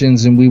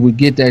sessions and we would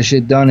get that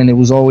shit done, and it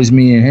was always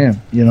me and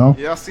him,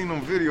 Yeah, I seen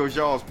them videos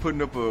y'all was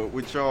putting up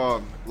with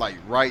y'all, like,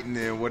 writing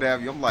and what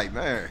have you. I'm like,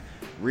 man,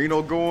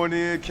 Reno going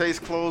in, Case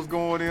Close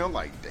going in. I'm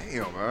like,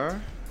 damn,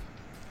 man.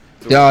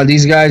 So,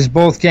 these guys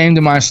both came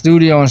to my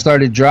studio and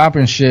started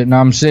dropping shit, and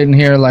I'm sitting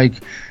here like,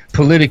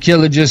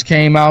 Politicilla just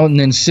came out, and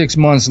then 6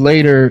 months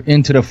later,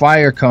 Into the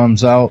Fire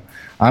comes out.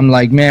 I'm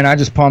like, man, I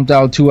just pumped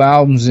out 2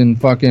 albums and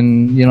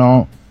fucking,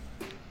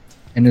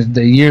 and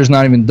the year's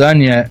not even done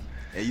yet.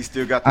 And you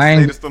still got the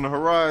latest on the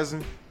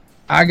horizon?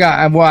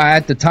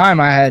 At the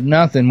time, I had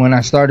nothing when I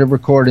started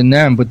recording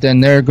them, but then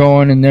they're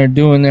going and they're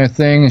doing their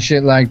thing and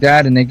shit like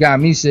that, and they got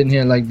me sitting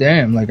here like,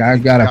 damn, like, I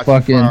gotta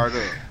fucking...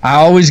 I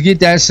always get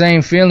that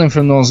same feeling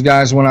from those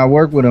guys when I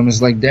work with them.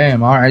 It's like,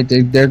 damn, all right,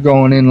 they're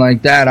going in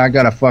like that. I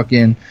gotta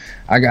fucking...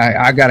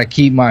 I gotta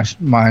keep my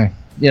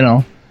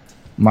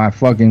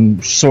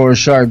fucking sword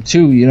sharp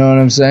too, you know what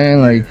I'm saying?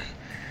 Like,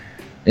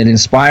 it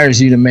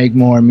inspires you to make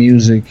more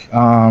music.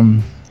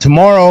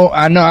 Tomorrow,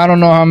 I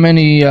don't know how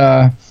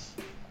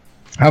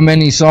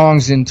many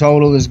songs in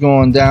total is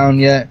going down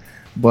yet,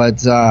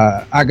 but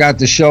I got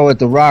the show at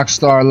the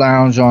Rockstar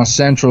Lounge on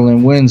Central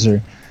in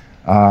Windsor.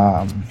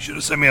 You should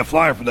have sent me a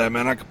flyer for that,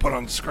 man. I could put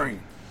on the screen.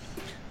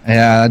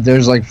 Yeah,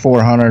 there's like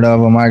 400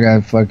 of them. I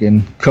got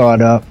fucking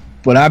caught up,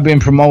 but I've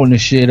been promoting the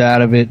shit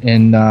out of it,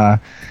 and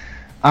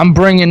I'm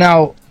bringing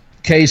out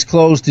Case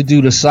Close to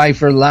do the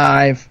Cypher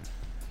live,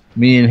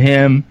 me and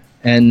him,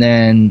 and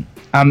then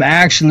I'm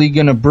actually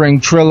going to bring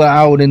Trilla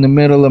out in the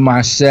middle of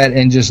my set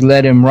and just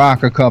let him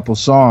rock a couple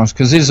songs,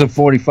 because this is a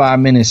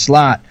 45-minute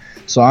slot,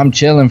 so I'm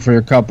chilling for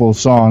a couple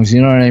songs,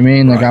 you know what I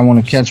mean? Like, I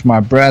want to catch my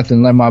breath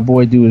and let my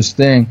boy do his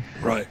thing.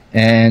 Right.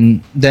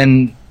 And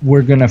then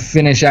we're going to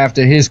finish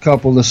after his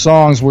couple of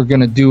songs. We're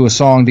going to do a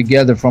song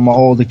together from an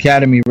old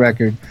Academy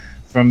record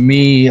from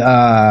me, Case,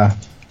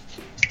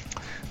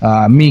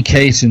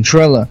 and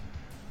Trilla.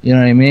 You know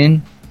what I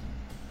mean?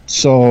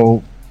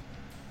 So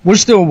we're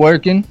still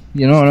working,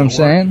 you know what I'm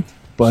saying?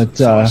 But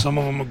some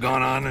of them have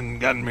gone on and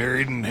gotten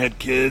married and had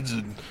kids,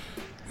 and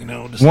You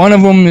know, one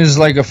of them is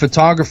like a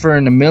photographer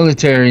in the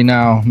military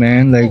now,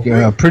 man. Like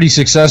a pretty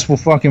successful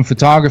fucking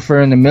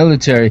photographer in the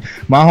military.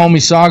 My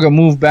homie Saga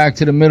moved back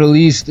to the Middle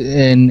East,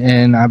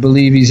 and I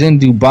believe he's in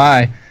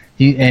Dubai.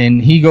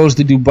 He goes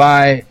to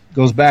Dubai,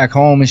 goes back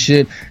home and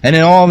shit, and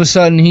then all of a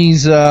sudden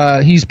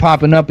he's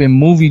popping up in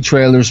movie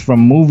trailers from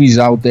movies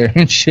out there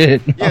and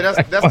shit. Yeah,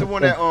 that's the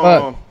one that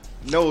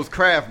knows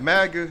Krav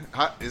Maga.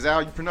 Is that how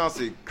you pronounce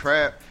it?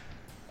 Krav.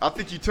 I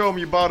think you told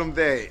me about him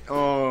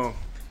that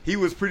he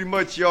was pretty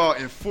much y'all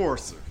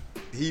enforcer.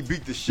 He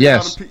beat the shit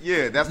out of people.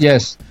 Yeah,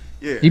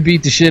 yeah. He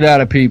beat the shit out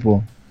of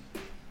people.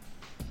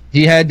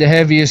 He had the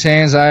heaviest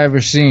hands I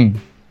ever seen.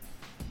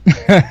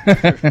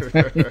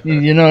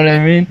 You know what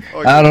I mean?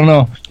 Oh, yeah. I don't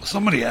know.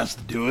 Somebody has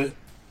to do it.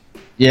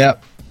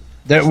 Yep.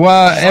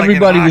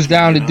 Everybody was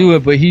down to do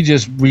it, but he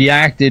just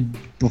reacted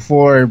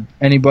before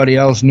anybody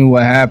else knew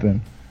what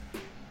happened.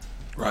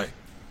 Right.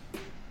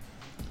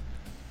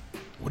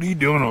 What are you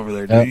doing over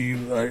there? Are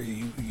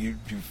you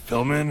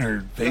filming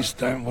or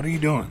FaceTime? What are you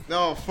doing?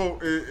 No,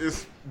 folks,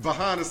 it's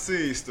behind the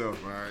scenes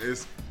stuff, man.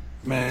 It's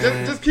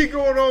Man, just keep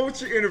going on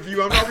with your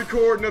interview. I'm not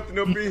recording nothing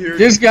up in here.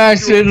 This guy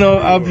sitting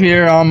up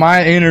here on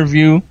my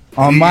interview,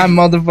 on my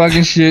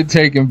motherfucking shit,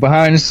 taking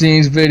behind the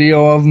scenes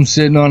video of him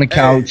sitting on the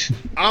couch. Hey,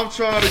 I'm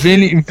trying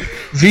to.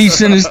 V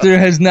Sinister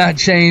has not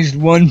changed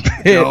one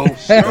bit. No,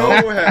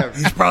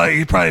 he's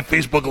probably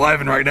Facebook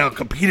Living right now,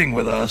 competing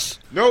with us.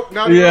 Nope,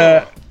 not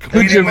at all.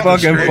 Put your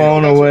fucking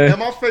phone away.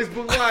 Am I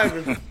Facebook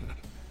Living?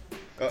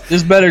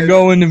 This better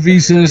go in the V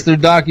Sinister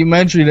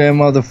documentary, there,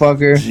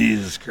 motherfucker.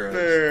 Jesus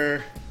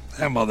Christ.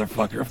 That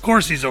motherfucker. Of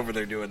course he's over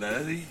there doing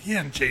that. He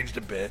hasn't changed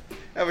a bit.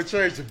 Haven't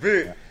changed a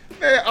bit.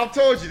 Man, I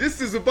told you,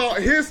 this is about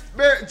his,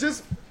 man,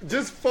 just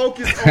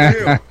focus on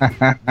him.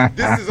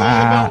 This is all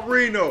about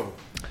Reno.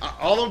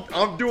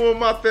 I'm doing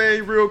my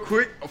thing real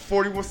quick, a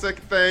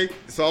 41-second thing.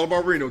 It's all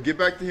about Reno. Get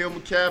back to him,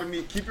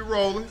 Academy. Keep it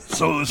rolling.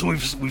 So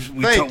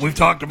we've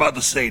talked about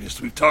the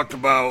Sadist. We've talked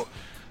about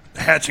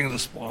Hatching of the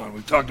Spawn.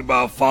 We've talked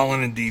about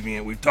Fallen and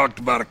Deviant. We've talked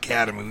about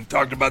Academy. We've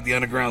talked about the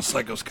Underground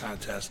Psychos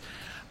contest.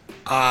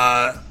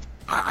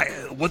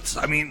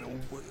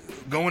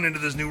 Going into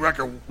this new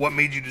record, what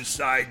made you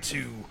decide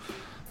to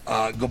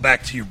go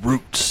back to your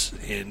roots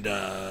and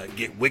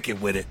get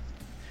wicked with it?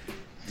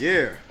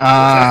 Yeah,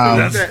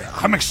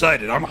 I'm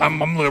excited.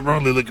 I'm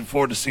really looking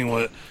forward to seeing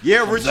what.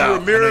 Yeah, Richie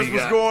Ramirez,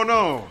 what's going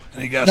on?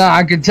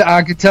 I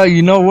could tell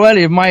you know what,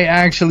 it might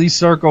actually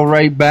circle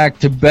right back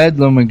to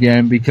Bedlam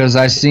again, because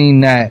I seen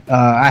that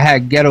I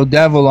had Ghetto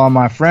Devil on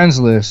my friends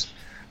list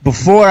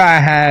before I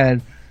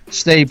had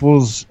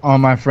Staples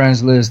on my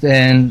friends list,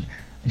 and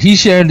he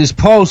shared this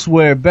post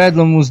where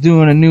Bedlam was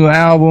doing a new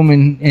album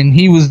and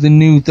he was the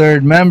new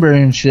third member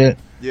and shit.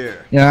 Yeah.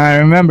 You know, I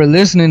remember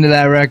listening to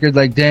that record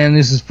like, damn,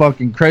 this is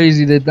fucking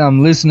crazy that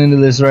I'm listening to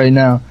this right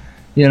now.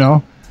 You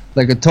know,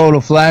 like a total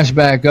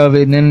flashback of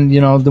it. And then,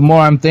 you know, the more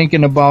I'm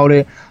thinking about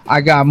it,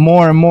 I got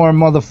more and more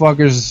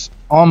motherfuckers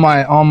on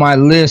my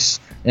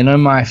list and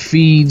on my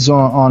feeds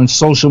on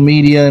social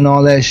media and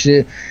all that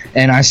shit.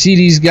 And I see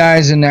these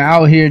guys and they're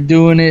out here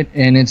doing it,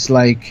 and it's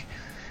like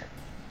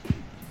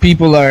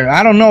people are,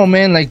 I don't know,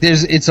 man, like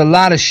it's a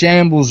lot of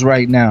shambles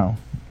right now,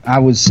 I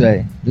would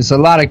say. There's a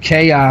lot of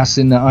chaos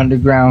in the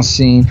underground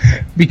scene,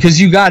 because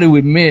you got to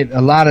admit,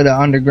 a lot of the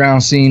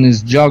underground scene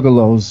is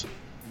juggalos.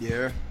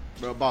 Yeah,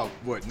 about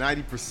what,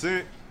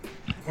 90%?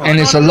 And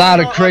it's a lot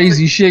of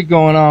crazy shit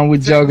going on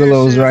with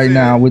juggalos right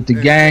now, with the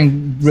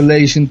gang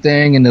relation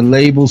thing and the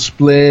label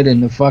split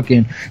and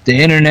the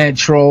internet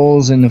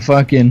trolls and the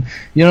fucking,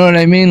 you know what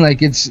I mean?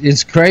 Like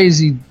it's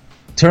crazy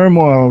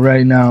turmoil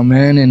right now,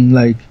 man. And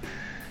like,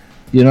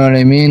 you know what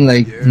I mean?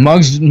 Like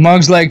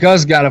mugs like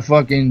us gotta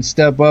fucking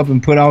step up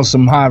and put out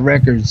some hot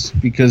records,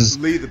 because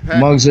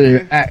mugs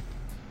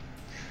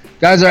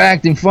guys are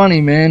acting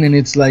funny, man. And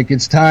it's like,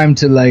 it's time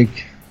to,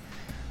 like,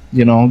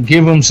 you know,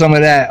 give them some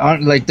of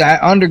that, like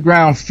that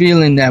underground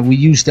feeling that we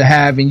used to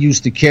have and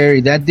used to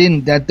carry.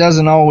 That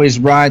doesn't always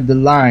ride the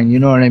line. You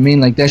know what I mean?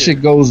 Like that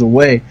shit goes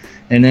away,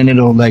 and then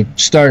it'll like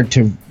start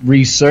to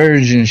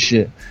resurge and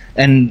shit.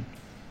 And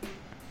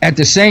at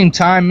the same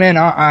time, man,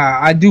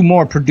 I do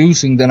more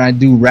producing than I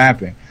do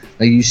rapping.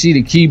 Like you see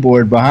the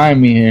keyboard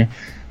behind me here.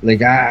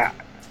 Like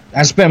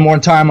I spend more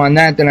time on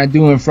that than I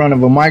do in front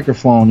of a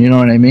microphone. You know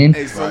what I mean?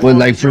 Hey, so but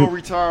like, you don't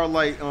retire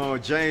like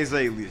James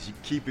Alias. You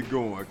keep it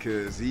going,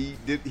 because he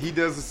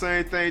does the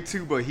same thing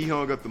too, but he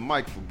hung up the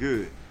mic for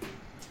good.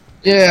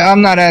 Yeah,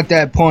 I'm not at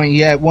that point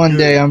yet. One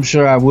day I'm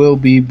sure I will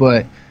be,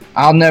 but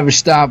I'll never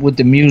stop with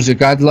the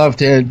music. I'd love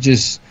to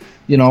just,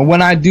 you know,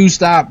 when I do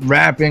stop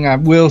rapping, I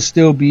will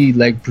still be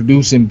like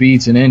producing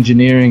beats and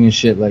engineering and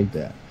shit like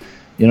that.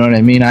 You know what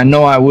I mean? I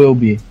know I will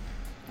be.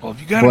 Well, if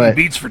you got any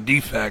beats for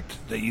Defekt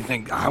that you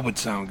think I would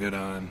sound good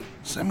on,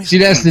 send me some. See,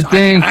 that's the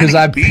thing, because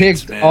I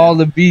picked all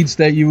the beats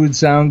that you would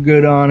sound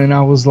good on, and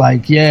I was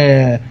like,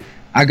 yeah,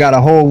 I got a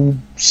whole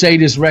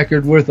Sadist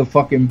record worth of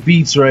fucking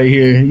beats right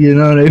here. You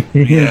know what I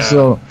mean? Yeah.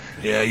 So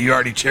yeah, you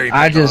already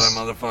cherry-picked all them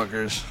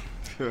motherfuckers.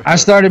 I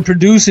started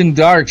producing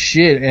dark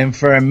shit, and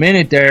for a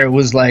minute there, it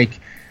was like,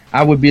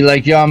 I would be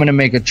like, yo, I'm going to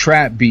make a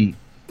trap beat.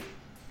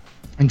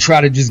 and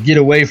try to just get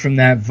away from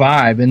that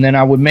vibe. And then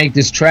I would make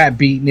this trap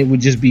beat, and it would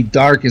just be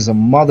dark as a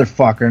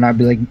motherfucker, and I'd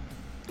be like,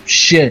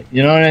 shit,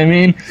 you know what I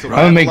mean? So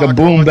I would make a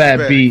boom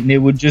bap beat, and it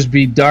would just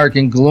be dark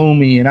and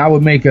gloomy, and I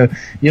would make a,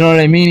 you know what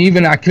I mean?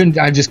 Even I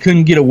just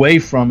couldn't get away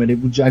from it.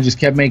 I just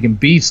kept making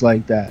beats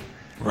like that.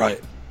 Right.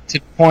 To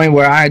the point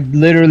where I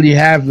literally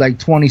have like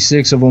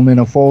 26 of them in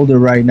a folder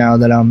right now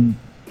that I'm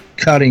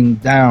cutting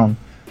down,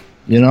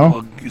 you know?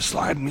 Well, you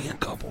slide me a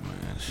couple, man.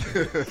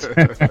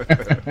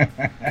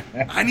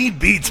 I need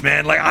beats,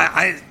 man. Like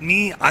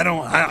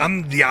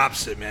I'm the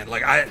opposite, man.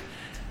 Like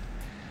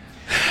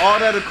all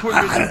that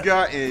equipment you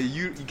got, and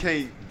you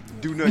can't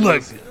do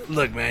nothing.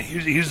 Look, man.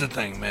 Here's the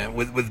thing, man.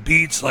 With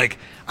beats, like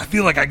I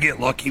feel like I get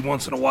lucky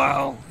once in a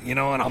while, you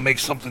know, and I'll make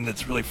something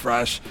that's really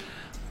fresh.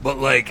 But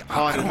like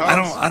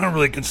I don't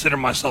really consider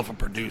myself a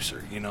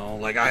producer, you know.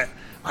 Like I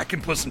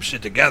can put some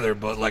shit together,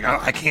 but like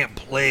I can't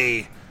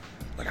play.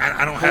 Like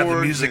I don't have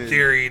the music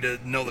theory to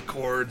know the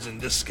chords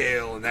and this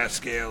scale and that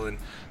scale and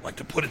like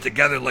to put it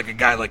together like a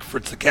guy like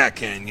Fritz the Cat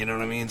can, you know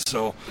what I mean?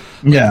 So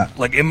yeah,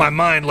 like in my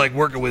mind, like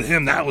working with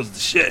him, that was the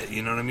shit,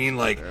 you know what I mean?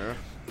 Like,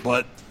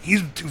 but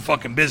he's too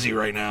fucking busy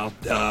right now.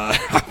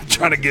 I'm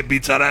trying to get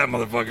beats out of that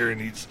motherfucker, and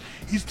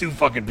he's too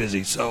fucking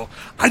busy. So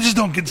I just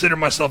don't consider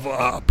myself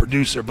a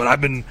producer, but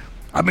I've been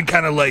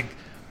kind of like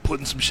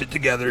putting some shit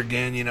together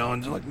again, you know,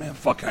 and just like, man,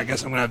 fuck it, I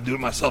guess I'm gonna have to do it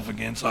myself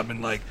again. So I've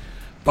been like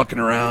fucking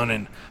around,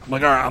 and I'm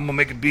like, all right, I'm gonna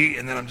make a beat,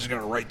 and then I'm just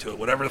gonna write to it.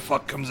 Whatever the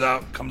fuck comes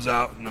out,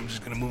 and I'm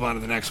just gonna move on to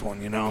the next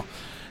one, you know.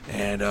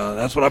 And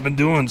that's what I've been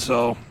doing.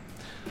 So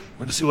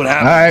we're gonna see what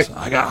happens. All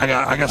right.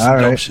 I got some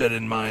dope shit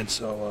in mind.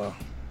 So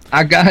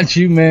I got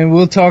you, man.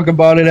 We'll talk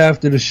about it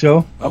after the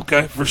show.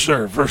 Okay, for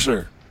sure.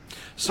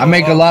 So, I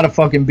make a lot of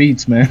fucking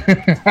beats, man.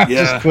 I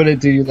just put it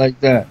to you like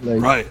that.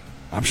 Like, right.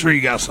 I'm sure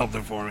you got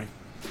something for me.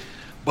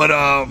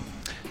 But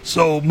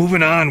so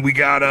moving on, we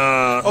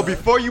got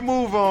before you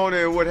move on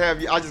and what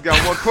have you, I just got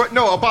one question.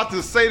 No, about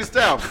to say this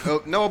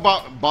album.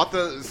 About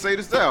to say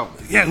this album.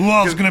 Yeah, who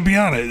else is gonna be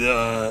on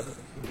it?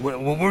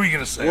 What were you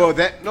gonna say? Well,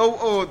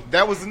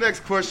 that was the next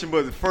question,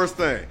 but the first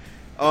thing.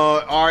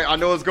 All right, I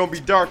know it's gonna be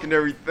dark and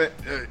everything.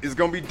 It's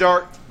gonna be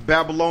dark,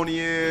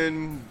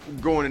 Babylonian,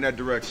 going in that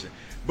direction.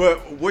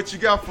 But what you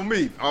got for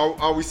me?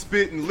 Are we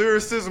spitting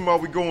lyricism? Or are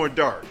we going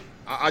dark?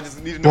 I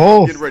just need to know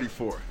what I'm getting ready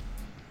for.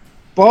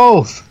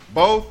 Both.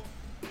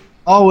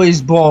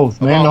 Always both,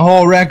 man. The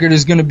whole record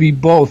is gonna be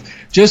both.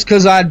 Just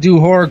because I do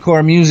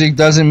horrorcore music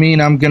doesn't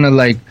mean I'm gonna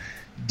like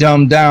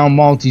dumb down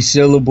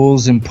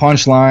multi-syllables and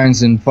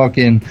punchlines and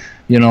fucking,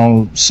 you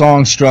know,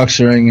 song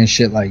structuring and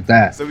shit like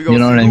that. So we you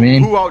know what I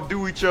mean? Who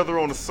outdo each other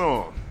on a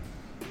song?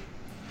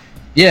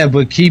 Yeah,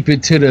 but keep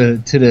it to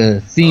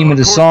the theme of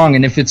the song.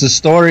 And if it's a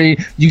story,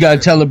 you gotta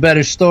tell a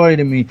better story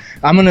to me.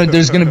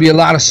 There's gonna be a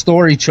lot of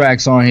story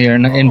tracks on here,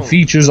 and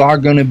features are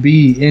gonna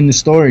be in the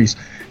stories,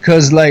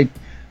 cause like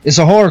it's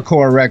a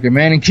horrorcore record,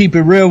 man. And keep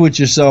it real with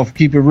yourself.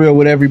 Keep it real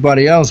with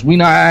everybody else. We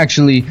not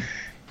actually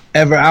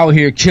ever out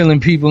here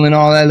killing people and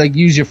all that. Like,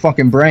 use your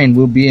fucking brain.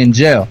 We'll be in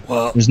jail.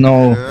 Well, there's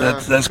no.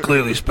 That's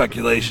clearly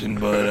speculation,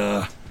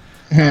 but.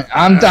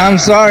 I'm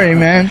sorry,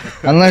 man.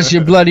 Unless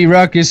you're Bloody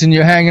Ruckus and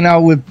you're hanging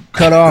out with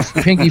cut off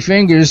pinky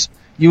fingers,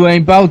 you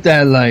ain't about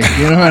that life.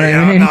 You know what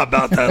I mean? I'm not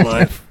about that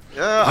life.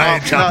 I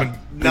ain't chopping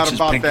bitches'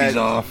 pinkies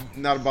off.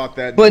 Not about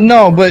that. But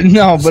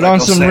on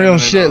some real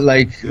shit,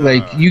 like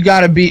you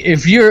gotta be.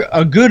 If you're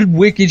a good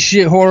wicked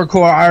shit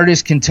horrorcore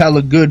artist, can tell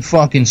a good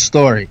fucking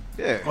story.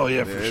 Yeah. Oh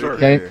yeah, for sure.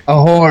 Okay,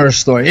 a horror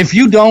story. If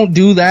you don't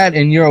do that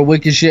and you're a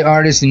wicked shit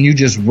artist and you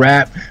just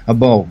rap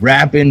about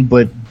rapping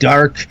but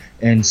dark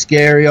and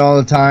scary all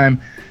the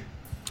time,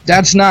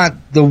 that's not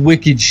the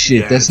wicked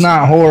shit. That's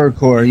not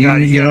horrorcore.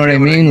 You know what I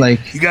mean?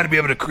 Like, you got to be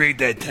able to create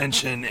that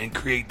tension and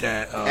create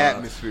that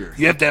atmosphere.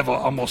 You have to have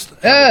almost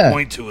a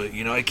point to it.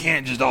 You know, it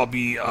can't just all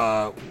be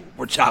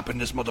we're chopping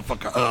this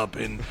motherfucker up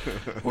and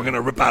we're gonna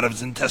rip out of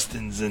his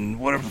intestines and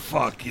whatever the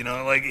fuck. You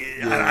know, like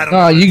I don't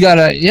know. You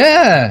gotta,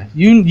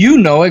 you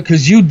know it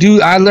because you do.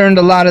 I learned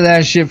a lot of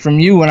that shit from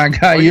you when I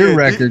got your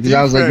record, because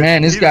I was like,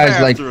 man, this guy's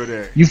like,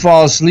 you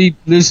fall asleep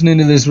listening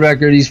to this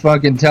record, he's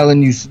fucking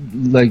telling you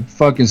like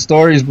fucking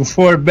stories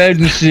before bed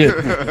and shit,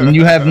 and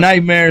you have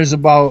nightmares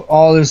about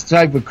all this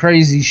type of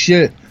crazy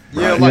shit.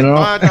 Yeah, like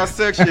Mind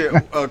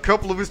Dissection, a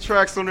couple of his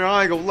tracks on there,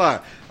 I ain't gonna lie.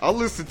 I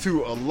listen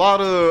to a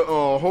lot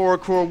of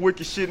horrorcore,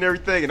 wicked shit and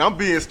everything, and I'm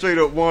being straight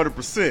up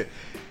 100%.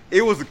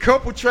 It was a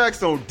couple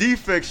tracks on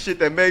Defekt shit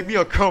that made me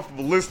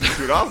uncomfortable listening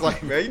to it. I was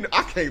like, man,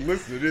 I can't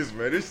listen to this,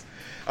 man.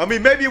 I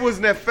mean, maybe it was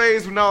in that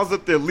phase when I was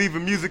up there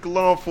leaving music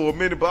alone for a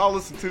minute, but I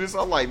listened to this,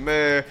 I'm like,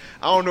 man,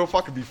 I don't know if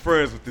I could be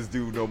friends with this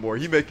dude no more.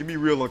 He making me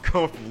real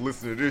uncomfortable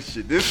listening to this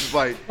shit. This is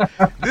like,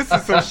 this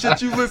is some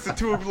shit you listen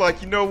to and be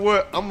like, you know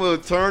what, I'm going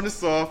to turn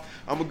this off.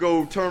 I'm going to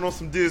go turn on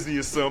some Disney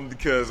or something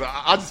because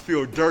I just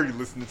feel dirty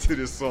listening to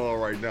this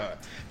song right now.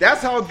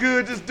 That's how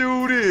good this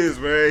dude is,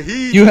 man.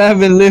 You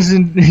haven't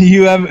listened,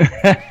 you haven't...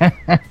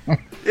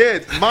 Yeah,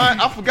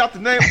 I forgot the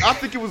name. I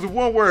think it was the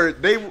one where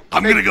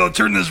I'm gonna go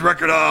turn this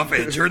record off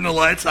and turn the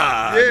lights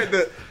on.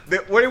 Yeah,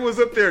 when it was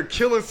up there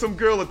killing some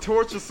girl or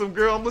torturing some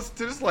girl, I'm listening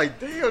to this like,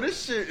 damn,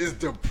 this shit is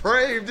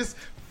depraved. This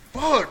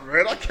fuck,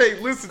 man, I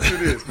can't listen to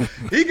this.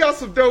 He got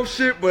some dope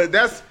shit, but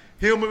that's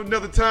him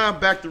another time.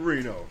 Back to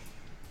Reno.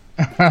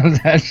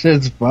 That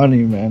shit's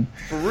funny, man.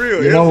 For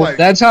real, you know, like,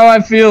 that's how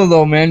I feel,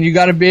 though, man. You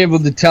got to be able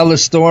to tell a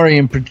story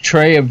and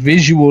portray a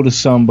visual to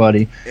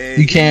somebody.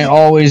 You can't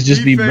always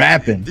just be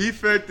rapping.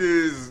 Defekt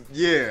is,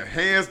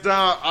 hands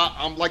down.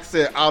 I'm like I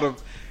said,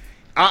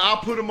 I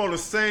put him on the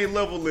same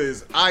level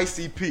as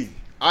ICP.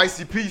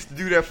 ICP used to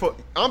do that for.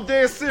 I'm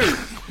dead serious.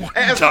 What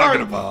are you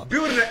talking about?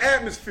 Building an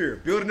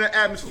atmosphere.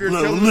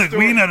 Look,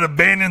 we in an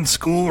abandoned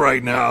school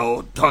right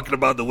now talking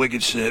about the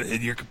wicked shit,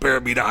 and you're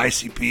comparing me to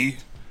ICP.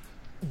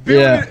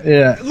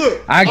 Yeah.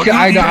 Look, I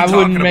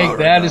wouldn't make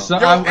that as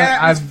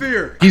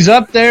atmosphere. He's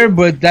up there,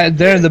 but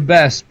they're the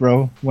best,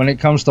 bro. When it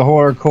comes to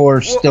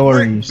horrorcore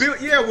stories.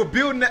 We're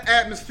building the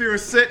atmosphere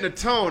and setting the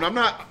tone. I'm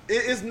not.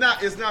 It's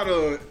not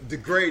a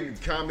degrading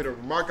comment or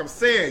remark. I'm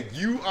saying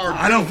you are.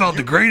 I don't feel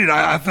degraded.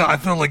 I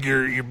feel like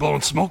you're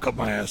blowing smoke up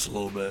my ass a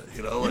little bit.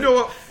 You know. Like, you know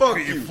what? Fuck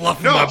you. You're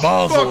fluffing my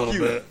balls a little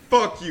bit.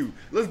 Fuck you.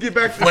 Let's get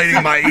back to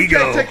inflating my ego. You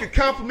can't take a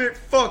compliment.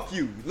 Fuck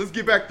you. Let's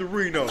get back to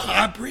Reno.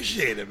 I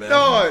appreciate it, man.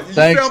 No,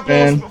 thanks,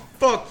 man.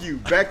 Fuck you.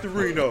 Back to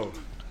Reno.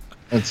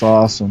 That's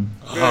awesome.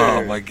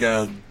 Man. Oh my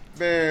god.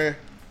 Man.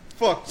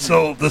 Fuck you.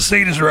 So the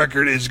Sadist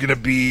record is going to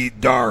be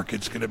dark.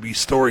 It's going to be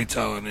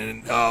storytelling.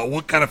 And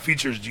what kind of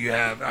features do you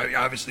have?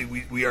 Obviously,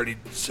 we already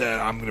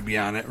said I'm going to be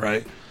on it,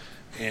 right?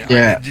 And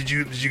yeah. Did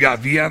you got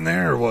V on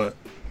there or what?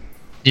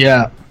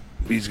 Yeah.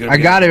 V's gonna I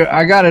got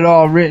it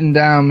all written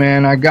down,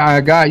 man. I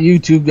got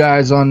YouTube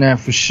guys on there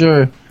for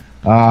sure.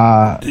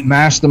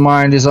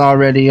 Mastermind is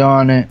already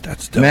on it.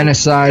 That's dope.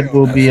 Menacide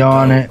will be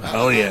on it.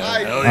 Hell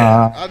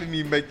yeah. I didn't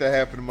even make that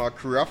happen in my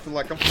career. I feel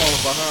like I'm falling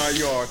behind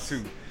y'all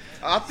too.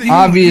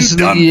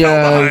 Obviously,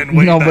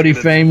 Nobody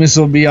Famous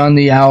will be on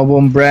the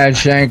album. Brad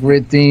Shank,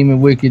 Rit Theme, and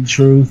Wicked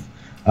Truth.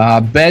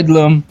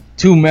 Bedlam,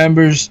 two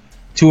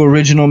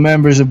original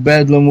members of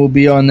Bedlam will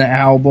be on the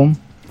album.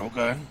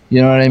 Okay.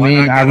 You know what I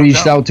mean? I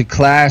reached out to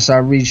Class. I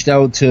reached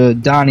out to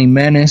Donnie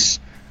Menace.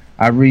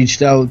 I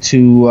reached out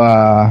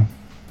to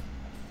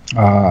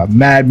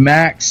Mad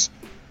Max.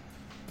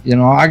 You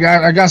know, I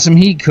got some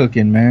heat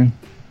cooking, man.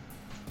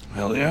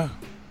 Hell yeah.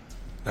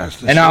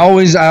 And I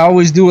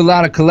always do a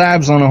lot of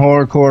collabs on a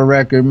horrorcore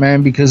record,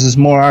 man, because it's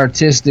more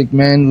artistic,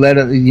 man.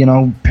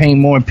 Paint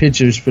more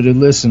pictures for the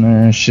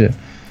listener and shit.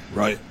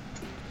 Right.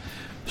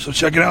 So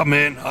check it out,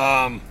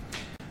 man.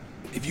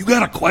 If you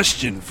got a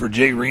question for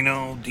J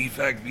Reno,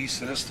 Defekt, V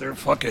Sinister,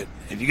 fuck it.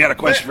 If you got a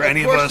question for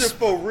any of us, question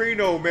for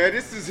Reno, man.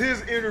 This is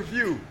his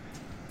interview.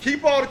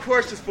 Keep all the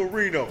questions for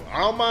Reno. I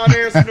don't mind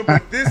answering them,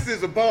 but this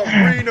is about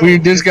Reno.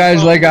 This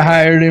guy's like a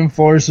hired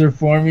enforcer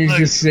for me. He's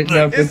just sitting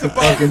up at the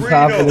fucking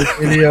top of the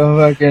video.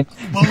 Fucking.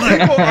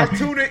 People are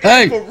tuning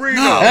in for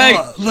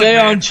Reno. Stay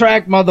on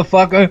track,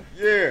 motherfucker.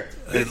 Yeah,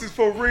 this is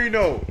for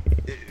Reno.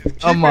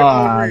 Come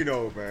on.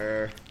 Reno,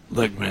 man.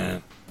 Look,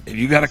 man. If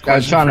you got a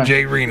question for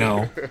J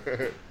Reno,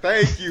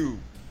 thank you,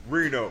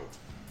 Reno.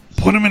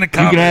 Put them in the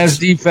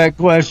comments. You can ask Defekt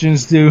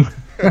questions too.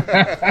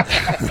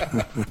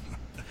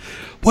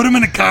 Put them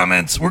in the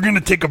comments. We're going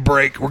to take a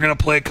break. We're going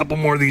to play a couple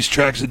more of these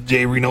tracks that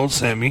J Reno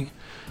sent me.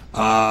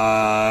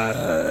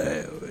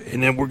 And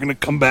then we're going to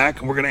come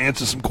back and we're going to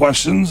answer some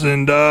questions.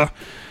 And our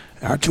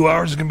 2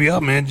 hours is going to be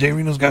up, man. J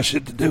Reno's got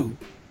shit to do.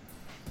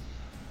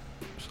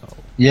 So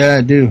yeah,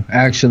 I do,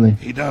 actually.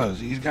 He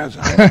does.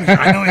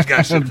 I know he's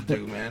got shit to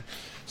do, man.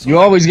 So you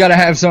always got to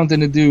have something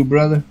to do,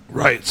 brother.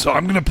 Right. So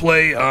I'm going to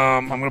play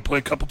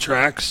a couple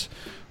tracks.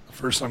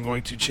 First, I'm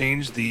going to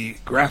change the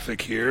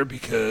graphic here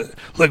because,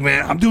 look,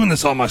 man, I'm doing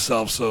this all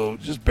myself, so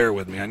just bear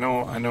with me. I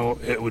know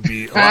it would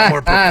be a lot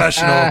more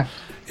professional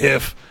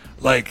if,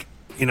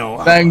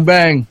 bang,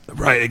 bang.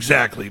 Right,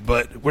 exactly,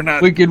 but we're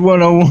not. Wicked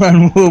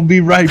 101, we'll be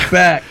right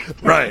back.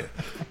 Right.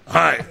 All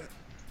right.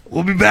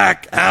 We'll be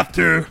back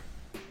after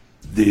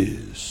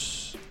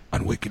this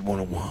on Wicked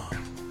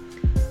 101.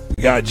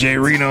 We got J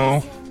Reno,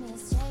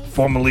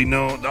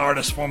 the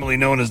artist formerly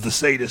known as the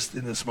Sadist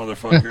in this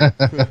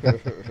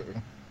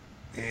motherfucker.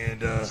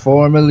 And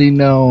formerly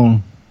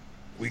known.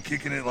 We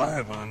kicking it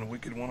live on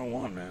Wicked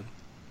 101, man.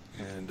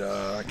 And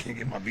I can't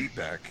get my beat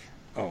back.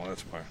 Oh,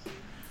 that's why.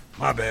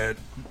 My bad.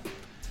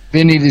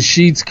 Vinny, the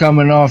sheets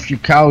coming off your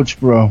couch,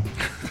 bro.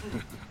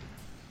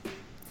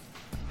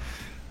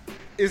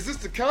 Is this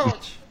the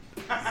couch?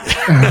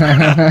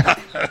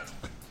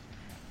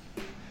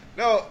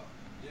 No.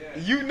 Yeah.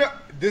 You know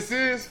this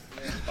is.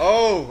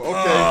 Oh,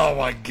 okay. Oh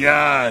my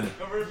God.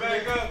 Cover it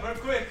back up real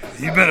quick.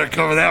 You better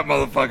cover that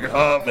motherfucker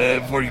up,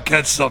 man, before you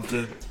catch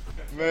something.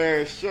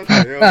 Man, shut the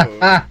hell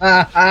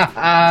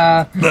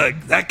up. Look,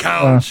 that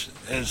couch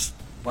is.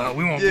 Well,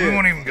 we won't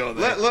even go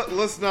there.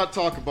 Let's not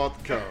talk about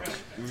the couch.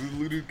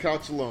 We'll leave the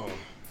couch alone.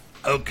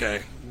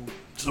 Okay.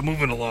 So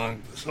moving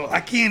along. So I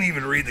can't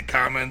even read the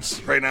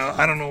comments right now.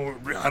 I don't know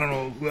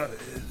who.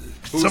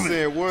 Who's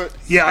saying what?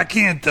 Yeah, I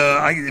can't.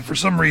 For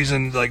some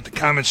reason, like the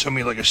comments show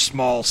me like a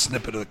small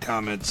snippet of the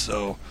comments,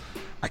 so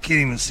I can't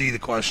even see the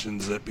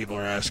questions that people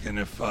are asking.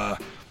 If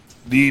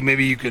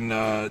Maybe you can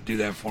do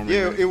that for me.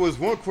 Yeah, it was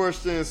one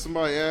question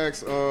somebody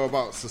asked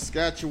about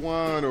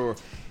Saskatchewan, or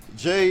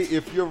Jay,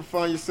 if you ever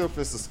find yourself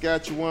in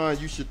Saskatchewan,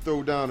 you should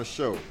throw down a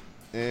show.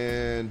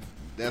 And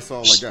that's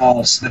all I got.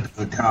 Small snippet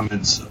of the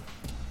comments.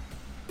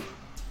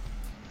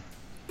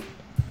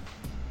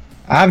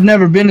 I've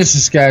never been to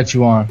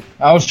Saskatchewan.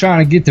 I was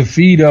trying to get the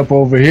feed up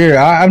over here.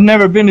 I've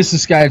never been to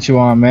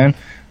Saskatchewan, man.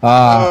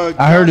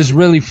 I heard it's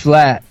really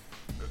flat.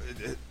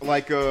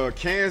 Like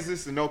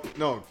Kansas and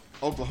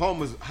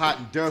Oklahoma's hot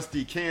and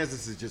dusty.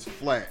 Kansas is just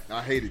flat.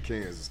 I hated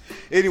Kansas.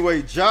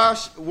 Anyway,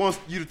 Josh wants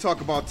you to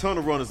talk about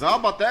tunnel runners.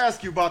 I'm about to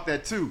ask you about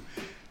that too.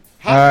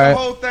 The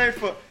whole thing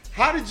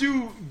how did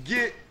you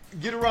get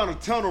around the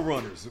tunnel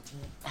runners?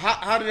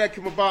 How did that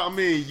come about? I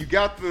mean, you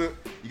got the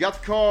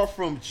call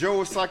from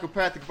Joe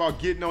Psychopathic about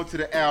getting onto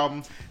the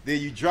album.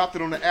 Then you dropped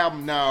it on the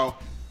album. Now,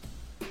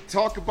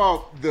 talk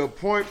about the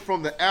point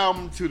from the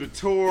album to the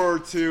tour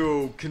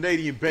to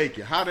Canadian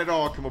Bacon. How did it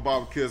all come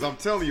about? Because I'm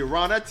telling you,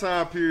 around that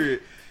time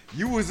period,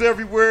 you was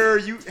everywhere.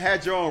 You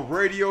had your own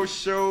radio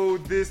show,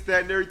 this,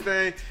 that, and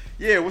everything.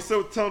 Yeah, what's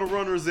up with Tunnel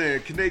Runners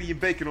and Canadian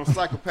Bacon on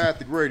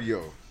Psychopathic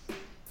Radio?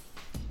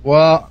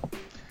 Well,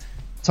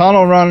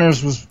 Tunnel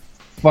Runners was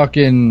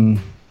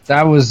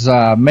that was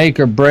make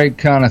or break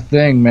kind of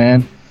thing,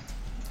 man.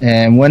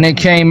 And when it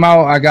came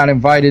out, I got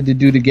invited to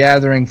do The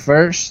Gathering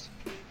first.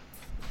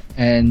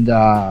 And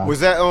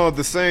was that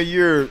the same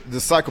year the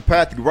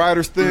Psychopathic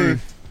Writers thing?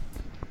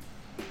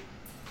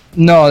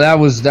 No, that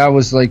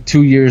was like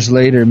 2 years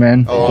later,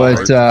 man.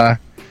 But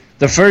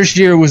the first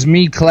year was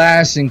me,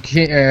 Class, and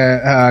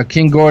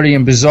King Gordy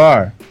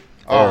Bizarre.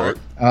 All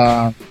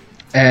right.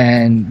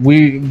 And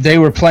they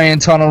were playing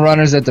Tunnel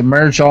Runners at the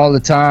merch all the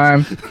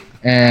time.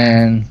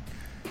 And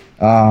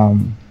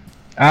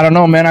I don't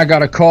know, man. I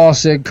got a call,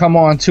 said, come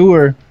on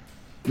tour.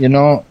 You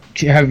know,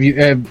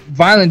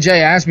 Violent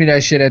J asked me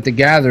that shit at The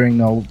Gathering,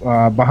 though,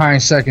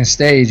 behind second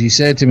stage. He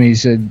said to me,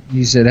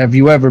 he said, have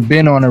you ever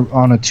been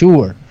on a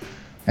tour?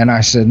 And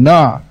I said,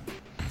 nah.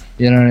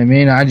 You know what I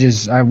mean?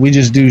 We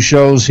just do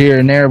shows here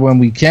and there when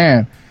we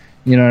can.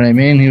 You know what I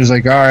mean? He was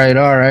like, all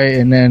right.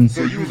 And then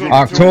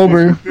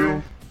October.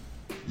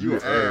 You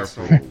an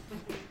asshole.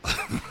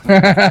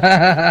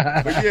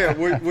 But yeah,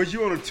 was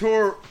you on a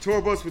tour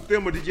bus with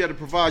them, or did you have to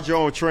provide your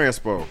own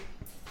transpo?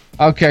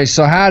 Okay,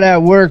 so how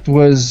that worked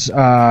was...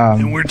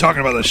 and we're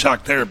talking about the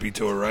shock therapy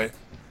tour, right?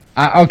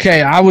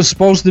 I was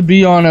supposed to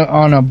be on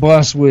a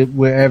bus with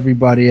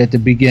everybody at the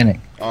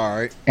beginning. All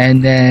right.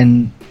 And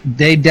then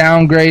they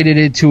downgraded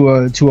it to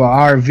a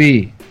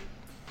RV.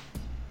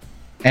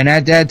 And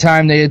at that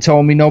time, they had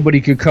told me nobody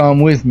could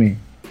come with me.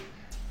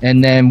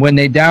 And then when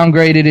they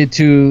downgraded it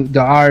to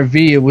the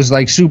RV, it was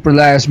like super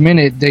last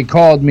minute. They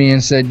called me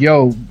and said,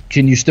 yo,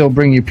 can you still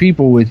bring your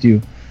people with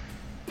you?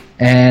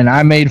 And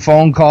I made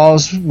phone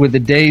calls with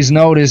a day's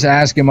notice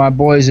asking my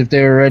boys if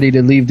they were ready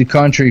to leave the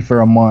country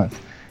for a month.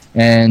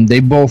 And they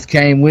both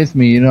came with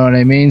me, you know what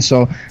I mean?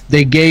 So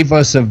they gave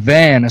us a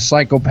van, a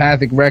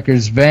Psychopathic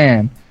Records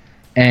van.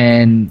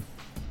 And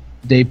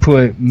they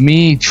put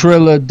me,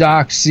 Trilla,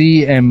 Doc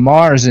C, and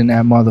Mars in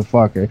that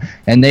motherfucker.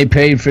 And they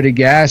paid for the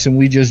gas, and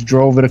we just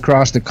drove it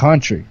across the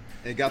country.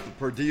 And got the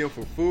per diem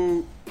for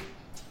food?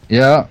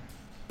 Yeah.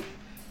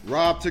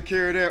 Rob took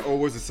care of that, or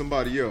was it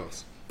somebody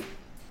else?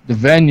 The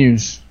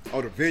venues.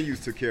 Oh, the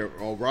venues took care of it.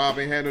 Oh, Rob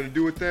ain't had nothing to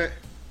do with that?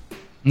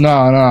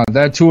 No.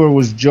 That tour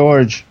was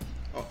George.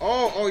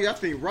 Oh, yeah, I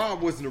think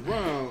Rob wasn't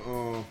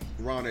around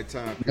that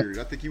time period.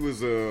 I think he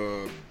was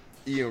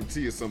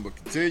EMT or something,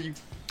 but continue.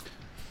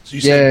 So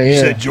you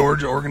said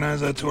George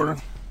organized that tour?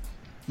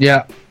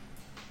 Yeah.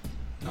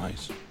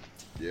 Nice.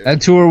 Yeah.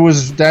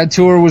 That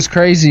tour was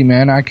crazy,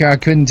 man. I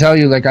couldn't tell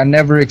you. Like, I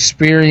never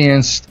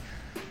experienced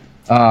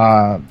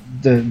the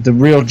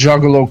real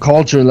Juggalo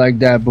culture like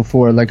that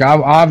before. Like,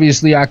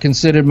 I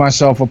considered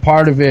myself a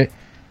part of it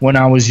when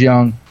I was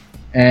young,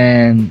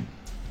 and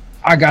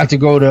I got to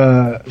go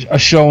to a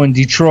show in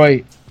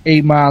Detroit,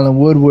 8 Mile and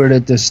Woodward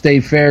at the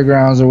State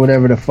Fairgrounds or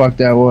whatever the fuck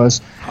that was.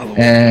 Halloween.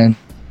 And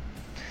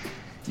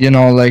you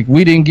know, like,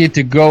 we didn't get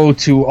to go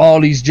to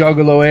all these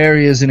Juggalo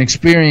areas and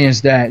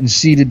experience that and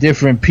see the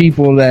different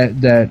people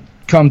that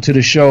come to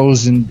the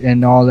shows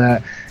and all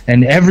that.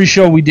 And every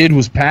show we did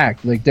was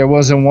packed. Like, there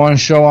wasn't one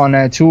show on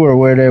that tour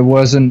where there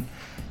wasn't,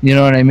 you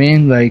know what I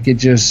mean? Like, it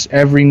just,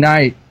 every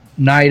night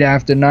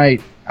after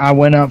night, I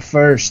went up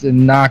first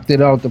and knocked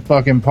it out the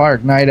fucking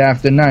park night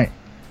after night.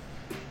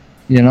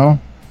 You know?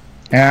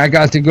 And I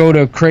got to go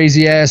to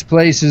crazy-ass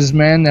places,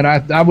 man, that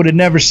I would have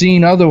never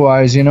seen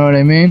otherwise, you know what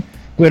I mean?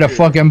 We had a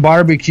fucking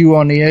barbecue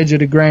on the edge of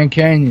the Grand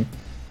Canyon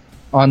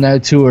on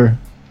that tour.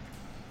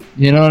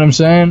 You know what I'm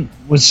saying?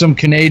 With some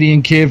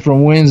Canadian kid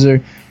from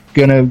Windsor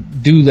gonna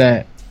do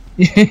that.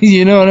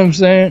 You know what I'm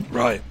saying?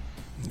 Right.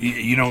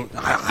 You know,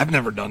 I've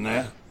never done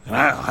that. And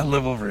I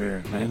live over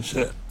here, man.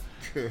 Shit.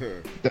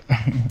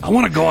 I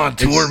want to go on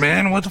tour,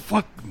 man. What the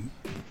fuck?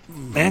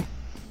 Man,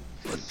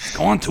 let's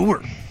go on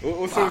tour.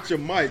 What's up with your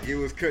mic? It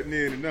was cutting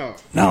in and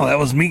out. No, that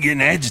was me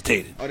getting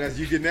agitated. Oh, that's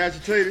you getting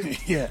agitated?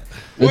 Yeah.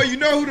 Well, you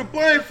know who to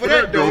blame for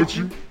that, don't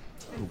you?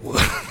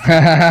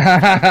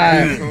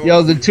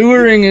 Yo, the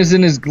touring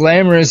isn't as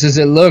glamorous as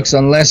it looks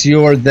unless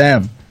you're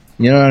them.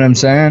 You know what I'm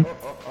saying?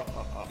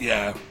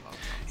 Yeah.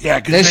 Yeah,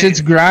 that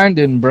shit's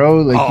grinding, bro.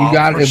 Like you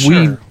got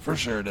for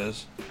sure it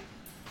is.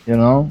 You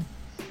know,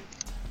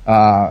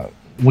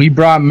 we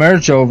brought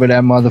merch over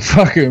that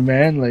motherfucker,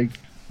 man. Like,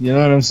 you know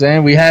what I'm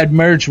saying? We had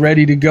merch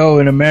ready to go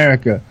in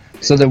America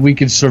so that we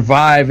could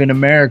survive in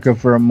America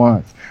for a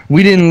month.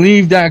 We didn't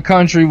leave that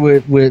country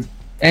with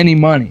any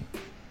money.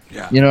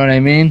 Yeah. You know what I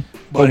mean?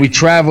 But we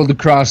traveled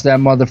across that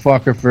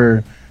motherfucker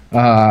for,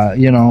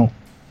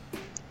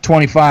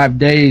 25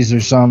 days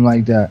or something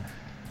like that.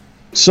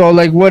 So,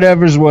 like,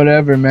 whatever's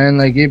whatever, man.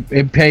 Like,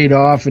 it paid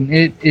off, and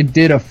it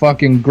did a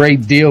fucking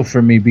great deal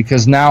for me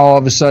because now all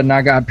of a sudden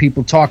I got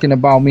people talking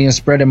about me and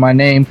spreading my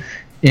name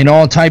in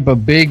all type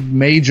of big,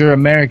 major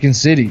American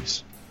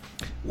cities.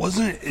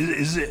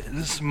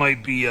 This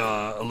might be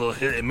a little,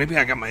 maybe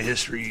I got my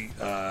history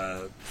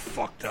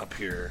fucked up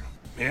here.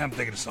 Maybe I'm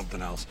thinking of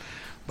something else.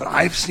 But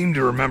I seem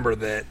to remember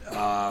that,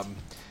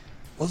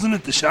 wasn't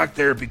it the Shock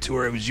Therapy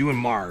Tour? It was you and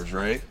Mars,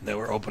 right? That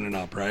were opening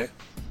up, right?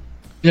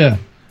 Yeah.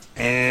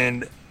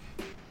 And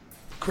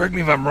correct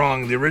me if I'm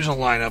wrong, the original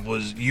lineup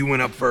was you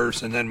went up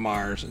first and then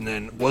Mars. And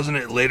then wasn't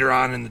it later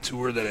on in the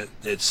tour that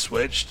it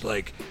switched?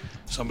 Like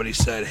somebody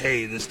said,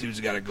 hey, this dude's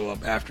got to go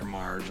up after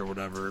Mars or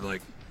whatever.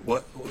 Like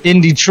what?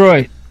 In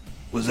Detroit.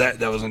 Was that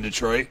was in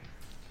Detroit?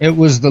 It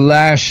was the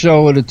last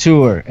show of the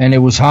tour, and it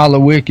was Holla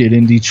Wicked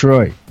in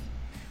Detroit.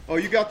 Oh,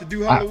 you got to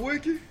do Holla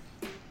Wicked?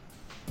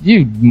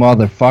 You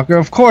motherfucker.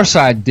 Of course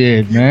I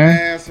did, man.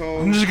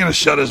 Asshole. I'm just going to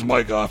shut his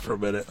mic off for a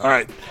minute. All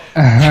right.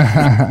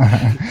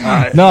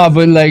 No,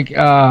 but like,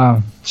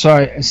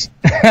 sorry.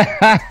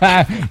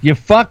 You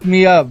fucked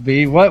me up,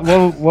 B. What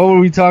were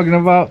we talking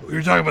about? We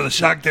were talking about the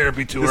Shock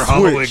Therapy Tour,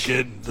 Holla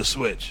Wicked, the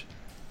Switch.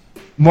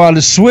 Well,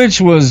 the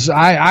Switch was,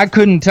 I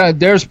couldn't tell.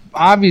 There's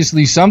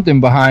obviously something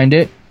behind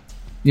it.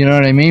 You know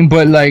what I mean?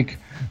 But like,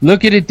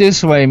 look at it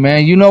this way,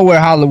 man. You know where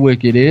Holla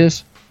Wicked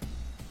is.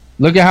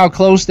 Look at how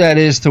close that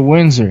is to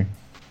Windsor.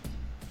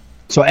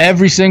 So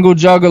every single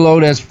juggalo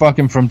that's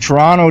fucking from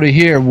Toronto to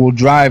here will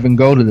drive and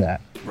go to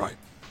that. Right.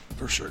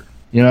 For sure.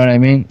 You know what I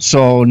mean?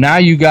 So now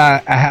you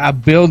got a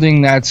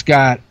building that's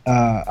got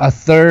a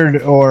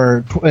third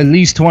or at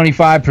least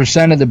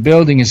 25% of the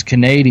building is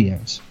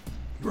Canadians.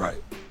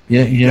 Right.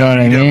 Yeah, you know what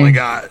I mean? You definitely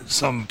got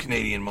some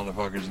Canadian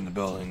motherfuckers in the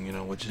building, you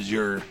know, which is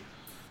your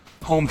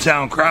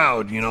hometown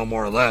crowd, you know,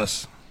 more or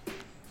less.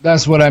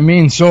 That's what I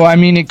mean. So, I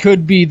mean, it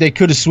could be they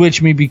could have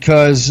switched me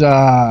because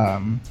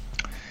that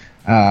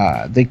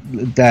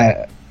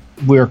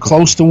we're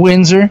close to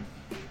Windsor,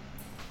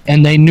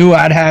 and they knew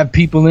I'd have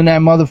people in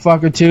that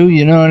motherfucker too.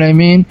 You know what I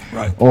mean?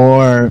 Right.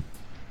 Or,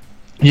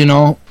 you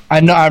know,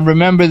 I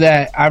remember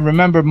that. I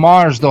remember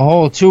Mars the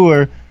whole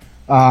tour.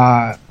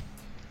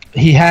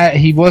 He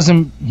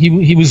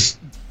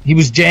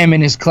was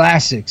jamming his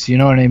classics. You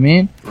know what I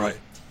mean? Right.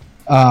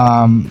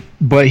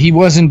 But he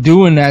wasn't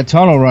doing that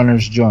Tunnel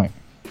Runners joint.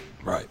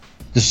 Right.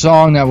 The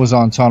song that was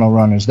on Tunnel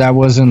Runners, that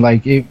wasn't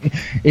like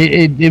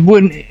it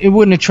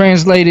wouldn't have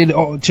translated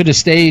to the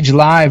stage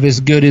live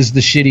as good as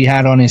the shit he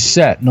had on his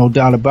set, no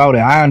doubt about it.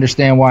 I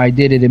understand why he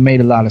did it. It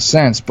made a lot of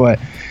sense, but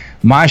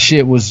my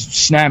shit was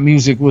Snap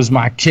Music was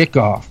my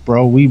kickoff,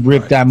 bro. We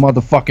ripped that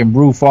motherfucking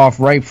roof off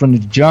right from the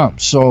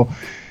jump. So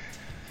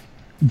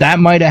that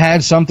might have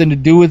had something to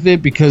do with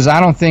it because I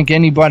don't think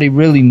anybody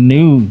really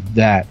knew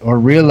that or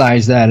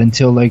realized that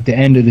until like the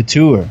end of the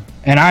tour.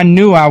 And I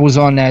knew I was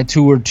on that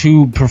tour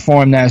to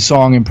perform that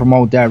song and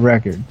promote that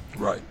record.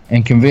 Right.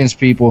 And convince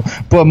people.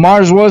 But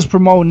Mars was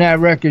promoting that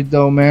record,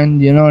 though, man.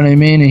 You know what I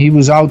mean? And he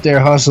was out there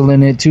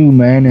hustling it, too,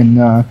 man.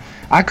 And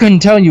I couldn't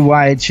tell you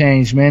why it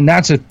changed, man.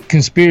 That's a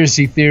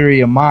conspiracy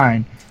theory of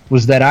mine,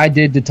 was that I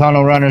did the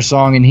Tunnel Runner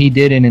song and he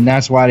didn't, and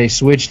that's why they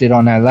switched it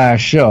on that last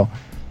show.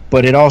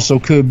 But it also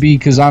could be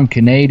because I'm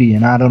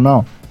Canadian. I don't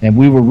know. And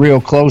we were real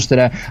close to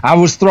that. I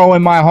was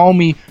throwing my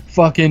homie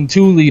fucking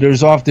 2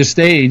 liters off the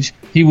stage.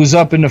 He was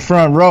up in the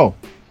front row,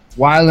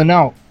 wilding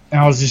out. And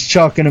I was just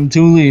chucking him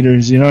 2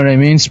 liters, you know what I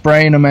mean?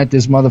 Spraying him at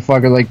this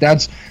motherfucker. Like,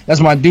 that's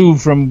my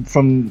dude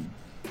from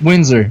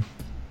Windsor.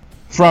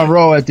 Front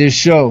row at this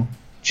show,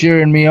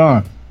 cheering me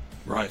on.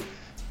 Right.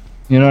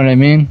 You know what I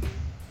mean?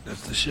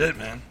 That's the shit,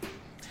 man.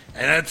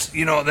 And that's,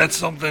 you know, that's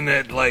something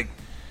that, like,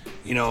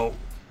 you know,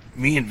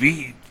 me and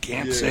V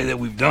can't say that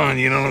we've done,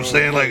 you know what I'm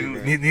saying? Like,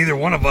 neither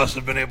one of us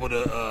have been able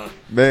to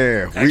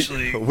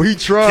actually we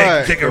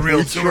tried. Take a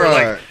real tour.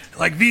 Tried.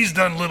 Like V's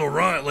done little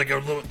run, like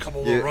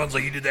couple little runs,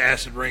 like you did the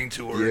Acid Rain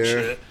tour and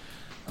shit.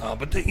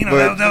 But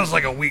that was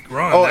like a week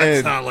run.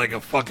 That's not like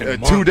a fucking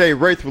month. 2-day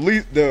Wraith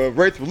release. The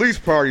Wraith release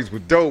parties were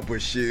dope,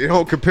 but shit, it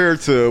don't compare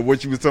to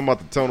what you was talking about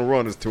the Tunnel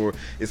Runners tour,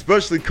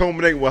 especially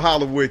culminating with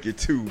Holla Wicked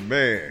too,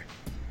 man.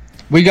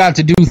 We got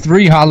to do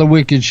 3 Holla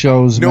Wicked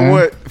shows, man. You know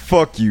what?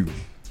 Fuck you.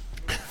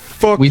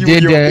 Fuck we you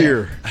did in your that.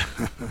 ear.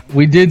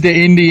 We did the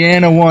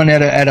Indiana one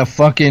at a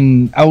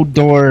fucking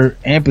outdoor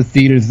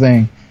amphitheater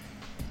thing.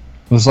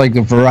 It was like the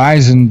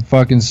Verizon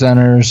fucking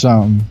center or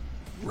something.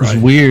 It was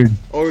weird.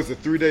 Oh, it's a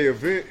 3-day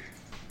event?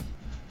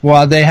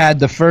 Well, they had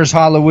the first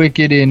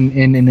Hollowicked in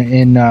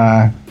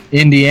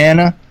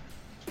Indiana,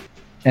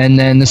 and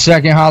then the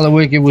second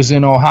Hollowicked was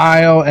in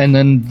Ohio, and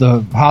then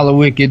the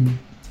Hollowicked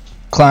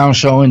clown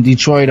show in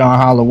Detroit on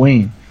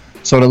Halloween.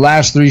 So the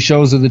last 3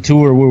 shows of the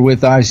tour were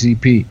with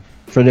ICP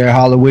for their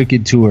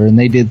Hollowicked tour, and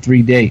they did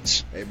 3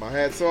 dates. Hey, my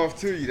hat's off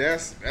to you.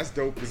 That's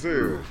dope as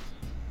hell.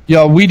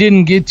 Yo, we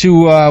didn't get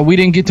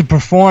to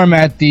perform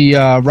at the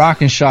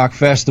Rock and Shock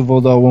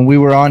Festival though. When we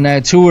were on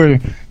that tour,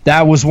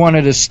 that was one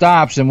of the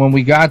stops, and when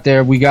we got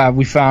there, we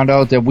found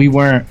out that we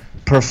weren't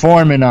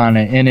performing on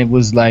it, and it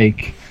was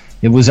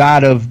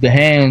out of the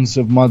hands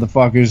of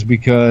motherfuckers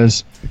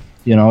because,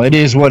 you know, it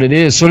is what it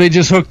is. So they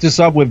just hooked us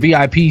up with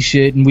VIP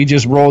shit, and we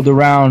just rolled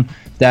around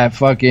that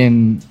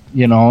fucking,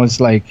 you know,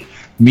 it's like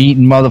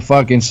meeting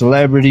motherfucking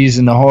celebrities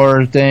in the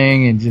horror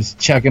thing and just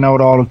checking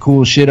out all the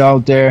cool shit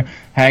out there,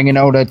 hanging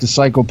out at the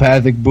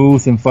Psychopathic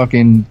booth and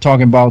fucking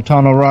talking about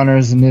tunnel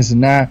runners and this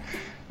and that.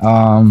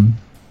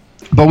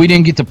 But we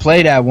didn't get to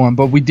play that one,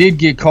 but we did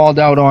get called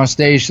out on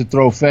stage to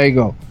throw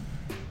Fago,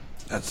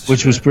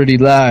 which was pretty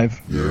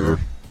live. Yeah.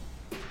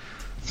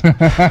 You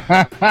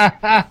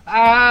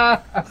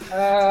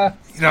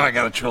know, I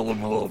gotta troll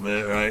him a little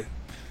bit, right?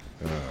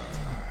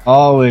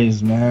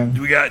 Always, man.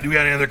 Do we got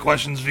any other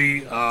questions,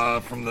 V?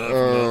 From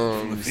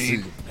the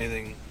feed?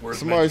 Anything worth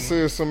Somebody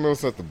mentioning? said something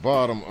else at the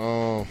bottom.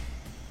 Hold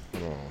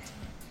on.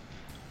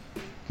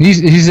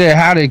 He said,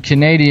 "How did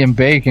Canadian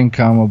Bacon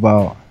come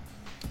about?"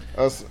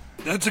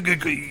 That's a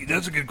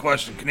good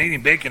question.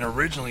 Canadian Bacon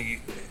originally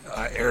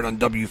aired on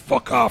W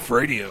Fuck Off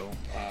Radio.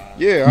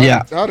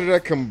 How did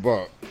that come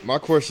about? My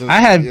question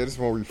is, this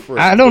one refresh.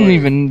 I don't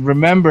even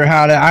remember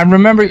how that. I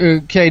remember,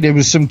 okay, there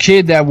was some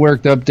kid that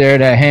worked up there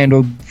that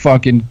handled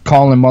fucking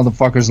calling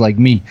motherfuckers like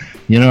me.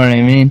 You know what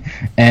I mean?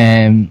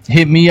 And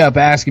hit me up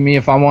asking me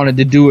if I wanted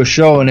to do a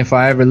show and if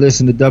I ever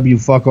listened to W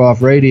Fuck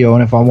Off Radio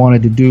and if I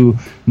wanted to do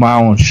my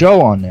own show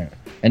on there.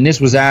 And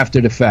this was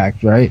after the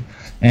fact, right?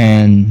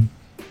 And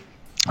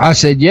I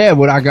said, yeah,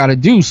 what I got to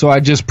do. So I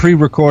just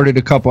pre-recorded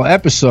a couple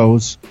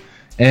episodes,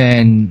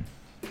 and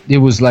it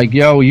was like,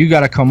 yo, you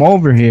got to come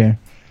over here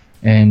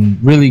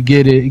and really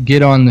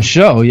get on the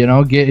show, you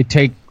know,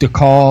 take the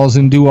calls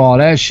and do all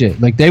that shit.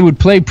 Like, they would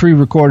play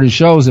pre-recorded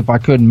shows if I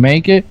couldn't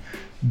make it,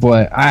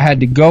 but I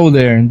had to go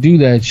there and do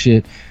that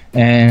shit.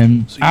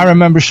 And I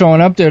remember showing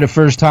up there the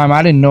first time.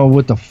 I didn't know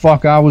what the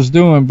fuck I was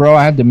doing, bro.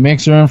 I had the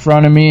mixer in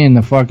front of me and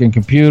the fucking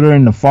computer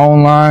and the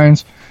phone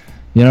lines.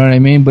 You know what I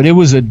mean? But it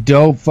was a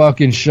dope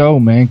fucking show,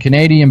 man.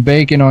 Canadian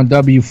Bacon on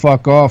W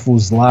Fuck Off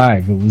was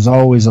live. It was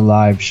always a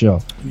live show.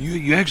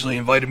 You actually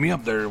invited me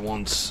up there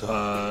once.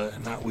 I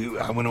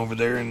went over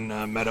there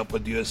and met up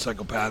with you at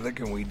Psychopathic,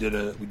 and we did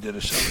a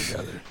show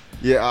together.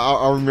 Yeah,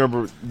 I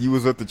remember you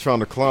was up there trying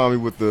to climb me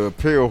with the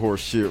pale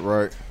horse shit,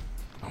 right?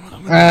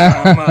 I'm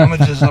gonna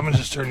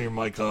just turn your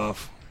mic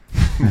off.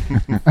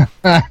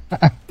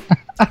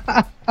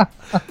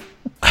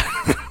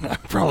 I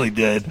probably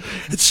did.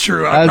 It's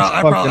true. I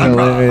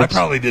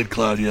probably did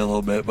cloud you a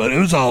little bit, but it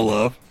was all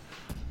love.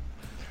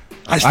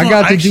 I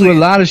got to do a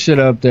lot of shit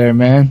up there,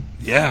 man.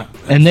 Yeah.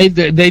 And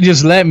they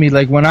just let me.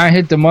 Like, when I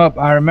hit them up,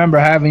 I remember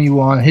having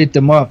you on hit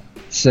them up,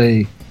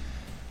 say,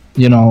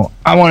 you know,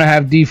 I want to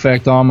have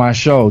Defekt on my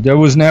show. There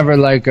was never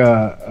like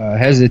a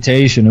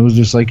hesitation. It was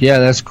just like, yeah,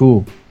 that's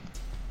cool.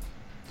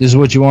 This is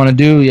what you want to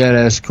do? Yeah,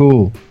 that's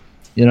cool.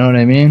 You know what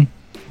I mean?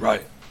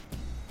 Right.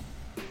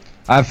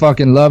 I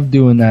fucking loved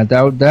doing that.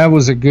 That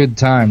was a good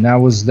time. That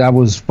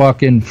was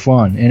fucking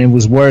fun, and it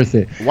was worth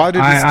it. Why did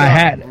it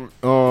stop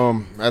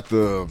at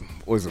the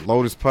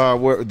Lotus Pie,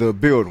 the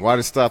building? Why did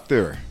it stop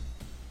there?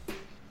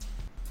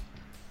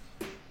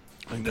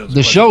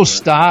 The show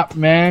stopped,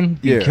 man,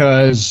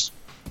 because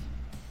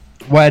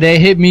they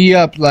hit me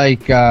up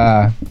like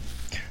we're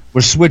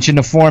switching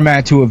the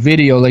format to a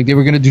video. Like, they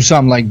were gonna do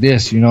something like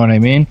this, you know what I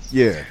mean?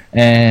 Yeah.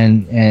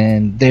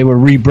 And they were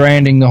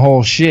rebranding the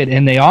whole shit,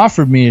 and they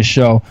offered me a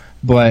show.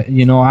 But,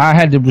 you know, I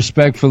had to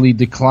respectfully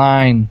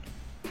decline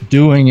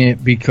doing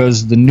it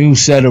because the new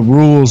set of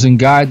rules and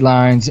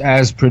guidelines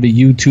as per the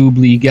YouTube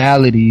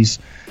legalities,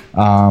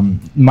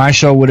 my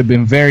show would have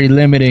been very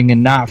limiting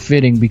and not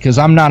fitting because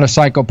I'm not a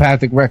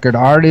Psychopathic record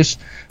artist.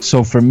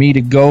 So for me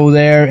to go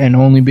there and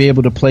only be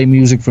able to play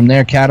music from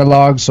their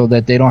catalog so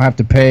that they don't have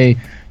to pay,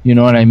 you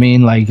know what I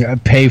mean?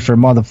 Like, pay for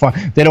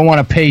motherfucker. They don't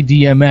want to pay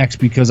DMX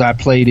because I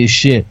played his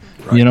shit.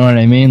 Right. You know what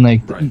I mean?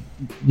 Like, right.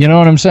 You know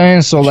what I'm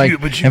saying? So,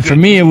 for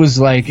me, it was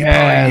like,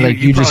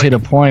 you just hit a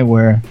point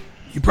where...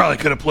 You probably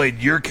could have played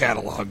your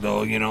catalog,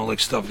 though, you know, like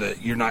stuff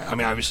that you're not... I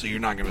mean, obviously, you're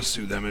not going to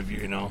sue them if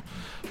you know...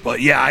 But,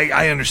 yeah,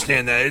 I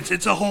understand that.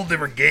 It's a whole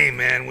different game,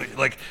 man. With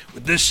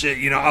this shit,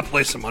 you know, I'll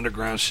play some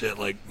underground shit.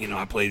 Like, you know,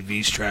 I played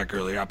V's track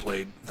earlier. I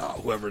played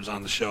whoever's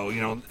on the show.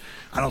 You know,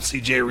 I don't see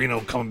J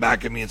Reno coming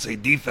back at me and say,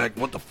 Defekt,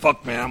 what the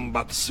fuck, man? I'm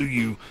about to sue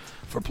you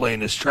for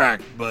playing this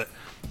track. But...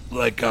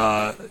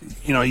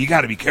 you know, you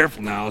got to be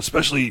careful now,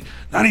 especially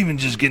not even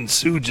just getting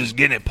sued, just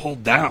getting it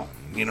pulled down.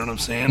 You know what I'm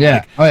saying?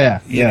 Yeah.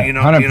 Like, You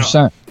know,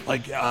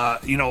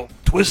 100%. You know,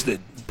 Twisted,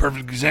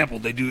 perfect example.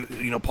 They do,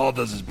 you know, Paul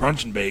does his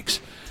brunch and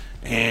bakes,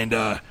 and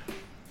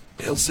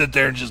he'll sit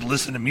there and just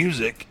listen to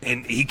music,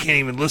 and he can't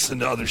even listen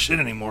to other shit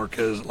anymore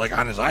because, like,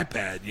 on his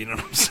iPad, you know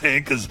what I'm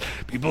saying? Because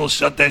people will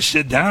shut that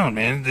shit down,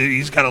 man.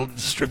 He's got to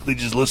strictly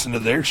just listen to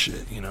their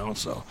shit, you know?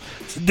 So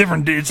it's a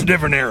different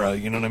era,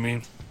 you know what I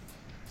mean?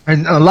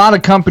 And a lot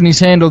of companies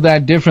handle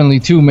that differently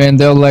too, man.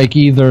 They'll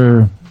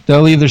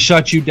either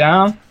shut you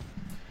down,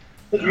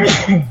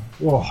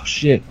 oh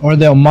shit, or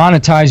they'll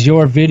monetize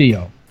your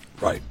video.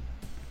 Right.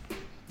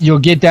 You'll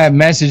get that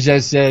message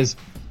that says,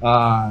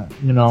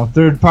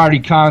 third-party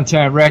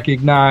content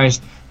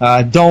recognized.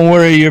 Don't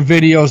worry, your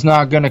video's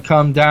not going to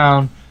come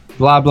down.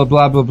 Blah, blah,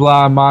 blah, blah,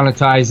 blah,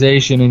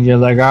 monetization. And you're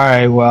like, all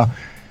right, well,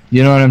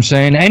 you know what I'm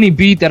saying? Any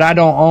beat that I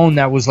don't own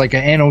that was like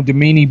an Anno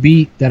Domini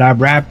beat that I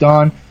rapped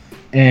on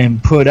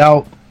and put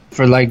out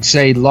for, like,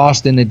 say,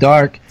 Lost in the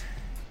Dark,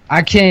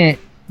 I can't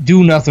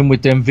do nothing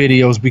with them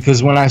videos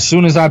because as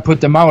soon as I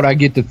put them out, I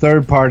get the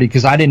third party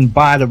because I didn't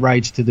buy the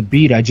rights to the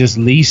beat. I just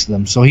leased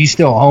them. So he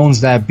still owns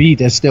that beat.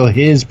 That's still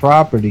his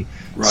property.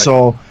 Right.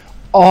 So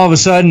all of a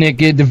sudden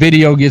the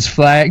video gets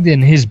flagged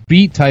and his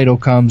beat title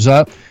comes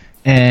up,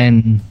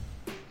 and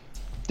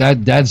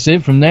that's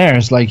it from there.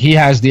 It's like he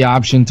has the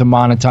option to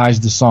monetize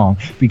the song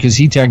because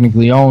he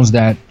technically owns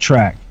that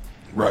track.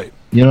 Right.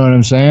 You know what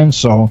I'm saying?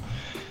 So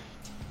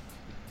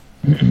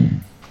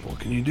what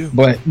can you do?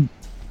 But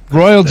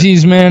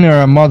royalties, man,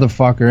 are a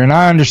motherfucker, and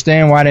I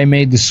understand why they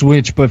made the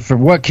switch. But for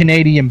what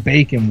Canadian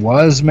Bacon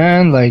was,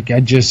 man, like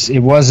it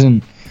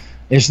wasn't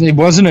just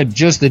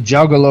a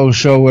Juggalo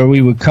show where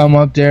we would come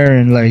up there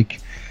and, like,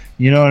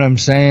 you know what I'm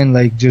saying,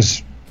 like,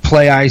 just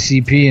play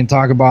ICP and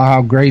talk about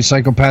how great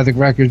Psychopathic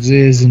Records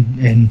is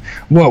and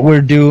what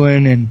we're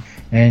doing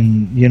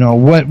and you know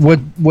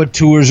what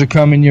tours are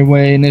coming your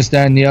way and this,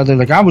 that, and the other.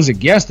 Like, I was a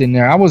guest in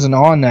there. I wasn't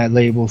on that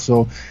label,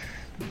 so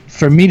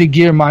for me to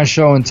gear my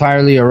show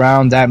entirely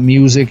around that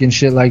music and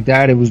shit like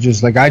that, it was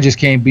just like I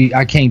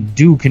can't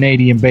do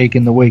Canadian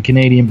Bacon the way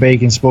Canadian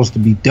Bacon's supposed to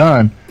be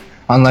done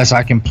unless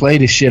I can play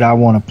the shit I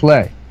want to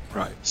play.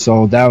 Right.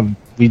 So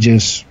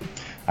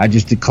I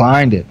just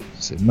declined it. I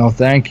said no,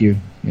 thank you.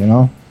 You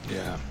know.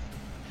 Yeah.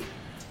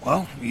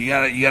 Well, you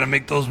gotta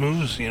make those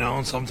moves, you know.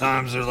 And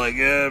sometimes they're like,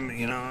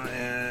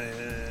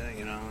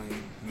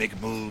 make a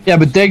move. Yeah,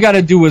 but they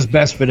gotta do what's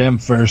best for them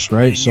first,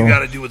 right? So you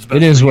gotta do what's best.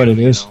 It is for what you, it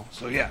is. You know?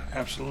 So yeah,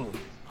 absolutely,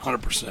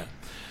 100%.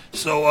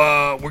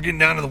 So we're getting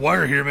down to the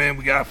wire here, man.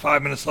 We got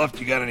 5 minutes left.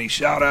 You got any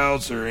shout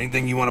outs or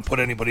anything you want to put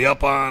anybody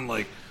up on?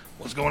 Like,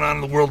 what's going on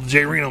in the world of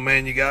J Reno,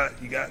 man? You got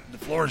the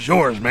floor is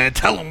yours, man.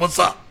 Tell them what's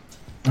up.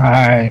 All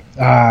right.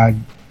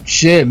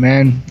 Shit,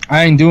 man.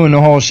 I ain't doing the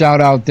whole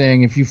shout out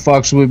thing. If you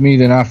fucks with me,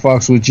 then I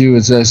fucks with you.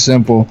 It's that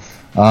simple.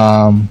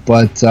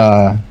 But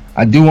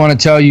I do want to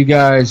tell you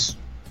guys,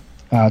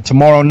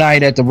 tomorrow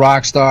night at the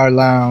Rockstar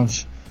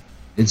Lounge,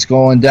 it's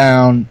going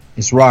down.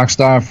 It's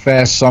Rockstar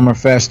Fest, Summer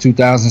Fest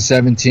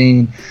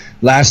 2017.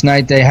 Last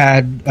night they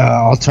had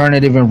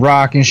alternative and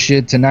rock and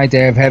shit. Tonight they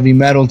have heavy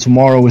metal.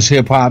 Tomorrow is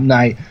hip hop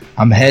night.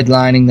 I'm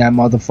headlining that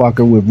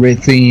motherfucker with Rit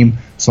Theme.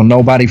 So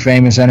Nobody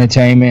Famous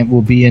Entertainment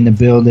will be in the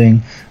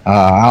building.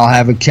 I'll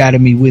have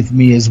Academy with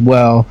me as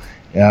well.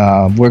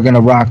 We're going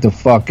to rock the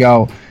fuck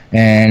out.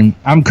 And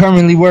I'm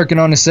currently working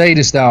on the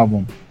Sadist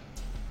album.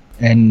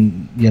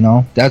 And, you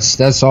know,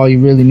 that's all you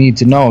really need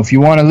to know. If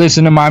you want to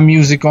listen to my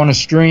music on a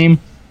stream,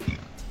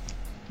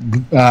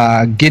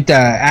 get the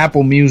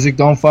Apple Music.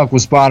 Don't fuck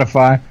with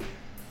Spotify.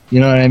 You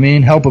know what I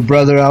mean? Help a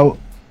brother out.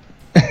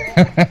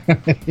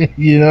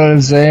 You know what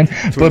I'm saying?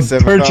 But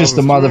purchase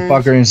the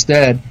motherfucker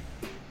instead.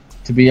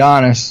 To be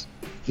honest,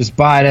 just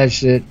buy that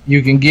shit.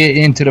 You can get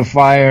Into the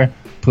Fire,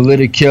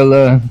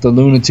 Politicilla, The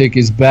Lunatic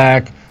is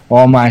Back,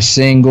 all my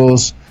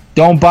singles.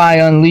 Don't buy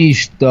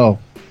Unleashed, though.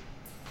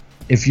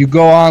 If you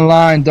go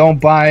online, don't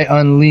buy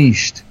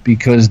Unleashed,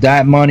 because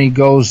that money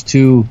goes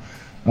to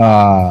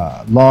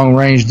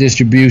long-range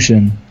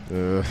distribution.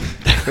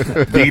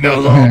 He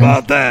knows all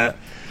about that.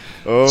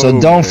 Oh, so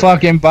don't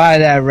fucking buy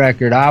that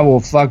record. I will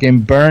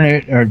fucking burn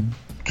it or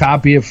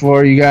copy it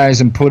for you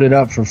guys and put it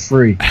up for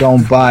free.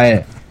 Don't buy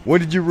it. When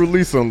did you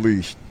release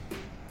Unleashed?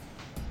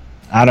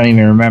 I don't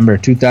even remember.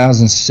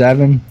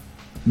 2007,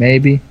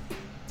 maybe.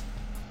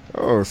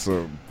 Oh,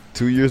 so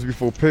 2 years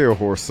before Pale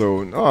Horse.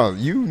 So,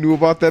 you knew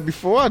about that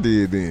before I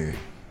did then.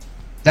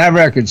 That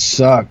record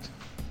sucked.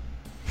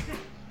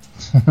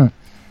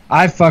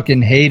 I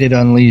fucking hated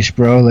Unleashed,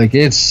 bro. Like,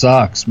 it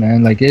sucks,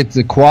 man. Like,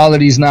 the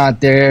quality's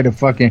not there.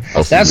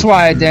 That's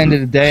why at the end of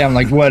the day, I'm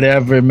like,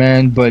 whatever,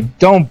 man. But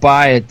don't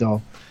buy it,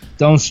 though.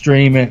 Don't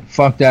stream it.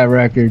 Fuck that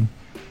record.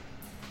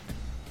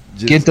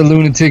 Get The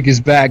Lunatic is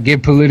Back.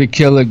 Get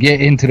Politicilla. Get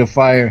Into the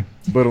Fire.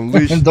 But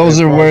Unleashed, those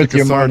are worth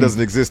your money.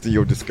 Doesn't exist in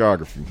your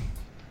discography.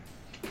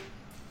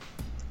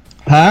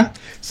 Huh?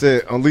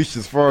 Said Unleashed,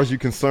 as far as you're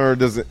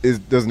concerned,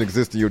 doesn't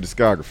exist in your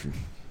discography.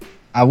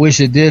 I wish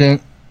it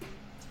didn't.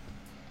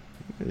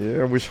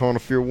 Yeah, I wish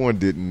Haunted Fear 1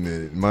 didn't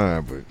in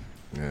mine,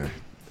 but yeah.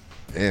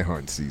 And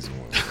Hunting Season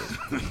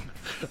 1.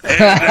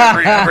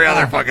 every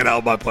other fucking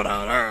album I put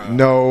out.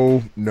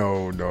 No.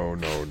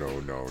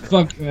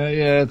 Fuck,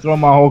 yeah, throw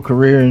my whole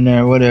career in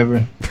there,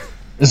 whatever.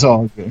 It's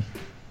all good.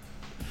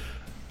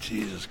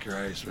 Jesus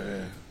Christ,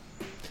 man.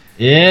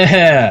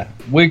 Yeah,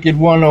 Wicked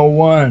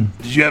 101.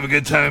 Did you have a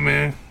good time,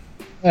 man?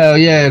 Hell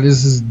yeah,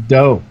 this is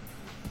dope.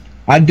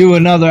 I'd do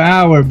another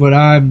hour, but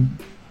I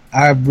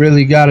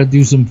really got to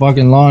do some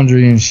fucking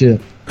laundry and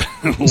shit.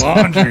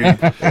 Laundry.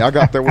 Hey, I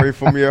got that waiting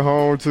for me at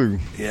home too.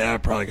 Yeah, I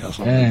probably got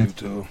something to do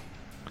too.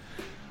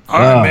 All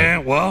right,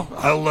 man. Well,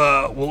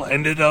 we'll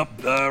end it up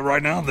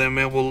right now. Then,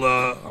 man,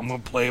 I'm gonna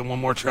play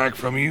one more track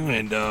from you,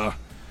 and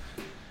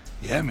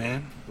yeah,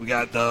 man, we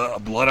got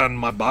 "Blood on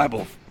My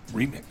Bible"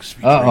 remix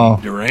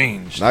featuring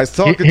Deranged. Nice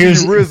talking to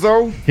you,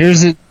 Rizzo.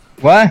 Here's it.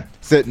 What?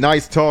 Said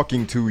nice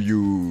talking to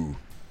you.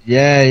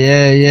 Yeah.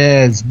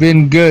 It's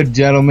been good,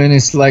 gentlemen.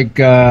 It's like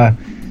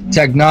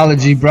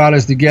technology brought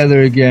us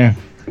together again.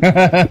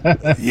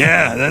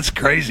 Yeah, that's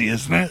crazy,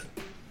 isn't it?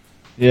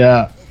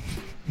 Yeah.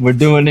 We're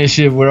doing this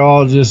shit. We're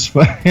all just...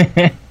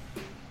 yeah,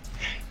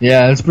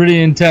 it's pretty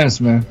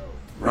intense, man.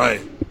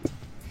 Right.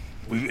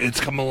 It's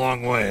come a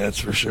long way, that's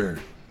for sure.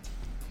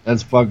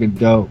 That's fucking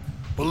dope.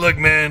 But look,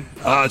 man,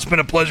 it's been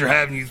a pleasure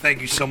having you.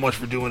 Thank you so much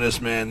for doing this,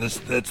 man. That's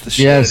the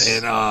shit. Yes.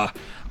 And I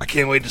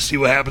can't wait to see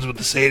what happens with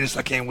the Sadist.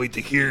 I can't wait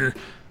to hear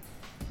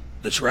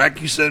the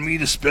track you send me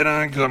to spit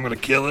on, because I'm going to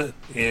kill it.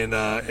 And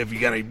if you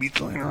got any beats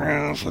laying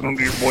around, so don't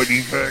do your boy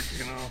Defekt,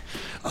 you know.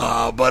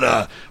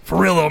 But for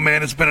real, though,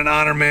 man, it's been an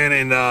honor, man.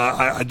 And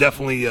I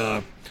definitely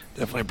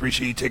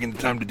appreciate you taking the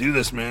time to do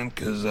this, man,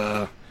 because,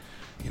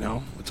 you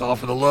know, it's all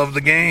for the love of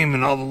the game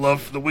and all the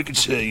love for the wicked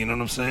shit, you know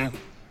what I'm saying?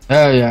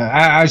 Hell yeah.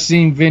 I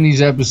seen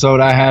Vinny's episode.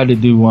 I had to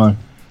do one.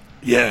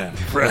 Yeah,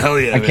 for hell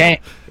yeah.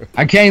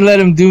 I can't let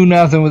him do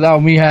nothing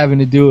without me having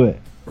to do it.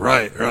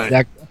 Right.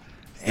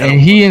 And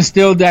he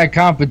instilled that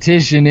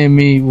competition in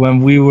me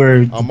when we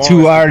were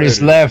two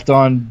artists left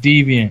on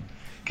Deviant,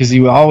 because he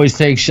would always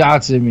take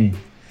shots at me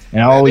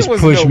and always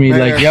push me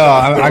like, "Yo,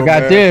 I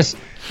got this.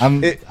 I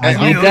did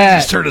that."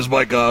 Just turn his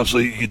mic off so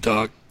you can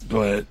talk.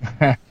 Go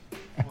ahead.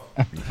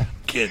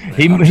 Kidding,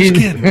 man. I'm just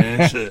kidding,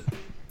 man. Shit.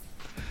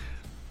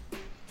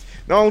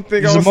 The only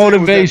thing it's a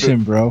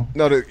motivation, bro.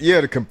 No, the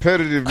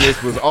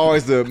competitiveness was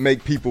always to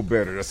make people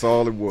better. That's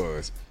all it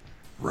was.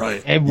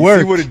 Right. It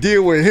worked. See what it did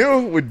with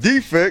him, with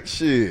Defekt,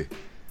 shit.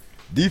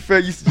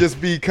 Defekt used to just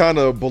be kind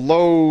of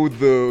below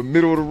the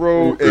middle of the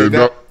road. And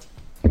that...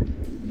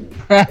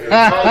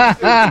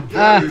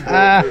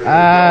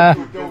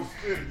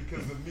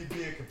 because of me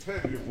being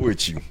competitive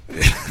with you.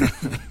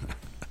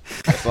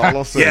 That's all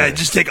I'm saying. Yeah,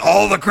 just take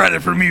all the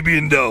credit for me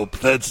being dope.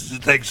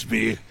 Thanks,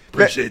 B.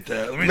 Appreciate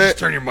that. Let me just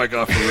turn your mic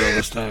off for real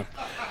this time.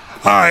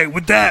 All right,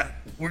 with that,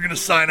 we're going to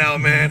sign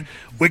out, man.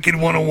 Wicked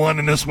 101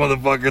 in this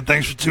motherfucker.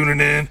 Thanks for tuning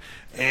in.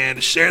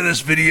 And share this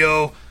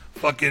video.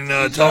 Fucking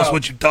tell us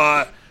what you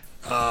thought.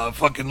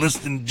 Fucking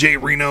listen to J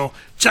Reno.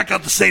 Check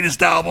out the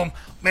Sadist album.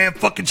 Man,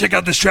 fucking check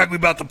out this track we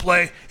about to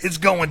play. It's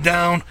going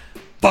down.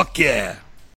 Fuck yeah.